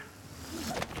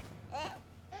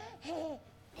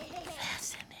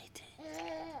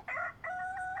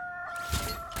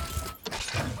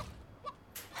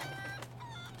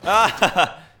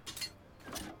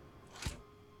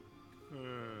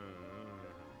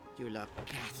 You look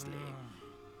ghastly.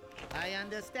 I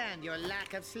understand your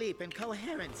lack of sleep and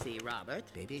coherency, Robert.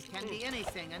 Babies can be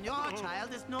anything, and your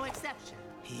child is no exception.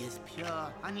 He is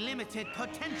pure, unlimited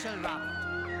potential,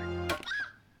 Robert.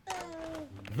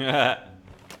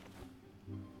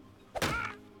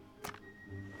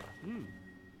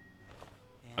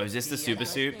 Oh, is this the super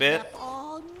suit bit?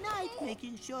 All night,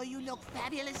 making sure you look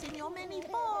fabulous in your mini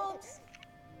forms.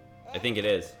 I think it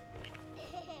is.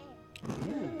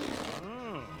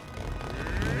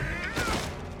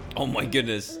 Oh my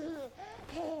goodness.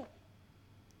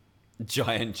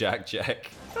 Giant Jack.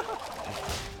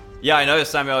 Yeah, I know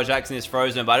Samuel L. Jackson is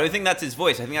Frozen, but I don't think that's his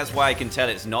voice. I think that's why I can tell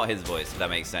it's not his voice, if that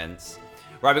makes sense.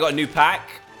 Right, we got a new pack.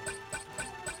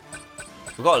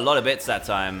 We got a lot of bits that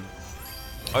time.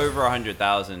 Over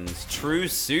 100,000. True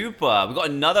super. We got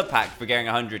another pack for getting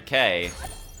 100k.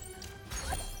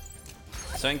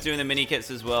 Something to do in the mini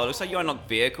kits as well. Looks like you unlock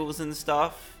vehicles and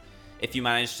stuff if you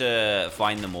manage to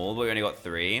find them all, but we only got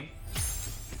 3.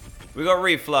 We got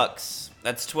reflux.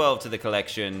 That's 12 to the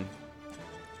collection.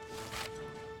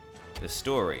 The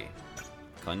story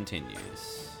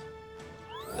continues.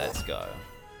 Let's go.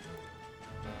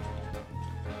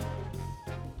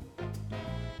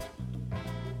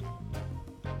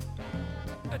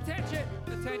 Attention!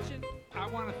 Attention! I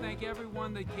want to thank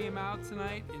everyone that came out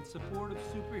tonight in support of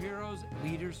superheroes.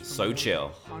 Leaders from So chill.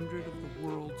 100 of the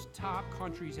world's top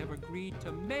countries have agreed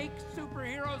to make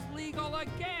superheroes legal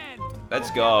again.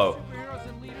 Let's go. Superheroes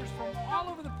and leaders from all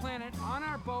over the planet on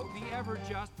our boat, the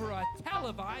Everjust, for a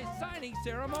televised signing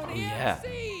ceremony Oh, yeah. at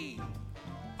sea.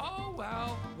 Oh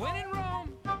well, when in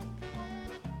Rome.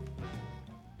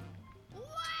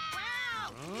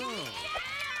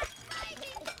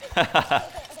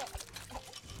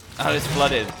 Oh, it's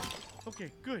flooded.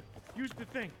 Okay, good. Use the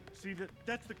thing. See,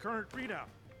 that's the current readout.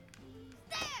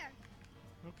 There!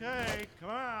 Okay,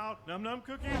 come out. Num num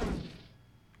cookie.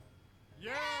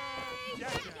 Yeah!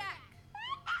 Jack,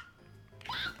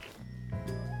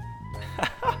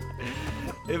 Jack.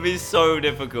 It'd be so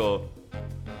difficult.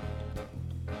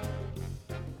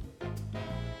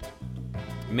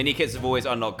 Mini kits have always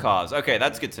unlocked cars. Okay,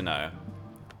 that's good to know.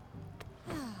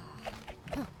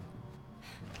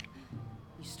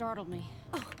 You startled me.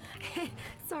 Oh,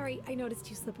 sorry, I noticed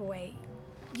you slip away.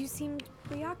 You seemed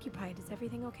preoccupied. Is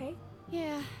everything okay?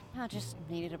 Yeah, I just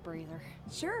needed a breather.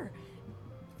 Sure.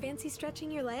 Fancy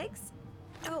stretching your legs?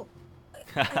 Oh,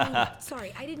 I mean,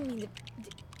 sorry, I didn't mean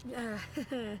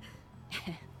to...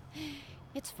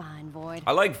 It's fine, Void.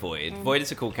 I like Void. And Void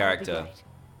is a cool that'll be character. great.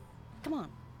 Come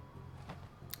on.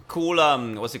 Cool,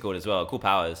 what's it called as well? Cool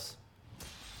powers.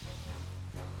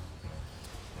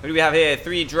 Who do we have here?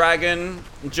 3 Dragon,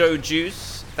 Joe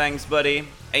Juice. Thanks, buddy.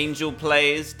 Angel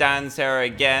Plays, Dan, Sarah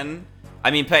again.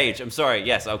 I mean, Paige. I'm sorry.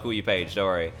 Yes, I'll call you Paige. Don't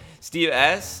worry. Steve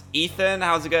S. Ethan,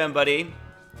 how's it going, buddy?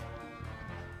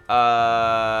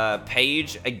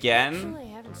 Paige again. Actually,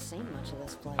 I haven't seen much of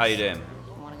this place. How you doing?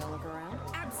 You want to go look around?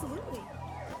 Absolutely.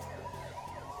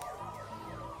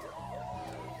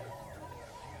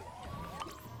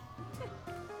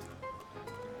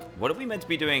 What are we meant to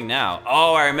be doing now?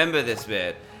 Oh, I remember this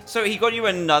bit. So he got you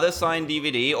another signed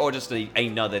DVD or just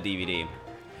another DVD?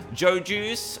 Joe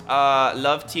Juice,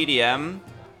 love TDM.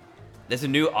 There's a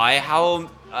new iHowl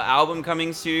album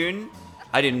coming soon.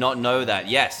 I did not know that.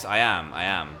 Yes, I am. I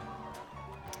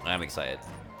am excited.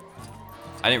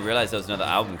 I didn't realize there was another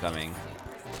album coming.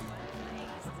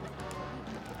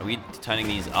 Are we turning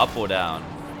these up or down?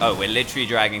 Oh, we're literally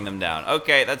dragging them down.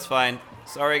 Okay, that's fine.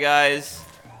 Sorry, guys.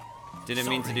 Didn't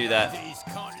mean to do that. These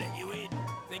can't let you in.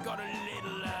 They got a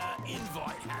little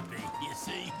invite happy, you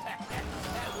see.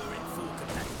 We're in full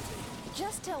capacity.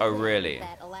 Just tell Oh, Void really?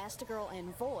 that Elastigirl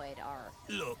and Void are...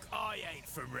 Look, I ain't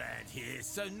from round here,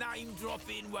 so name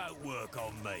dropping won't work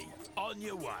on me. On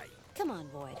your way. Come on,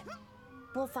 Void.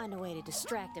 We'll find a way to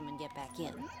distract him and get back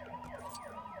in.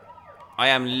 I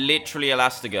am literally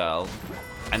Elastigirl,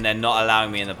 and they're not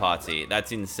allowing me in the party.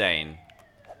 That's insane.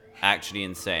 Actually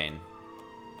insane.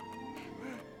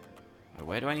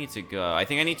 Where do I need to go? I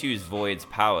think I need to use Void's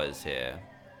powers here.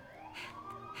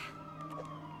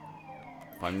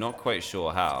 But I'm not quite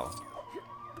sure how.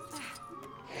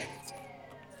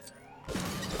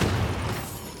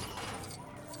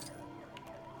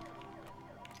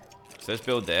 So let's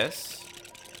build this.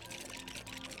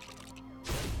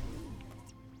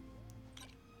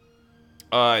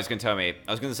 Oh, it's going to tell me.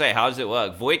 I was going to say, how does it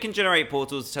work? Void can generate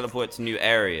portals to teleport to new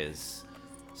areas.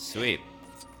 Sweet.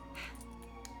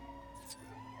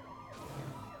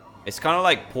 It's kind of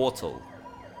like Portal.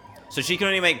 So she can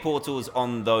only make portals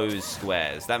on those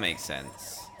squares. That makes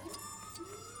sense.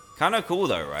 Kind of cool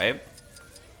though, right?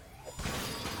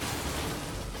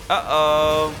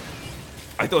 Uh-oh.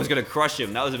 I thought I was going to crush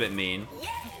him. That was a bit mean.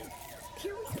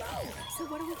 Here we go. So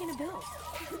what are we gonna build?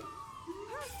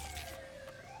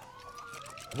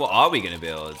 What are we going to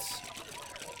build?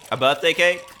 A birthday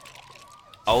cake?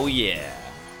 Oh yeah.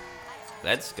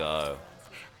 Let's go.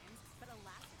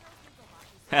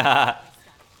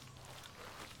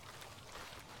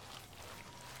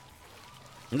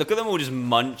 Look at them all just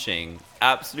munching.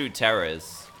 Absolute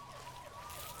terrors.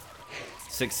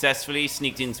 Successfully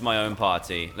sneaked into my own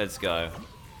party. Let's go.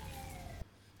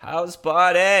 House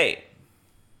party!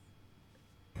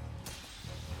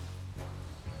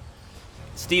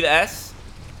 Steve S.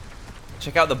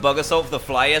 Check out the bug assault for the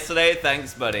fly yesterday.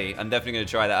 Thanks, buddy. I'm definitely going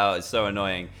to try that out. It's so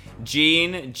annoying.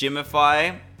 Gene,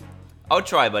 Jimify. I'll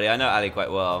try, buddy. I know Ali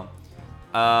quite well.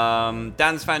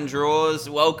 Dance Fan Draws,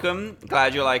 welcome.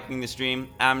 Glad you're liking the stream.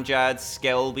 Amjad,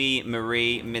 Skelby,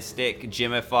 Marie, Mystic,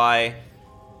 Jimify,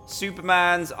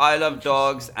 Superman's, I Love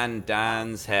Dogs, and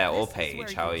Dan's Hair, or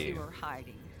Paige. How are you? Were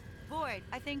hiding. Boyd,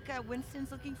 I think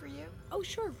Winston's looking for you. Oh,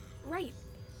 sure. Right.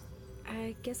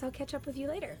 I guess I'll catch up with you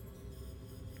later.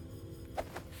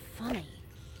 Funny.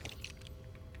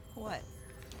 What?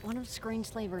 One of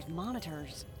Screenslaver's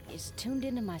monitors is tuned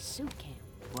into my suit cam.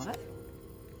 What?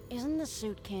 Isn't the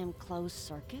suit cam closed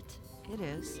circuit? It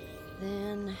is.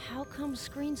 Then how come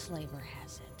Screenslaver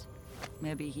has it?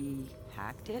 Maybe he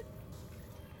hacked it?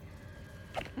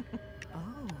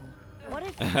 Oh. What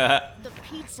if the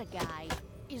pizza guy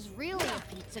is really a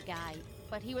pizza guy,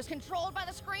 but he was controlled by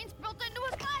the screens built into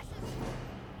his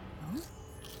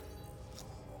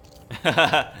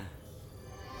glasses?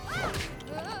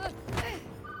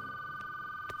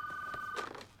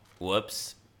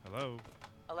 Whoops. Hello?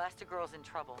 Elastigirl's in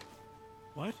trouble.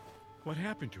 What? What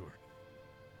happened to her?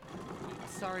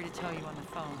 Sorry to tell you on the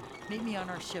phone. Meet me on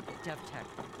our ship at DevTech.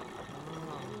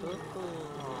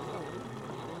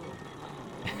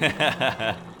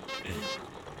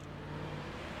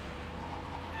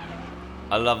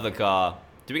 I love the car.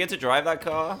 Do we get to drive that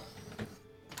car?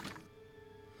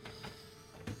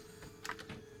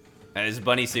 And it's a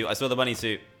bunny suit. I saw the bunny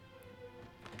suit.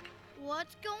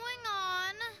 What's going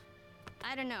on?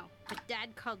 I don't know, but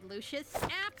Dad called Lucius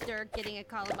after getting a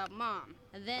call about Mom,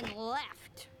 and then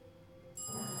left.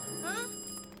 Huh?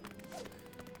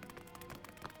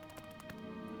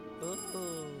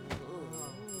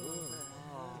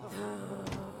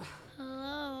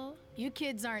 Hello? You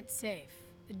kids aren't safe.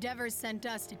 The Devers sent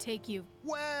us to take you.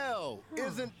 Well,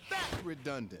 isn't that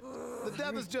redundant? The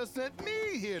Devers just sent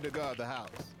me here to guard the house.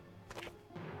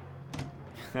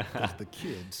 Because the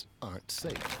kids aren't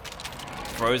safe.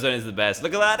 Frozone is the best.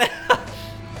 Look at that.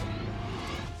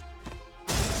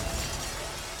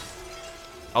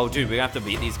 Oh, dude, we're gonna have to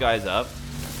beat these guys up.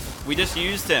 We just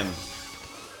used him.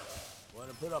 Want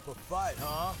to put up a fight,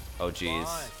 huh? Oh, jeez.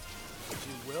 Fine. But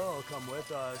you will come with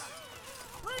us.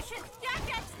 Lucius,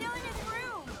 Jack-Jack's still in his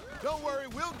room. Don't worry,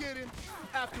 we'll get him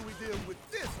after we deal with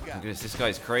this guy. Because this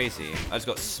guy's crazy. I just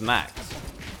got smacked.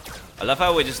 I love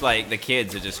how we're just like, the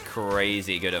kids are just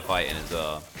crazy good at fighting as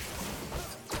well.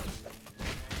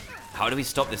 How do we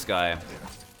stop this guy?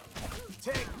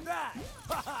 Take that!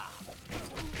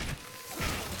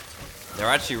 They're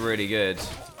actually really good.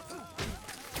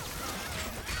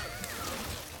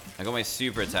 I got my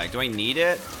super attack. Do I need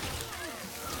it?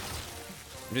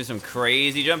 I'm doing some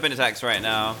crazy jumping attacks right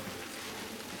now.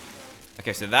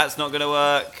 Okay, so that's not gonna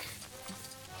work.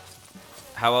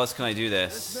 How else can I do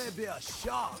this? This may be a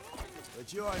shock,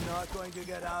 but you are not going to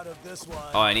get out of this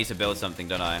one. Oh, I need to build something,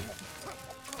 don't I?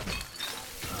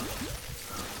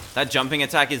 That jumping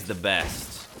attack is the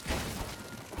best.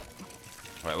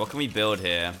 Alright, what can we build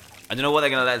here? I don't know what they're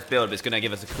gonna let us build, but it's gonna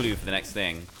give us a clue for the next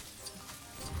thing.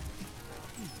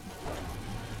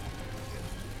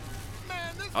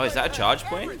 Oh, is that a charge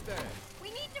point? We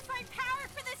need to find power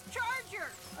for this charger.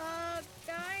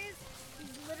 Guys,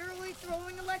 he's literally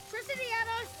throwing electricity at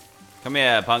us. Come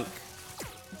here, punk.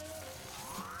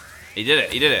 He did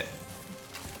it, he did it.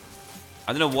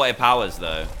 I don't know what it powers,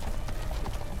 though.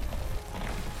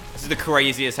 This is the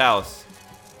craziest house.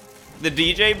 The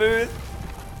DJ booth?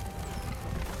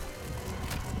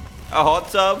 A hot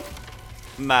tub?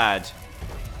 Mad.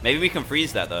 Maybe we can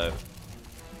freeze that, though.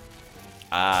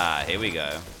 Ah, here we go.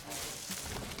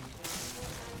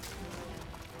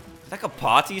 Like a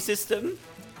party system?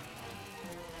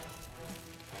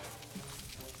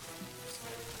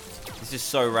 This is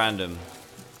so random.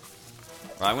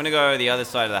 Right, I'm gonna go to the other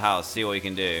side of the house, see what we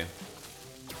can do.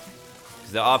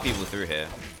 Because there are people through here.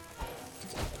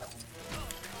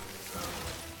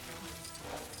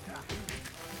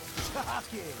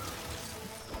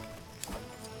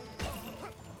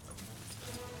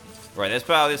 Right, let's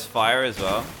put out this fire as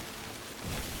well.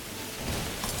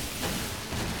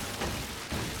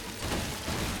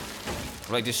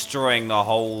 We're like destroying the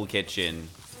whole kitchen.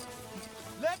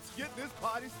 Let's get this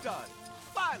party started.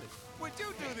 Violet, would you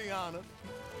do the honor?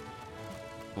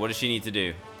 What does she need to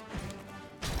do?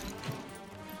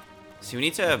 See, we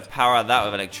need to power that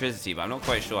with electricity, but I'm not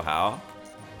quite sure how.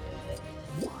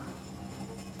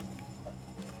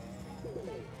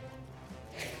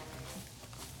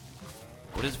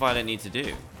 What does Violet need to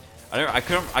do? I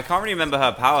can't really remember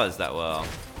her powers that well.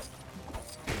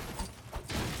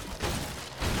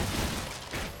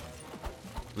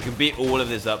 We can beat all of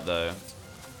this up though.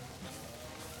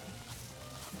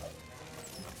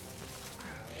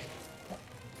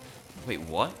 Wait,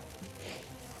 what?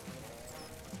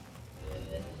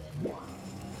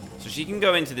 So she can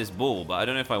go into this ball, but I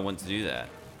don't know if I want to do that.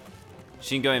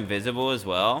 She can go invisible as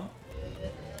well.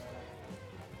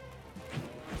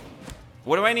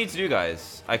 What do I need to do,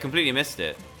 guys? I completely missed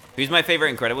it. Who's my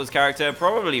favorite Incredibles character?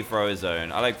 Probably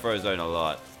Frozone. I like Frozone a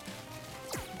lot.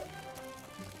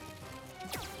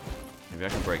 Maybe I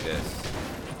can break this.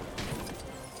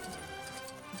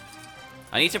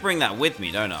 I need to bring that with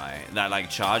me, don't I? That, like,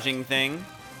 charging thing.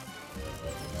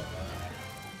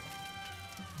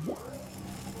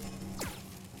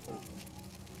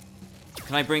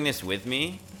 Can I bring this with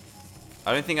me?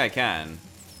 I don't think I can.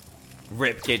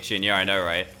 Rip kitchen. Yeah, I know,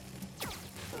 right?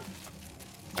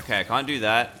 Okay, I can't do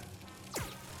that.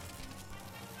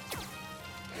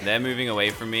 They're moving away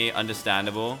from me.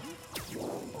 Understandable.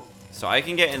 So I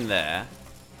can get in there.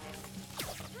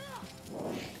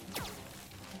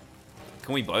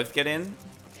 Can we both get in?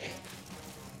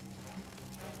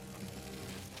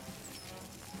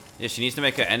 Yeah, she needs to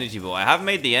make her energy ball. I have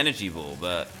made the energy ball,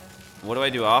 but what do I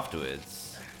do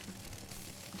afterwards?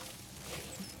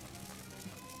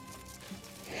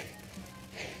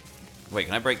 Wait,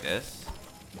 can I break this?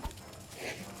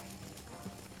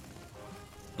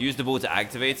 Use the ball to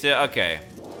activate it? Okay.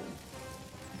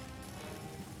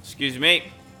 Excuse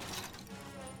me.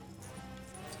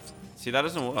 See, that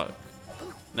doesn't work.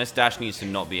 This dash needs to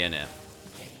not be in it.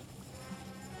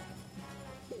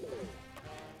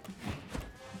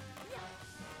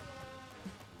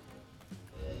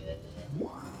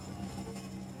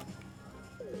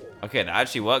 Okay, that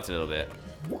actually worked a little bit.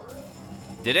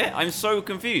 Did it? I'm so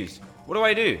confused. What do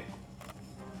I do?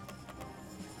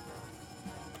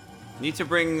 Need to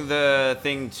bring the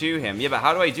thing to him. Yeah, but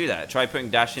how do I do that? Try putting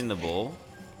Dash in the ball.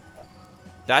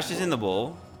 Dash is in the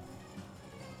ball.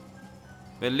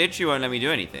 But it literally won't let me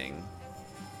do anything.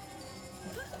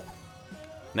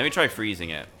 Let me try freezing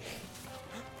it.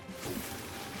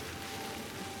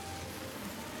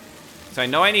 So I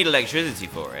know I need electricity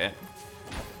for it.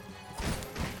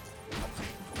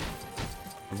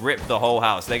 Rip the whole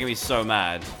house. They're gonna be so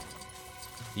mad.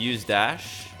 Use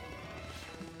dash.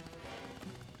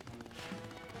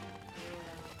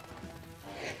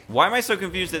 Why am I so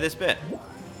confused at this bit?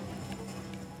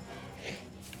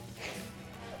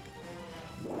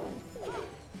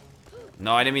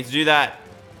 No, I didn't mean to do that.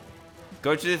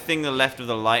 Go to the thing to the left of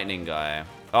the lightning guy.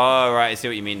 Oh, right. I see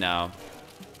what you mean now.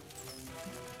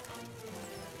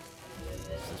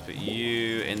 So let's put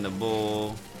you in the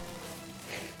ball.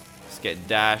 Let's get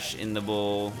Dash in the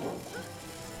ball.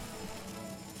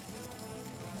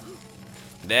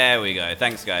 There we go.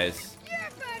 Thanks, guys.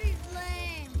 Everybody's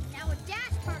lame. Now a dash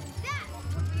party, that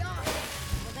would be awesome.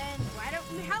 Well then, why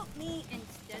don't you help me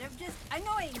instead of just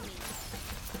annoying me?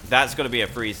 That's got to be a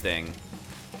freeze thing.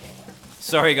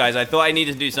 Sorry, guys. I thought I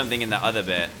needed to do something in that other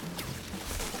bit.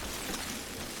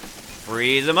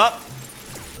 Freeze him up.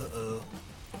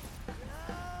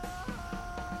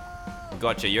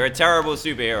 Gotcha. You're a terrible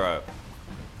superhero.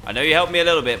 I know you helped me a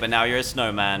little bit, but now you're a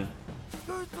snowman.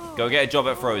 Go get a job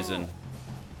at Frozen.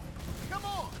 Come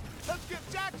on, let's get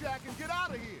Jack and get out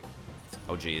of here.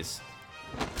 Oh, jeez.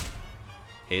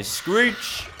 Here's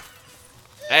Screech.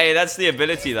 Hey, that's the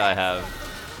ability that I have.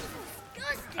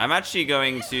 I'm actually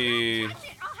going to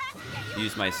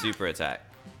use my super attack.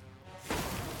 There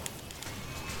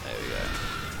we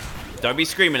go. Don't be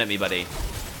screaming at me, buddy.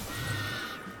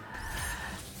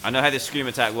 I know how this scream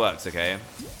attack works, okay?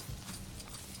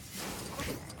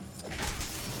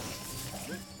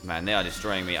 Man, they are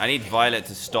destroying me. I need Violet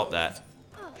to stop that.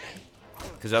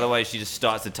 Because otherwise she just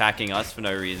starts attacking us for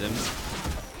no reason.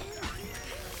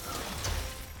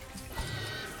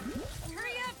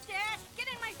 Hurry up, Dash. Get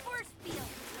in my force field.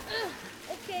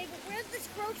 Okay, but where's this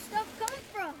gross stuff coming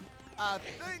from? I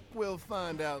think we'll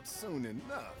find out soon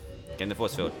enough. Get in the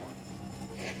force field.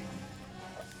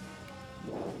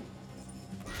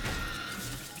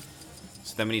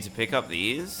 So then we need to pick up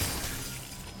these.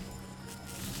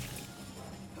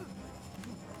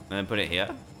 And then put it here.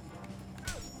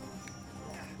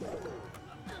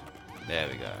 There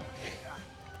we go.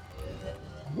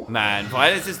 Man,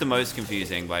 Violet is the most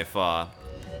confusing by far.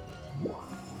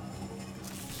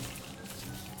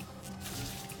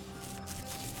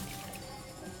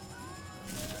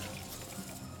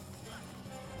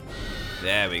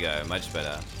 There we go, much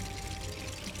better.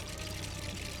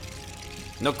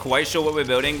 Not quite sure what we're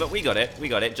building, but we got it. We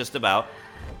got it, just about.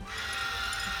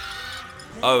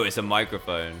 Oh, it's a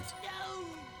microphone.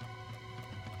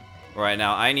 Right,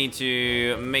 now I need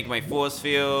to make my force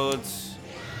fields.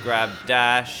 Grab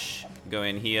Dash. Go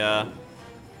in here.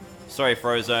 Sorry,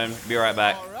 Frozone. Be right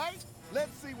back. All right,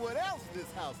 let's see what else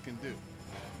this house can do.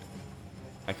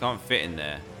 I can't fit in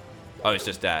there. Oh, it's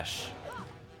just Dash.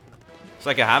 It's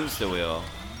like a hamster wheel.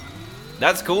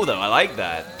 That's cool though. I like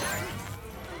that.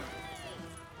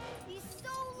 He's so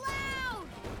loud.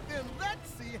 Then let's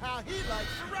see how he likes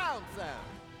surround sound.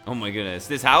 Oh my goodness.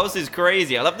 This house is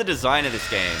crazy. I love the design of this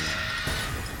game.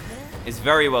 It's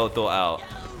very well thought out.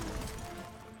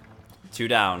 2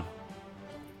 down.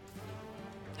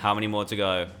 How many more to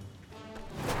go?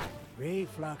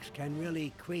 Reflux can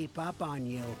really creep up on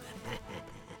you.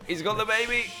 He's got the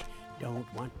baby.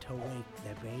 Don't want to wake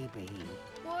the baby.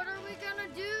 What are we gonna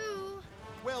do?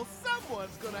 Well,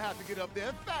 someone's gonna have to get up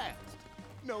there fast.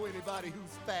 Know anybody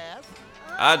who's fast?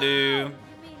 I do. You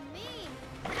mean me?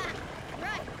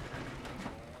 Right.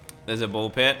 There's a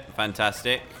ball pit.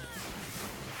 Fantastic.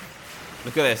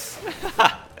 Look at this.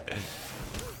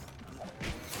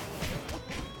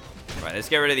 Right, let's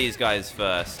get rid of these guys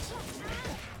first.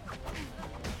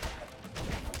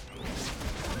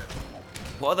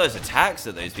 What are those attacks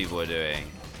that those people are doing?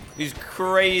 These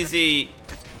crazy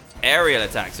aerial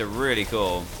attacks are really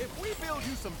cool. If we build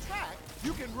you some track,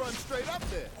 you can run straight up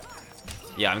there.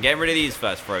 Yeah, I'm getting rid of these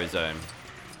first, Frozone.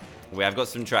 We have got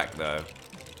some track though.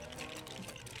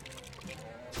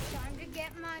 Time to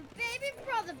get my baby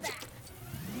brother back.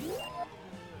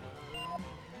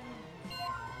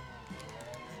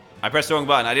 I pressed the wrong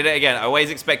button. I did it again. I always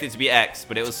expect it to be X,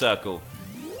 but it was circle.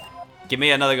 Give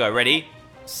me another go. Ready?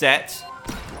 Set.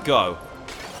 Go.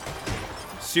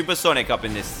 Supersonic up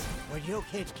in this. Will you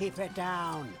kids keep it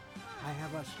down? I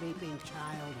have a sleeping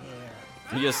child here.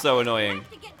 You're so annoying.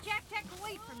 To get Jack Tech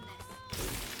away from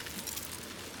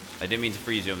this. I didn't mean to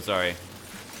freeze you. I'm sorry.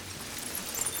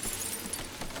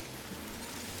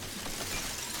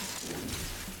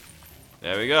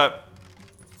 There we go.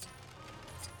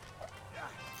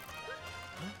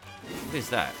 What is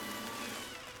that?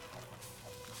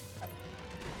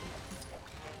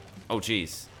 Oh,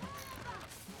 jeez.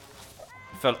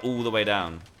 Fell all the way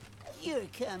down. You're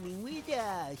coming with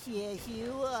us. Yes,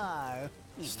 you are.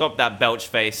 Stop that belch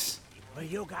face. Well,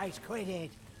 you guys quit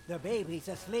it. The baby's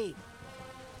asleep.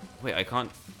 Wait, I can't.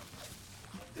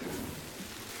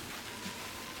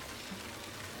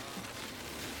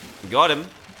 Got him.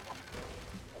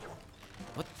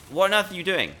 What on earth are you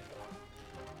doing?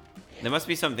 There must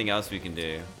be something else we can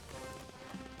do.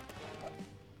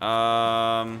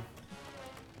 Man,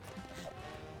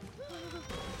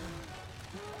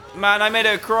 I made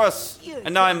it across,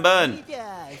 and now I'm burned.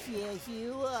 Yes,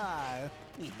 you are.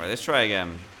 Right, let's try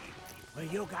again. Well,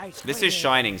 you guys This quit is it.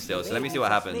 shining still, so let me see what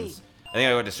The happens. baby's I think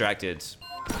I got distracted.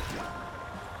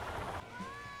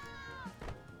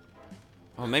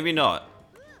 Oh, maybe not.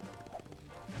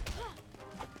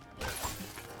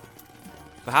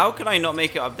 But how can I not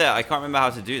make it up there? I can't remember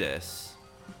how to do this.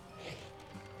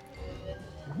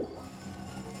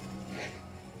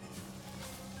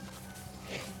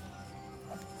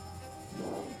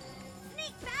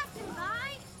 Sneak fast and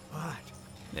by. What?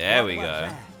 There What we was go.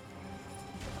 that?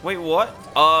 Wait, what?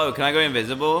 Oh, can I go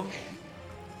invisible?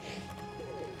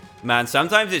 Man,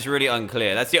 sometimes it's really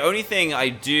unclear. That's the only thing I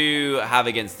do have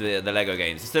against the Lego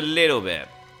games. Just a little bit.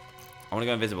 I want to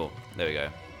go invisible. There we go.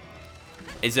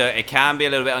 It can be a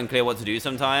little bit unclear what to do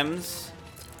sometimes.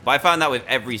 But I found that with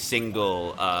every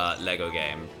single Lego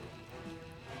game.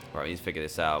 Right, we need to figure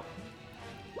this out.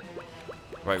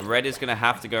 Right, red is going to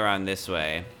have to go around this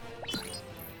way.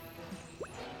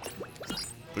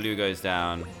 Blue goes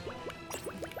down.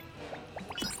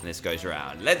 And this goes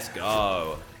around. Let's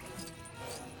go.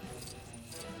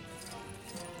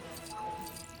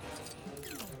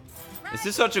 This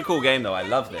is such a cool game, though. I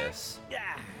love this.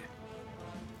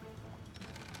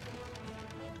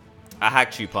 I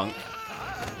hacked you, punk.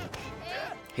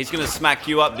 He's gonna smack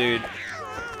you up, dude.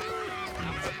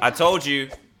 I told you.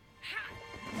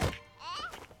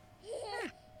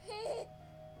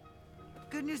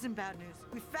 Good news and bad news.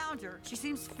 We found her. She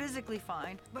seems physically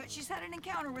fine, but she's had an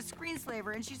encounter with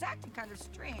Screenslaver and she's acting kind of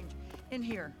strange. In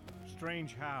here.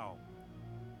 Strange how?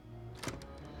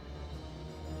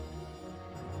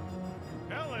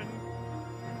 Helen!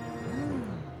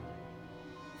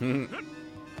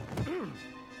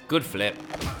 Good flip.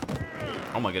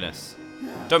 Oh my goodness.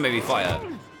 Don't make me fire.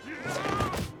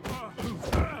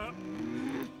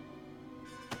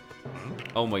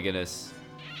 Oh my goodness.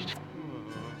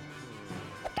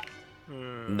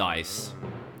 Nice.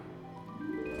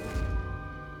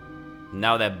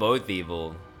 Now they're both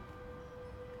evil.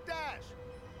 Dash!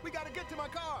 We gotta get to my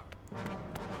car.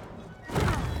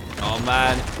 Oh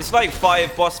man, it's like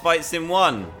 5 boss fights in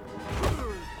one.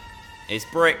 It's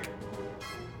Brick.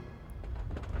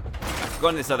 I've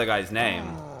forgotten this other guy's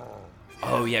name.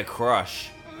 Oh yeah, Crush.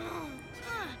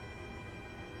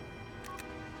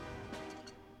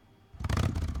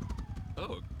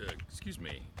 Oh, excuse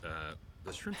me.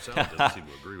 The shrimp salad doesn't seem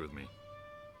to agree with me.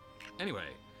 Anyway,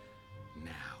 now,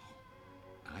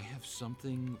 I have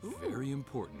something very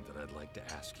important that I'd like to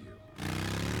ask you.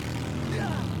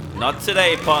 Not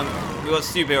today, punk. We got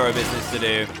superhero business to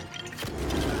do.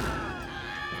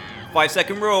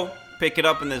 5-second rule. Pick it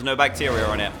up and there's no bacteria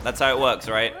on it. That's how it works,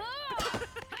 right?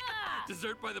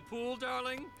 Dessert by the pool,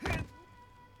 darling?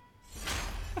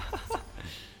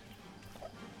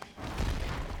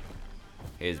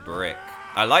 Here's Brick.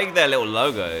 I like their little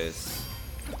logos.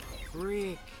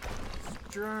 Brick,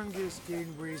 strongest in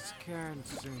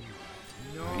Wisconsin.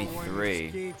 No 23. one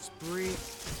escapes Brick.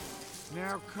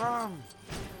 Now come.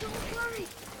 Don't worry.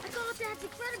 I called Dad's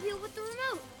Incredible with the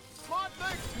remote. Smart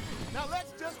thinking. Now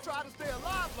let's just try to stay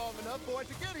alive long enough for it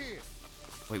to get here.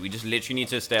 Wait, we just literally need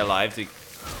to stay alive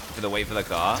to wait for the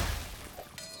car?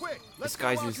 Quick, This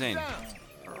guy's insane.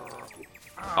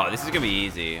 Oh, this is gonna be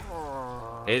easy.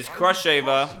 Here's Crush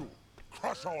Shaver.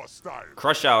 Crush our style.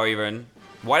 Crush Hour even.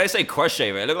 Why did I say Crush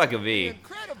Shaver? It looked like a V.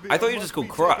 I thought you were just called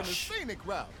Crush.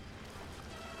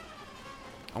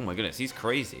 Oh my goodness, he's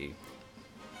crazy.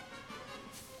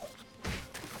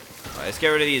 Right, let's get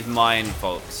rid of these mine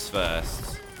folks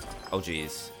first. Oh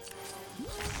jeez.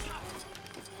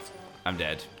 I'm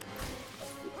dead.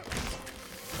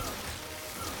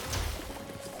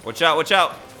 Watch out, watch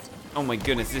out! Oh my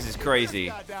goodness, this is crazy.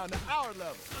 What about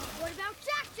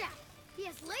Jack Jack? He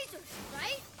has lasers,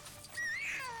 right?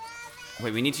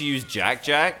 Wait, we need to use Jack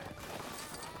Jack?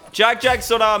 Jack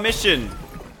Jack's on our mission!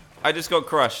 I just got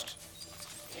crushed.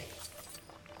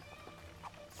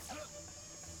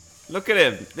 Look at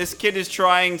him. This kid is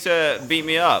trying to beat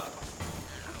me up.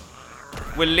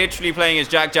 We're literally playing as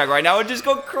Jack Jack right now. I just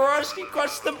got crushed. He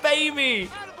crushed the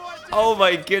baby. Oh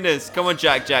my goodness. Come on,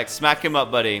 Jack Jack. Smack him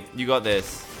up, buddy. You got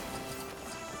this.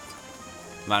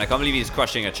 Man, I can't believe he's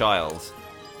crushing a child.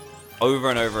 Over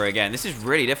and over again. This is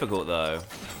really difficult, though.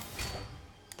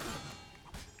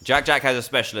 Jack Jack has a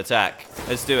special attack.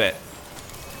 Let's do it.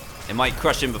 It might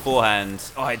crush him beforehand.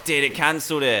 Oh, it did. It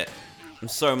cancelled it. I'm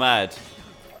so mad.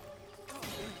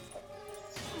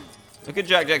 Look at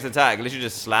Jack Jack's attack. It literally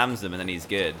just slams them and then he's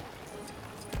good.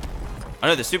 I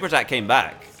know the super attack came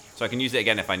back. So I can use it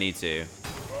again if I need to.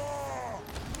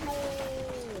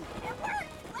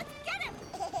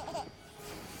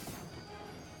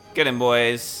 Get him,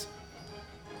 boys.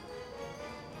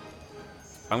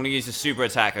 I'm going to use the super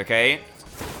attack, okay?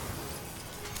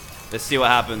 Let's see what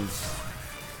happens.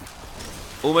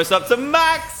 Almost up to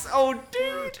max. Oh,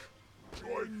 dude.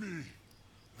 Join me.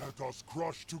 Let us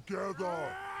crush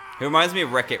together. He reminds me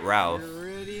of Wreck-It Ralph. You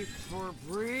ready for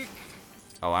Brick?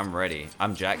 Oh, I'm ready.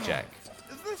 I'm Jack Jack.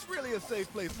 Is this really a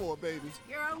safe place for a baby?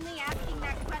 You're only asking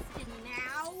that question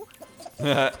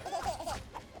now?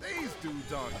 These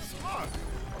dudes aren't smart.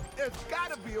 There's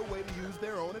gotta be a way to use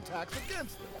their own attacks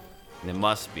against them. There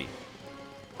must be.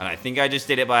 And I think I just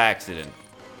did it by accident.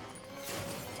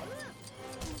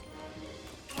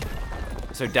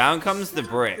 So down comes the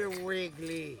brick.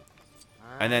 Wiggly.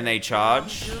 And then they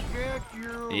charge.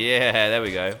 Yeah, there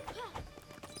we go.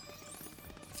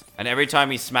 And every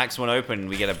time he smacks one open,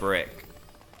 we get a brick.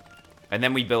 And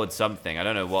then we build something. I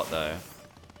don't know what, though.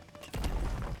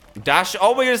 Dash.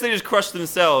 Oh my goodness, they just crushed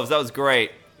themselves. That was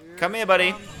great. Come here,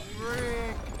 buddy.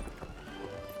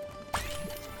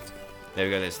 There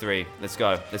we go, there's 3. Let's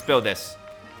go. Let's build this.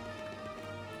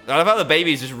 I love how the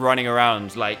baby's just running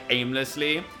around, like,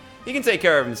 aimlessly. He can take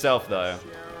care of himself, though.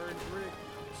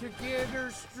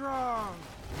 Together strong.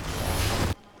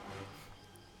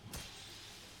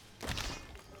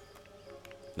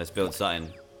 Let's build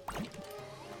something.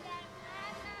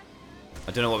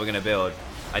 I don't know what we're gonna build.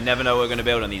 I never know what we're gonna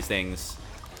build on these things.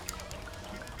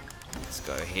 Let's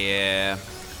go here.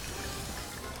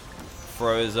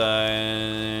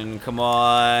 Frozen. Come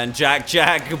on. Jack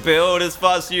Jack, build as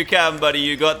fast as you can, buddy.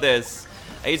 You got this.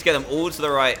 I need to get them all to the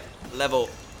right level.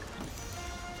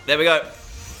 There we go.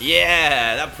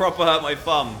 Yeah, that proper hurt my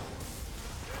thumb.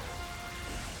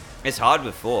 It's hard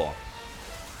with 4.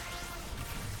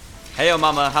 Hey, yo,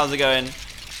 mama, how's it going?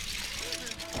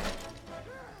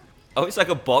 Oh, it's like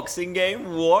a boxing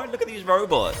game? What? Look at these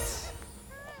robots.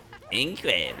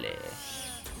 Incredible.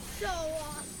 So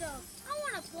awesome. I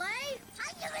want to play.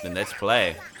 Then let's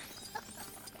play.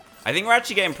 I think we're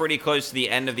actually getting pretty close to the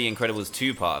end of the Incredibles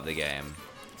 2 part of the game.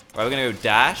 Right, we're going to go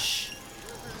dash.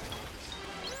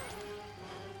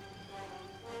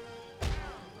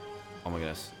 Oh my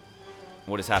goodness.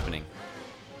 What is happening?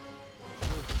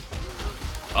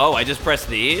 Oh, I just pressed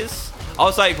these? I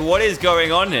was like, what is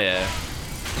going on here?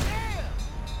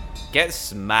 Get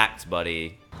smacked,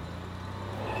 buddy.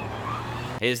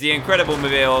 Here's the Incredible,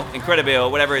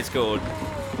 whatever it's called.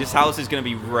 This house is gonna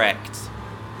be wrecked.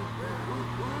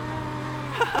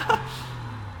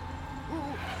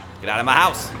 Get out of my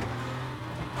house.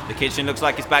 The kitchen looks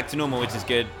like it's back to normal, which is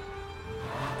good.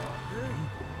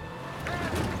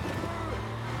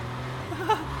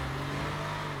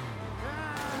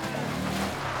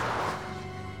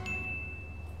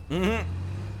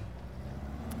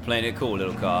 Playing it cool,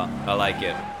 little car. I like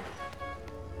it.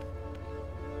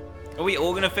 Are we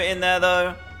all gonna fit in there,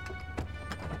 though?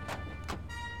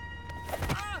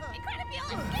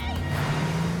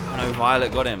 Oh no,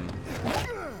 Violet got him.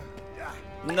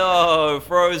 No,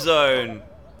 Frozone.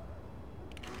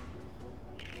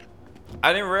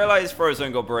 I didn't realize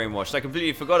Frozone got brainwashed. I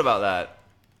completely forgot about that.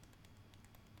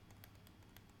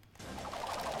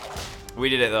 We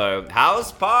did it though.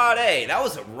 House party. That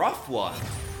was a rough one.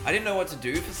 I didn't know what to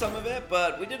do for some of it,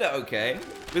 but we did it okay.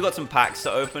 We got some packs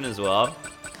to open as well.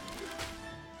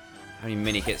 How many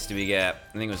mini kits do we get?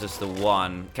 I think it was just the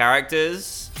one.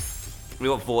 Characters. We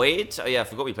got Void. Oh yeah, I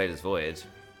forgot we played as Void.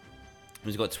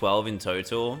 We've got 12 in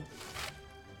total.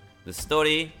 The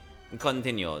story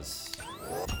continues.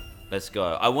 Let's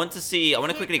go. I want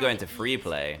to quickly go into free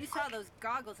play. You saw those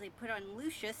goggles they put on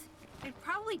Lucius. They've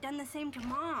probably done the same to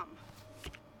Mom.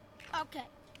 Okay,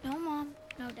 no Mom,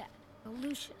 no Dad, no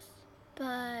Lucius.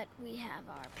 But we have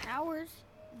our powers,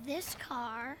 this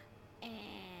car, and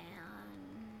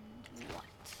what?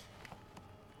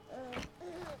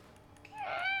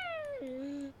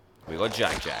 We got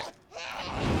Jack. Here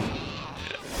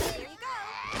you go.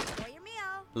 Enjoy your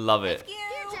meal. Love it. Here,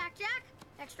 Jack.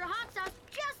 Extra hot sauce,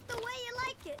 just the way you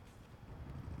like it.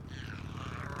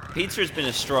 Pizza has been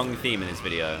a strong theme in this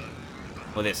video.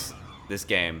 Well, this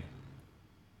game.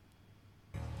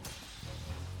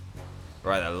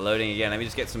 Right, they're loading again. Let me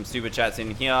just get some super chats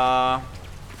in here.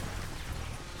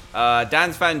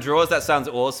 Dan's fan draws. That sounds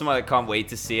awesome. I can't wait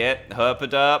to see it.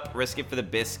 Herpaderp. Risk it for the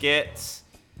biscuits.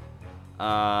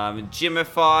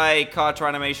 Jimify. Carter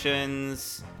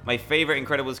animations. My favorite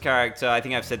Incredibles character. I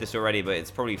think I've said this already, but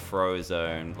it's probably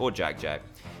Frozone. Or Jack.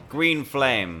 Green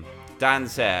Flame.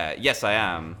 Dan's hair. Yes, I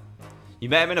am. You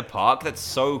met him in a park? That's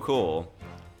so cool.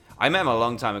 I met him a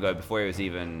long time ago before he was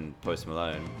even Post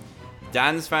Malone.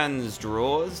 Dan's fans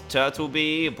draws,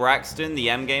 Turtlebee, Braxton, the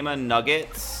M Gamer,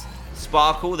 Nuggets,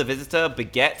 Sparkle, the Visitor,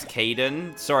 Baguette,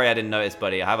 Caden. Sorry I didn't notice,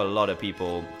 buddy. I have a lot of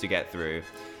people to get through.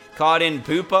 Cardin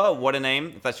Pooper, what a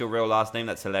name. If that's your real last name,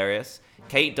 that's hilarious.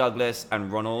 Kate Douglas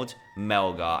and Ronald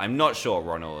Melgar. I'm not sure,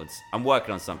 Ronald's. I'm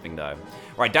working on something, though.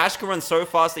 All right, Dash can run so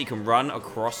fast that he can run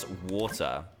across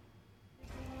water.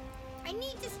 I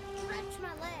need to stretch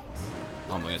my legs.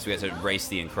 Oh my goodness, we have to race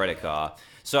the Incredicar.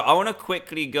 So I want to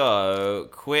quickly go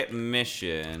quit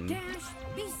mission. Dash,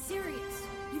 be serious.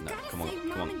 No, come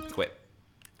on, quit.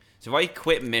 So if I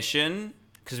quit mission,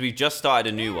 because we've just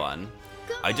started a new one,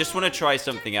 I just want to try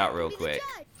something out real quick.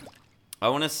 I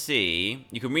want to see.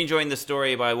 You can rejoin the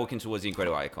story by walking towards the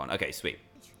Incredible icon. Okay, sweet.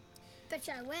 Bet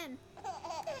you I win.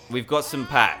 We've got some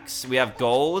packs. We have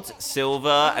gold,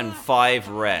 silver, and 5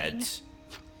 red.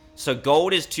 So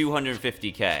gold is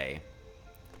 250k.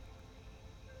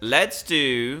 Let's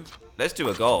do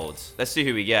a gold. Let's see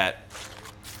who we get.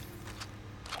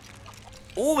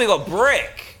 Oh, we got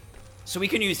Brick. So we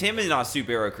can use him in our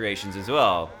superhero creations as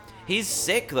well. He's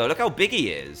sick though. Look how big he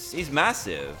is. He's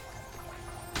massive.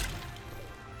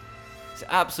 He's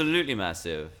absolutely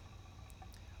massive.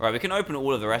 All right, we can open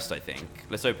all of the rest, I think.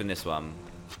 Let's open this one.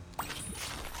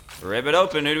 Rip it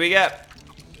open. Who do we get?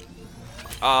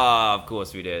 Ah, of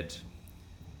course we did.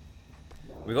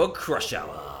 We got Crush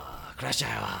Hour. Crush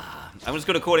Hour. I'm just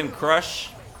gonna call him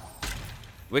Crush.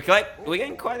 We're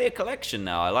getting quite a collection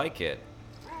now. I like it.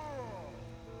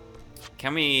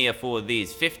 Can we afford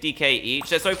these? 50k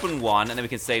each. Let's open one, and then we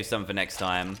can save some for next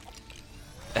time.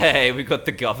 Hey, we got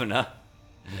the governor.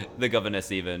 The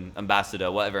governess even.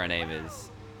 Ambassador, whatever her name is.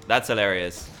 That's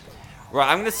hilarious.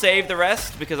 Right, I'm gonna save the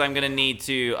rest because I'm gonna need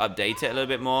to update it a little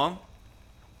bit more.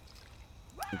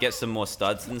 Get some more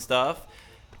studs and stuff.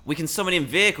 We can summon in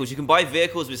vehicles. You can buy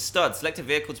vehicles with studs. Select a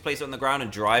vehicle to place it on the ground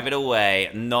and drive it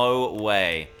away. No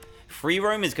way. Free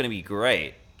roam is going to be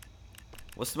great.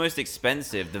 What's the most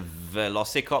expensive? The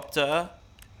Velocicopter?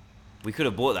 We could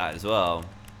have bought that as well.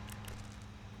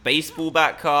 Baseball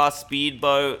bat car,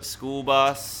 speedboat, school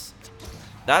bus.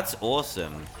 That's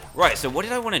awesome. Right, so what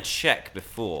did I want to check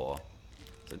before?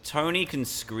 So Tony can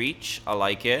screech. I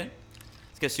like it.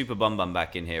 Let's get Super Bum Bum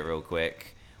back in here real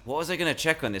quick. What was I going to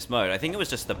check on this mode? I think it was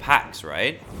just the packs,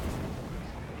 right?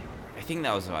 I think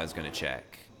that was what I was going to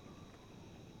check.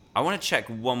 I want to check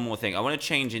one more thing. I want to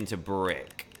change into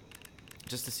Brick.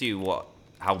 Just to see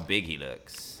how big he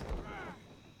looks.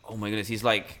 Oh my goodness, he's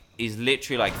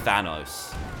literally like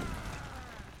Thanos.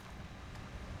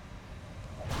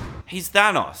 He's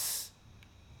Thanos.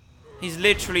 He's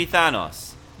literally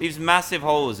Thanos. Leaves massive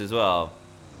holes as well.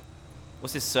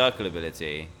 What's his circle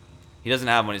ability? He doesn't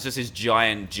have one. It's just his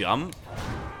giant jump.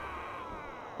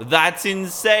 That's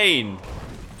insane.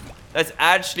 That's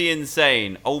actually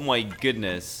insane. Oh my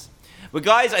goodness. But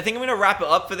guys, I think I'm going to wrap it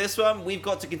up for this one. We've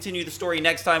got to continue the story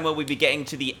next time where we'll be getting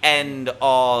to the end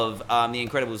of the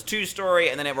Incredibles 2 story,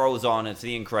 and then it rolls on to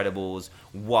the Incredibles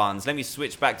 1. So let me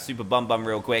switch back to Super Bum Bum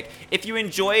real quick. If you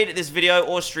enjoyed this video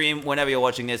or stream whenever you're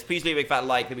watching this, please leave a big fat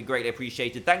like. It'd be greatly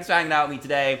appreciated. Thanks for hanging out with me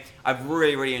today. I've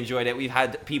really enjoyed it. We've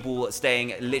had people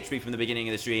staying literally from the beginning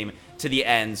of the stream to the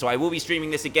end. So I will be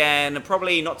streaming this again,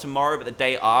 probably not tomorrow, but the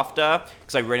day after,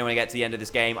 because I really want to get to the end of this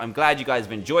game. I'm glad you guys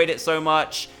have enjoyed it so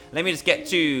much. Let me just get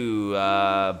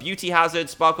to Beauty Hazard,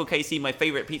 Sparkle KC, my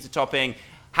favorite pizza topping,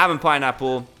 ham and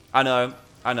pineapple. I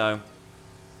know.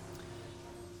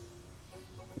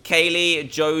 Kaylee,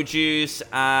 Joe Juice,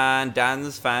 and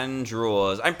Dan's Fan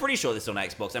Drawers. I'm pretty sure this is on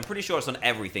Xbox. I'm pretty sure it's on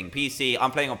everything. PC,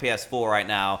 I'm playing on PS4 right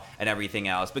now, and everything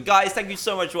else. But guys, thank you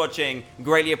so much for watching.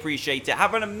 Greatly appreciate it.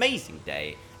 Have an amazing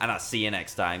day, and I'll see you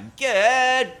next time.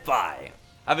 Goodbye.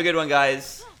 Have a good one,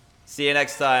 guys. See you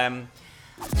next time.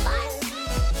 Bye.